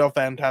Legado del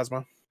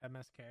Fantasma.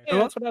 MSK. Yeah,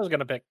 that's what I was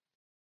gonna pick.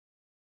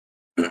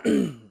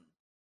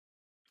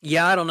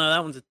 Yeah, I don't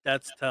know.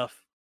 That's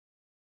tough.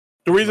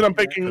 The reason I'm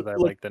picking Because I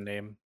like the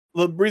name.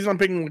 the reason I'm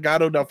picking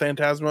Legado del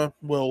Fantasma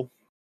will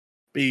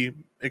be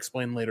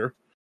explained later.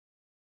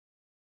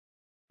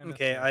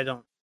 Okay, MSK. I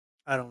don't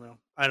know.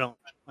 I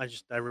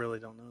really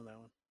don't know that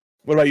one.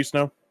 What about you,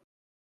 Snow?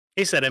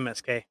 He said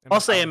MSK. I'll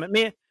say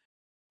MSK.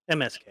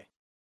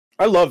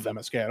 I love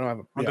MSK. I don't have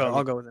a.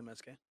 I'll go with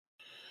MSK.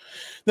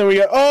 Then we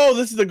got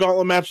this is the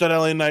gauntlet match that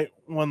LA Knight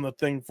won the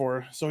thing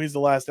for, so he's the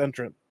last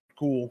entrant.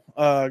 Cool.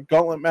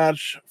 Gauntlet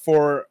match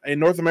for a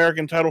North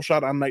American title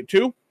shot on night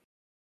 2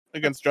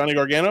 against Johnny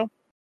Gargano.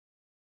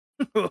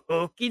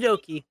 Okie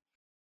dokie.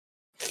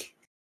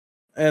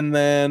 And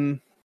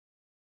then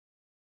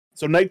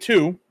so night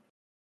 2.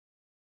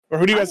 Or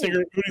who do you guys think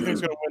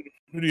is gonna win?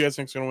 Who do you guys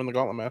think is gonna win the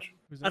gauntlet match?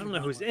 Who's I don't the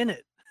know who's gauntlet? in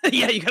it.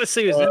 Yeah, you gotta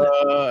see who's in it.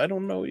 I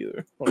don't know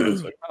either. Hold on a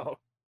second. Oh,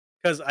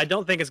 Because I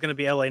don't think it's gonna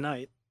be LA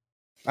Knight.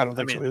 I don't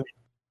think I so mean- either.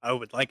 I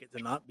would like it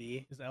to not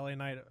be. Is LA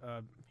Knight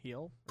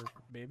heel or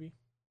baby?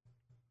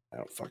 I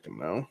don't fucking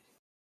know.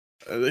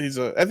 I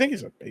think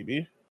he's a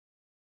baby.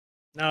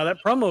 No, that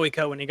promo he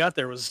cut when he got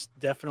there was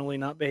definitely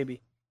not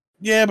baby.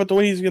 Yeah, but the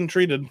way he's getting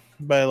treated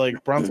by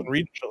like Bronson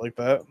Reed and shit like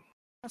that.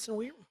 That's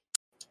weird.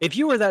 If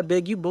you were that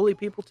big, you bully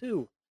people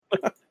too.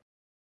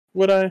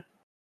 Would I?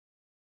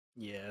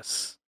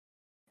 Yes.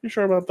 You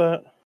sure about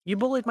that? You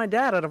bullied my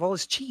dad out of all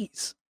his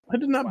cheese. I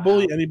did not Wow.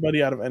 bully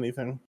anybody out of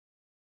anything.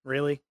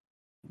 Really?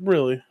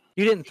 Really?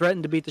 You didn't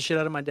threaten to beat the shit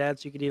out of my dad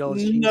so you could eat all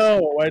his cheese?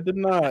 No, I did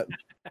not.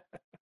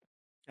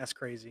 That's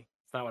crazy.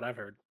 That's not what I've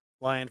heard.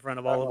 Lie in front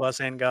of all of us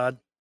and God.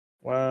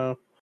 Wow,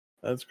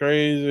 that's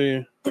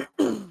crazy.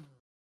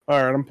 All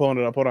right, I'm pulling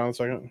it up. Hold on a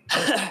second.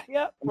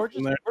 Yeah, we're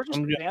getting just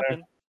I'm getting there.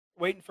 vamping,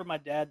 waiting for my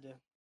dad to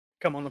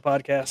come on the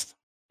podcast.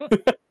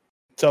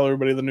 Tell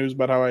everybody the news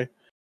about how I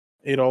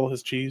ate all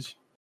his cheese.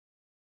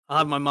 I'll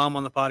have my mom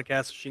on the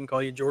podcast so she can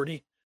call you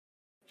Jordy.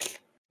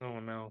 Oh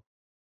no.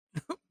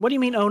 What do you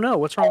mean, oh no?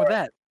 What's wrong with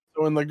that?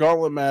 So in the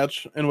gauntlet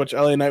match, in which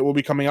LA Knight will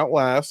be coming out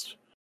last,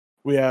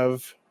 we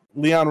have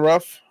Leon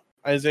Ruff,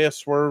 Isaiah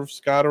Swerve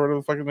Scott, or whatever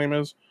the fuck his name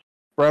is,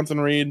 Bronson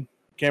Reed,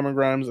 Cameron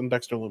Grimes, and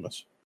Dexter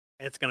Loomis.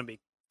 It's going to be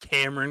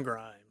Cameron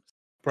Grimes.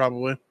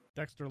 Probably.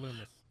 Dexter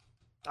Loomis.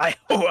 I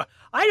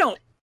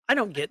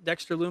don't get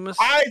Dexter Loomis.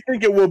 I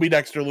think it will be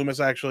Dexter Loomis,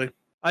 actually.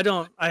 I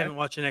haven't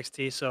watched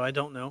NXT, so I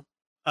don't know.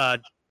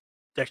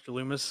 Dexter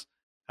Loomis.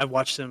 I've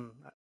watched him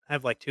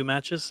have like 2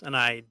 matches, and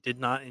I did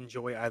not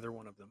enjoy either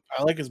one of them.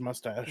 I like his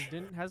mustache.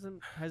 Has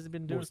he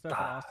been doing stuff with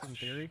Austin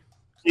Theory?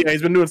 Yeah,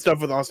 he's been doing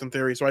stuff with Austin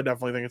Theory, so I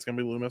definitely think it's going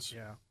to be Loomis.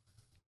 Yeah.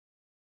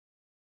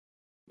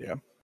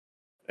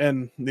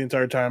 And the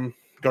entire time,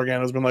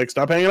 Gargano's been like,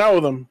 stop hanging out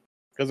with him.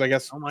 Because I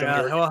guess... Oh my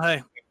God. Well,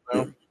 hey.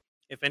 No.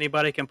 If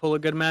anybody can pull a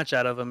good match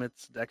out of him,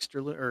 it's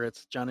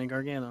it's Johnny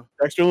Gargano.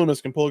 Dexter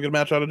Loomis can pull a good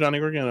match out of Johnny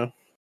Gargano.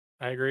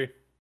 I agree.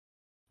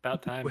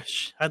 About time.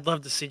 I'd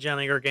love to see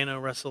Johnny Gargano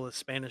wrestle a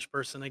Spanish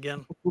person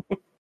again.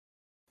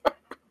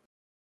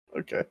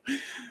 Okay.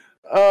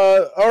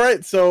 All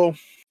right, so...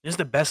 This is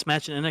the best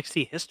match in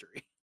NXT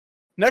history.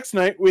 Next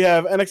night, we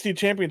have NXT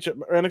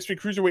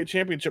Cruiserweight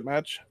Championship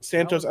match.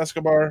 Santos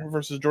Escobar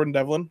versus Jordan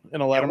Devlin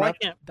in a ladder match.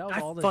 That was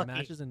all those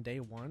matches in day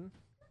one?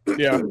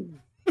 Yeah.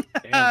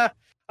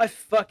 I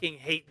fucking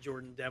hate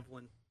Jordan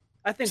Devlin.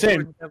 I think Same,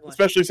 Jordan Devlin,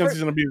 especially since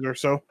he's an abuser,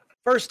 so...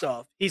 First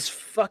off, he's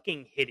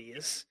fucking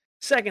hideous.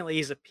 Secondly,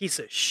 he's a piece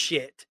of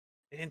shit.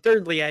 And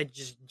thirdly, I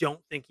just don't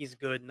think he's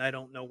good, and I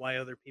don't know why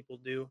other people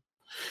do.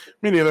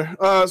 Me neither.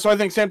 So I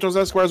think Santos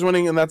Escobar's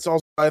winning, and that's also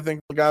I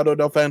think Legado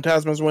del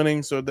Fantasma's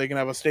winning, so they can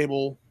have a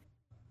stable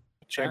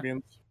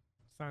champions.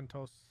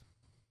 Santos.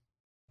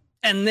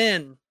 And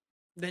then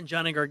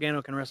Johnny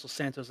Gargano can wrestle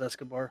Santos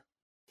Escobar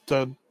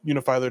To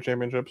unify their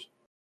championships.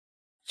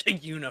 to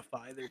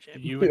unify their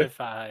championship.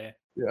 Unify.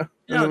 Yeah.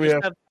 No, And then we just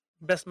have, have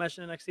best match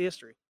in NXT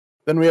history.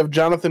 then we have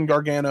Jonathan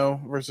Gargano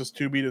versus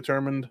to be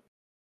determined.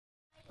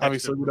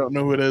 Obviously, we don't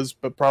know who it is,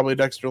 but probably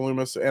Dexter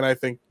Loomis, and I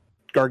think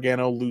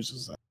Gargano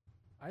loses that.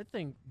 I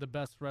think the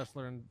best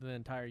wrestler in the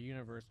entire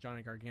universe,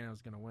 Johnny Gargano, is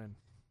going to win.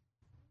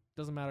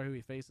 Doesn't matter who he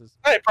faces.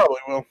 I probably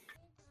will.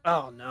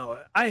 Oh no!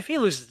 If he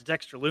loses to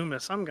Dexter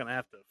Loomis, I'm gonna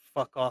have to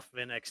fuck off of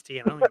NXT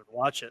and I don't even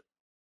watch it.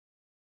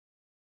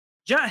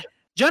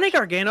 Johnny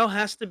Gargano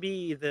has to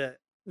be the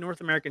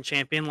North American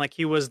champion, like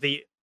he was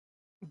the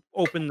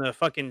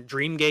fucking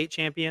Dream Gate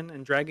champion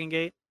and Dragon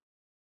Gate.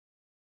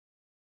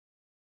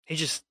 He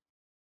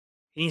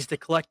needs to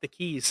collect the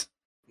keys.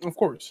 Of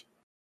course.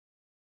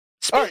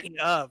 Speaking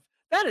of,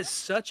 that is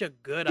such a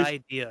good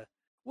idea.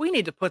 We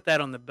need to put that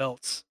on the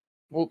belts.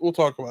 We'll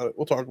talk about it.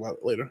 We'll talk about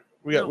it later.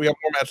 We got more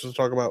matches to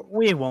talk about.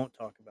 We won't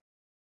talk about it.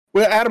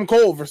 We have Adam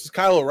Cole versus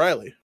Kyle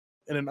O'Reilly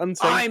in an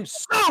unsafe. I'm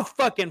so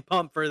fucking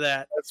pumped for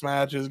that. This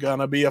match is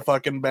gonna be a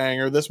fucking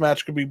banger. This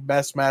match could be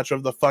best match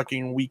of the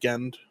fucking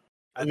weekend.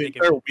 I The think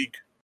entire it. week.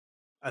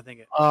 I think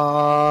it.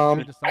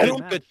 I Deciding don't.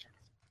 match.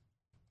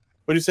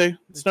 What do you say,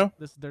 Snow?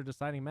 This is their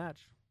deciding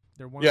match.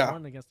 They're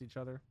 1-1 against each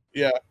other.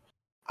 Yeah,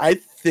 I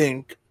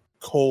think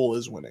Cole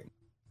is winning.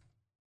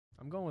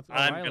 I'm going with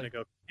O'Reilly. I'm gonna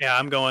go. Yeah,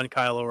 I'm going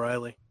Kyle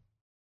O'Reilly.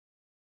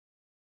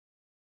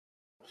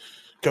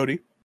 Cody,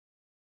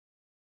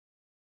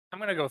 I'm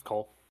gonna go with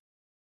Cole.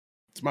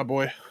 it's my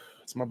boy.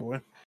 It's my boy.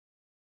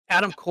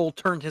 Adam Cole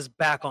turned his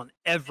back on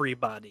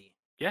everybody.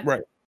 Yeah.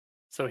 Right.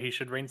 So he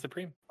should reign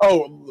supreme.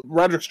 Oh,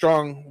 Roderick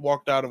Strong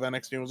walked out of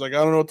NXT and was like,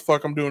 "I don't know what the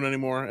fuck I'm doing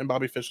anymore," and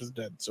Bobby Fish is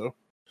dead. So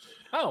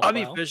Oh,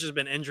 Bobby well. Fish has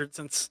been injured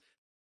since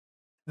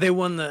they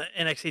won the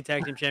NXT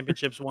Tag Team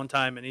Championships one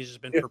time, and he's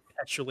just been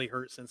perpetually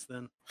hurt since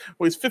then.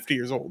 well, he's 50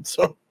 years old.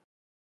 So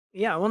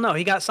Yeah, well, no,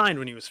 he got signed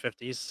when he was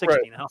 50. He's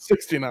 60 now.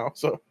 60 now.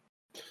 So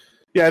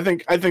yeah, I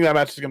think that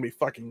match is gonna be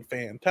fucking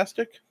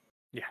fantastic.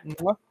 Yeah.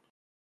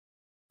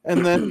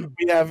 And then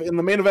we have in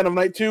the main event of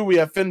night 2, we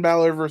have Finn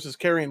Balor versus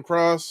Karrion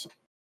Kross.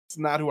 It's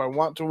not who I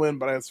want to win,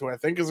 but that's who I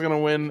think is going to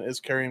win is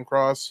Karrion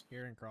Kross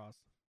Karrion Kross.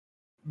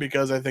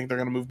 because I think they're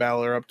going to move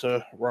Balor up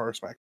to Raw or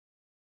SmackDown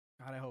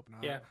God, I hope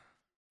not. Yeah.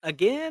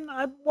 Again,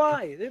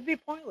 why? It'd be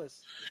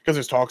pointless. because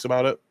there's talks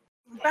about it.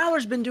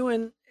 Balor's been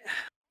doing.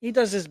 He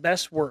does his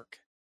best work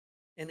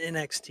in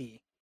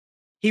NXT.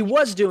 He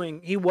was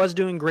doing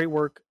great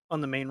work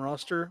on the main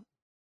roster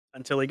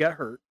until he got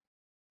hurt,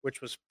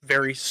 which was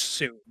very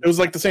soon. It was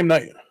like the same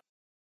night.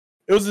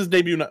 It was his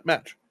debut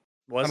match.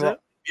 Was on Raw. it?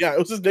 Yeah, it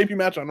was his debut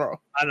match on Raw.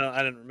 I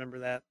didn't remember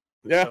that.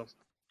 Yeah, So,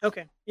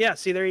 okay. Yeah.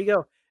 See, there you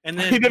go. And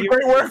then he did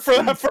great work for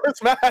that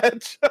first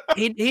match.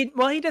 he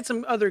did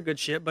some other good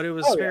shit, but it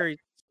was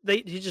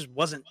he just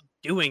wasn't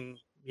doing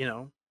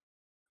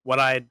what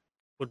I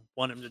would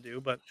want him to do.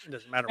 But it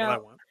doesn't matter what I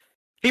want.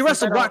 He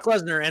wrestled Brock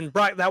Lesnar, and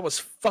Brock, that was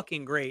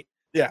fucking great.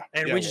 Yeah,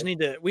 And yeah, we just need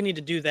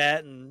to do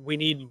that, and we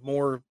need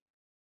more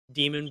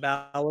Demon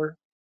Balor.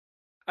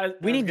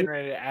 We need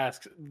ready to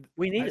ask.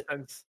 We need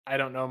it. I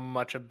don't know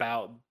much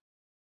about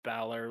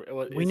Balor.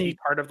 We Is he need-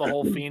 part of the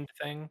whole Fiend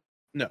thing?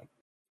 No,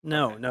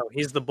 No,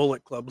 he's the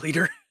Bullet Club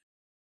leader.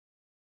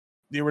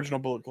 the original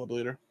Bullet Club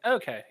leader.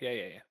 Okay,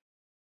 yeah.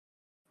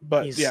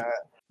 But He's- yeah,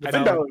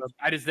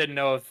 I just didn't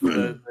know if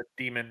the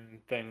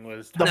demon thing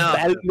was The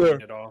tied to Balor.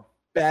 Fiend at all.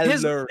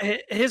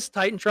 His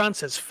Titantron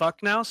says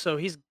fuck now, so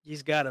he's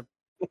got to.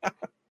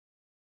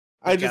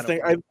 I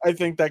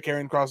think that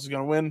Karrion Kross is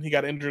going to win. He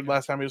got injured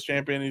last time he was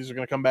champion. He's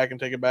going to come back and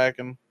take it back.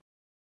 And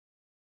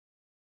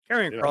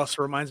Karrion Kross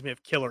reminds me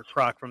of Killer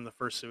Croc from the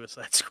first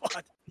Suicide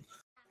Squad.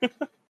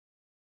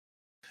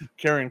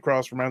 Karrion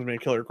Kross reminds me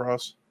of Killer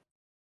Cross.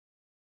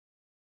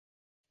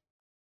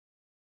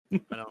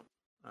 I don't.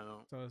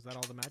 So is that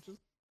all the matches?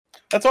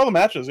 That's all the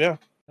matches. Yeah,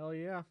 Hell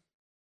yeah.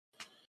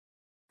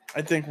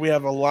 I think we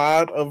have a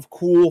lot of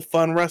cool,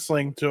 fun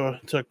wrestling to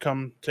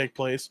come take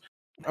place.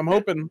 I'm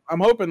hoping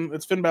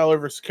it's Finn Balor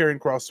versus Karrion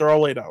Kross. They're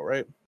all laid out,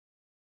 right?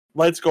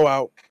 Lights go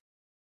out,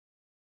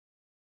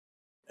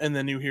 and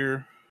then you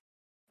hear,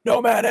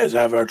 "No man is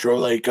ever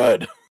truly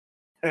good,"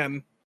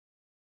 and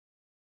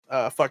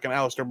fucking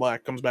Aleister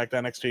Black comes back to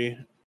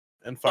NXT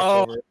and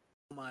fucks over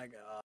Oh my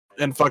god!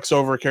 and fucks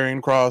over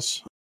Karrion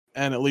Kross,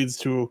 and it leads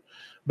to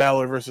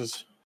Balor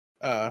versus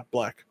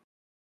Black.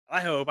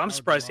 I'm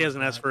surprised he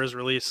hasn't asked for his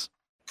release.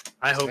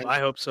 I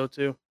hope so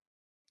too.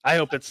 I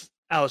hope it's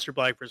Aleister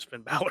Black versus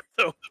Finn Balor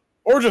though.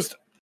 Or just,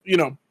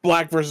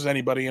 Black versus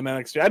anybody in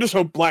NXT. I just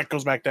hope Black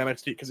goes back to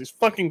NXT because he's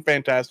fucking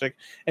fantastic.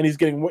 And he's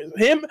getting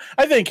him.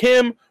 I think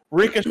him,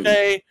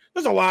 Ricochet.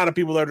 There's a lot of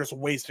people that are just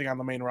wasting on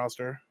the main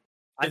roster.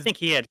 I think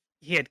he had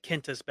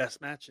Kenta's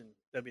best match in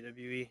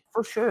WWE.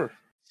 For sure.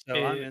 So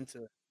I'm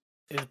into.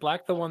 Is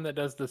Black the one that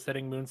does the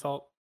sitting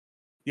moonsault?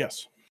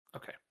 Yes.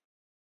 Okay.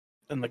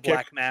 And the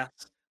Black kick.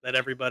 mask that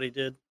everybody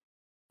did.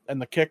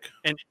 And the kick.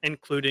 And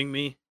including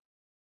me.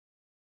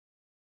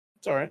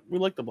 It's all right. We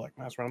like the Black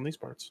Mass around these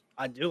parts.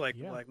 I do like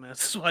the Black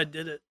mask. That's why I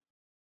did it.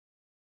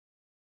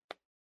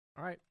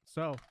 All right.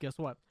 So guess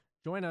what?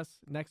 Join us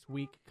next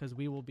week because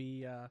we will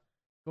be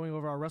going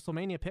over our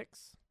WrestleMania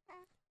picks.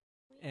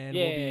 And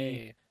we'll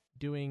be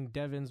doing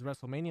Devin's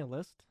WrestleMania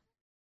list.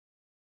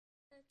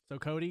 So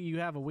Cody, you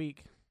have a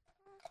week.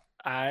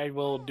 I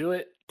will do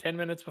it 10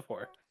 minutes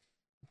before.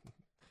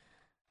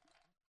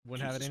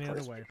 Wouldn't have it any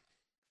other way.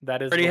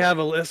 That is Already have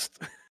a list.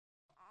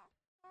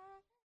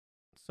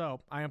 So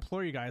I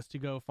implore you guys to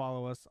go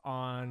follow us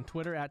on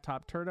Twitter at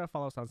TopTerta.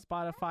 Follow us on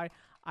Spotify,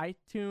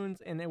 iTunes,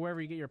 and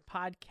wherever you get your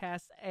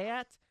podcasts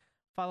at.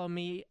 Follow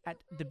me at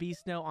The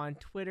Beast Snow on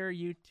Twitter,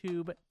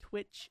 YouTube,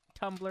 Twitch,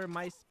 Tumblr,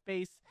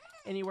 MySpace,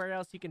 anywhere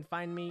else you can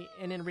find me.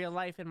 And in real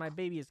life, and my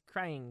baby is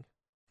crying.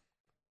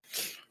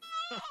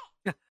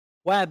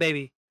 Wow,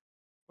 baby.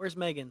 Where's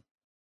Megan?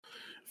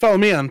 Follow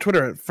me on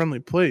Twitter at Friendly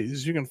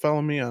Plays. You can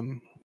follow me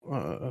on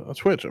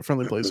Twitch at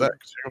Friendly Plays X.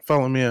 You can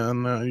follow me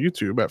on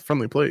YouTube at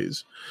Friendly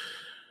Plays.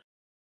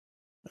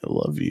 I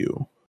love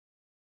you.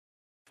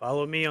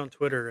 Follow me on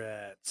Twitter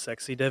at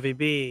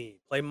SexyDevyB.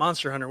 Play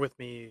Monster Hunter with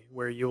me,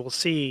 where you will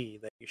see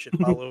that you should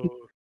follow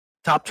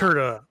Top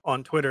Turda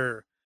on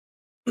Twitter.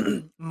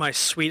 My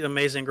sweet,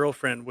 amazing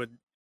girlfriend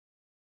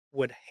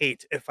would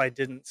hate if I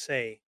didn't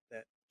say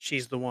that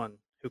she's the one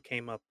who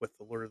came up with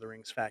the Lord of the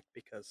Rings fact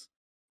because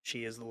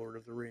she is the Lord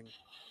of the Ring.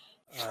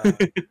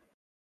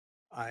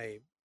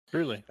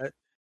 Truly.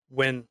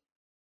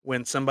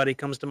 When somebody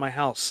comes to my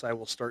house, I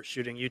will start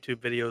shooting YouTube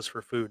videos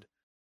for food.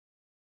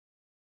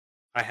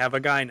 I have a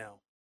guy now.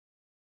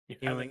 You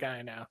have a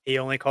guy now. He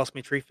only cost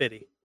me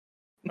 $350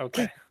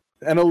 Okay.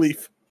 And a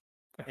leaf.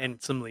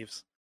 and some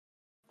leaves.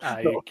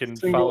 You can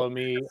follow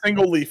me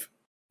Single leaf.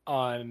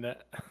 on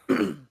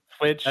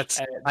Twitch.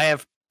 I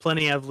have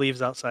plenty of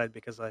leaves outside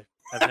because I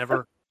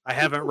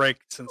haven't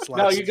raked since last.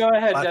 No, you go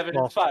ahead, last Devin.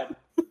 fall. It's fine.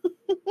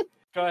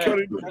 Go ahead.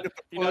 Cody,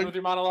 You done with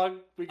your monologue?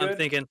 We good? I'm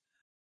thinking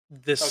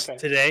this Okay.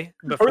 today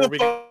Where the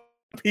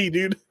fuck pee,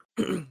 dude?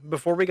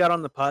 before we got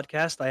on the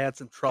podcast, I had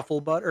some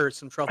truffle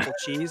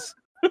cheese,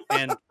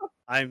 and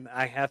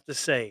I have to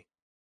say,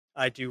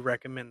 I do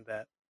recommend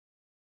that.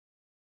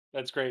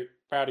 That's great.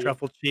 Proud of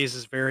Truffle cheese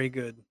is very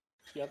good.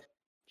 you. Yep.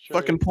 Sure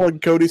Fucking is.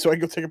 plug Cody so I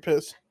can go take a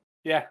piss.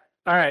 Yeah.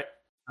 All right.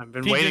 I've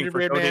been T waiting for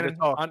Gingerbread Cody to Man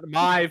talk. on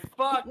my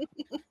fuck.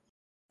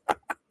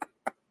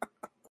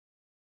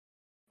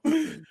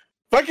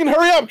 Fucking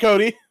hurry up,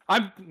 Cody.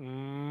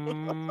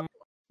 I'm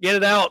Get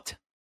it out.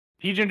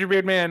 T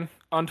Gingerbeard Man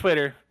on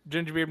Twitter.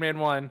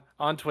 Gingerbeardman1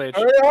 on Twitch.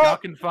 Hurry Y'all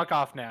up. can fuck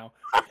off now.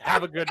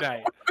 Have a good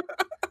night.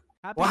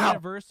 Happy Wow.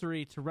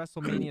 anniversary to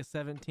WrestleMania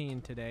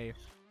 17 today,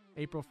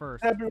 April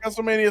 1st. Happy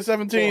WrestleMania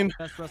 17.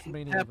 Best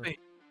WrestleMania ever. Happy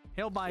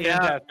Hail Biden. Yeah.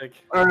 Fantastic.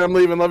 All right, I'm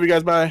leaving. Love you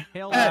guys. Bye.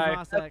 Hail Bye.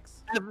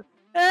 Nos-Ex.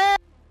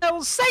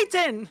 Hail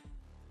Satan!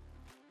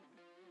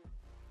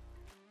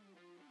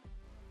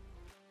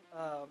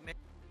 Oh man.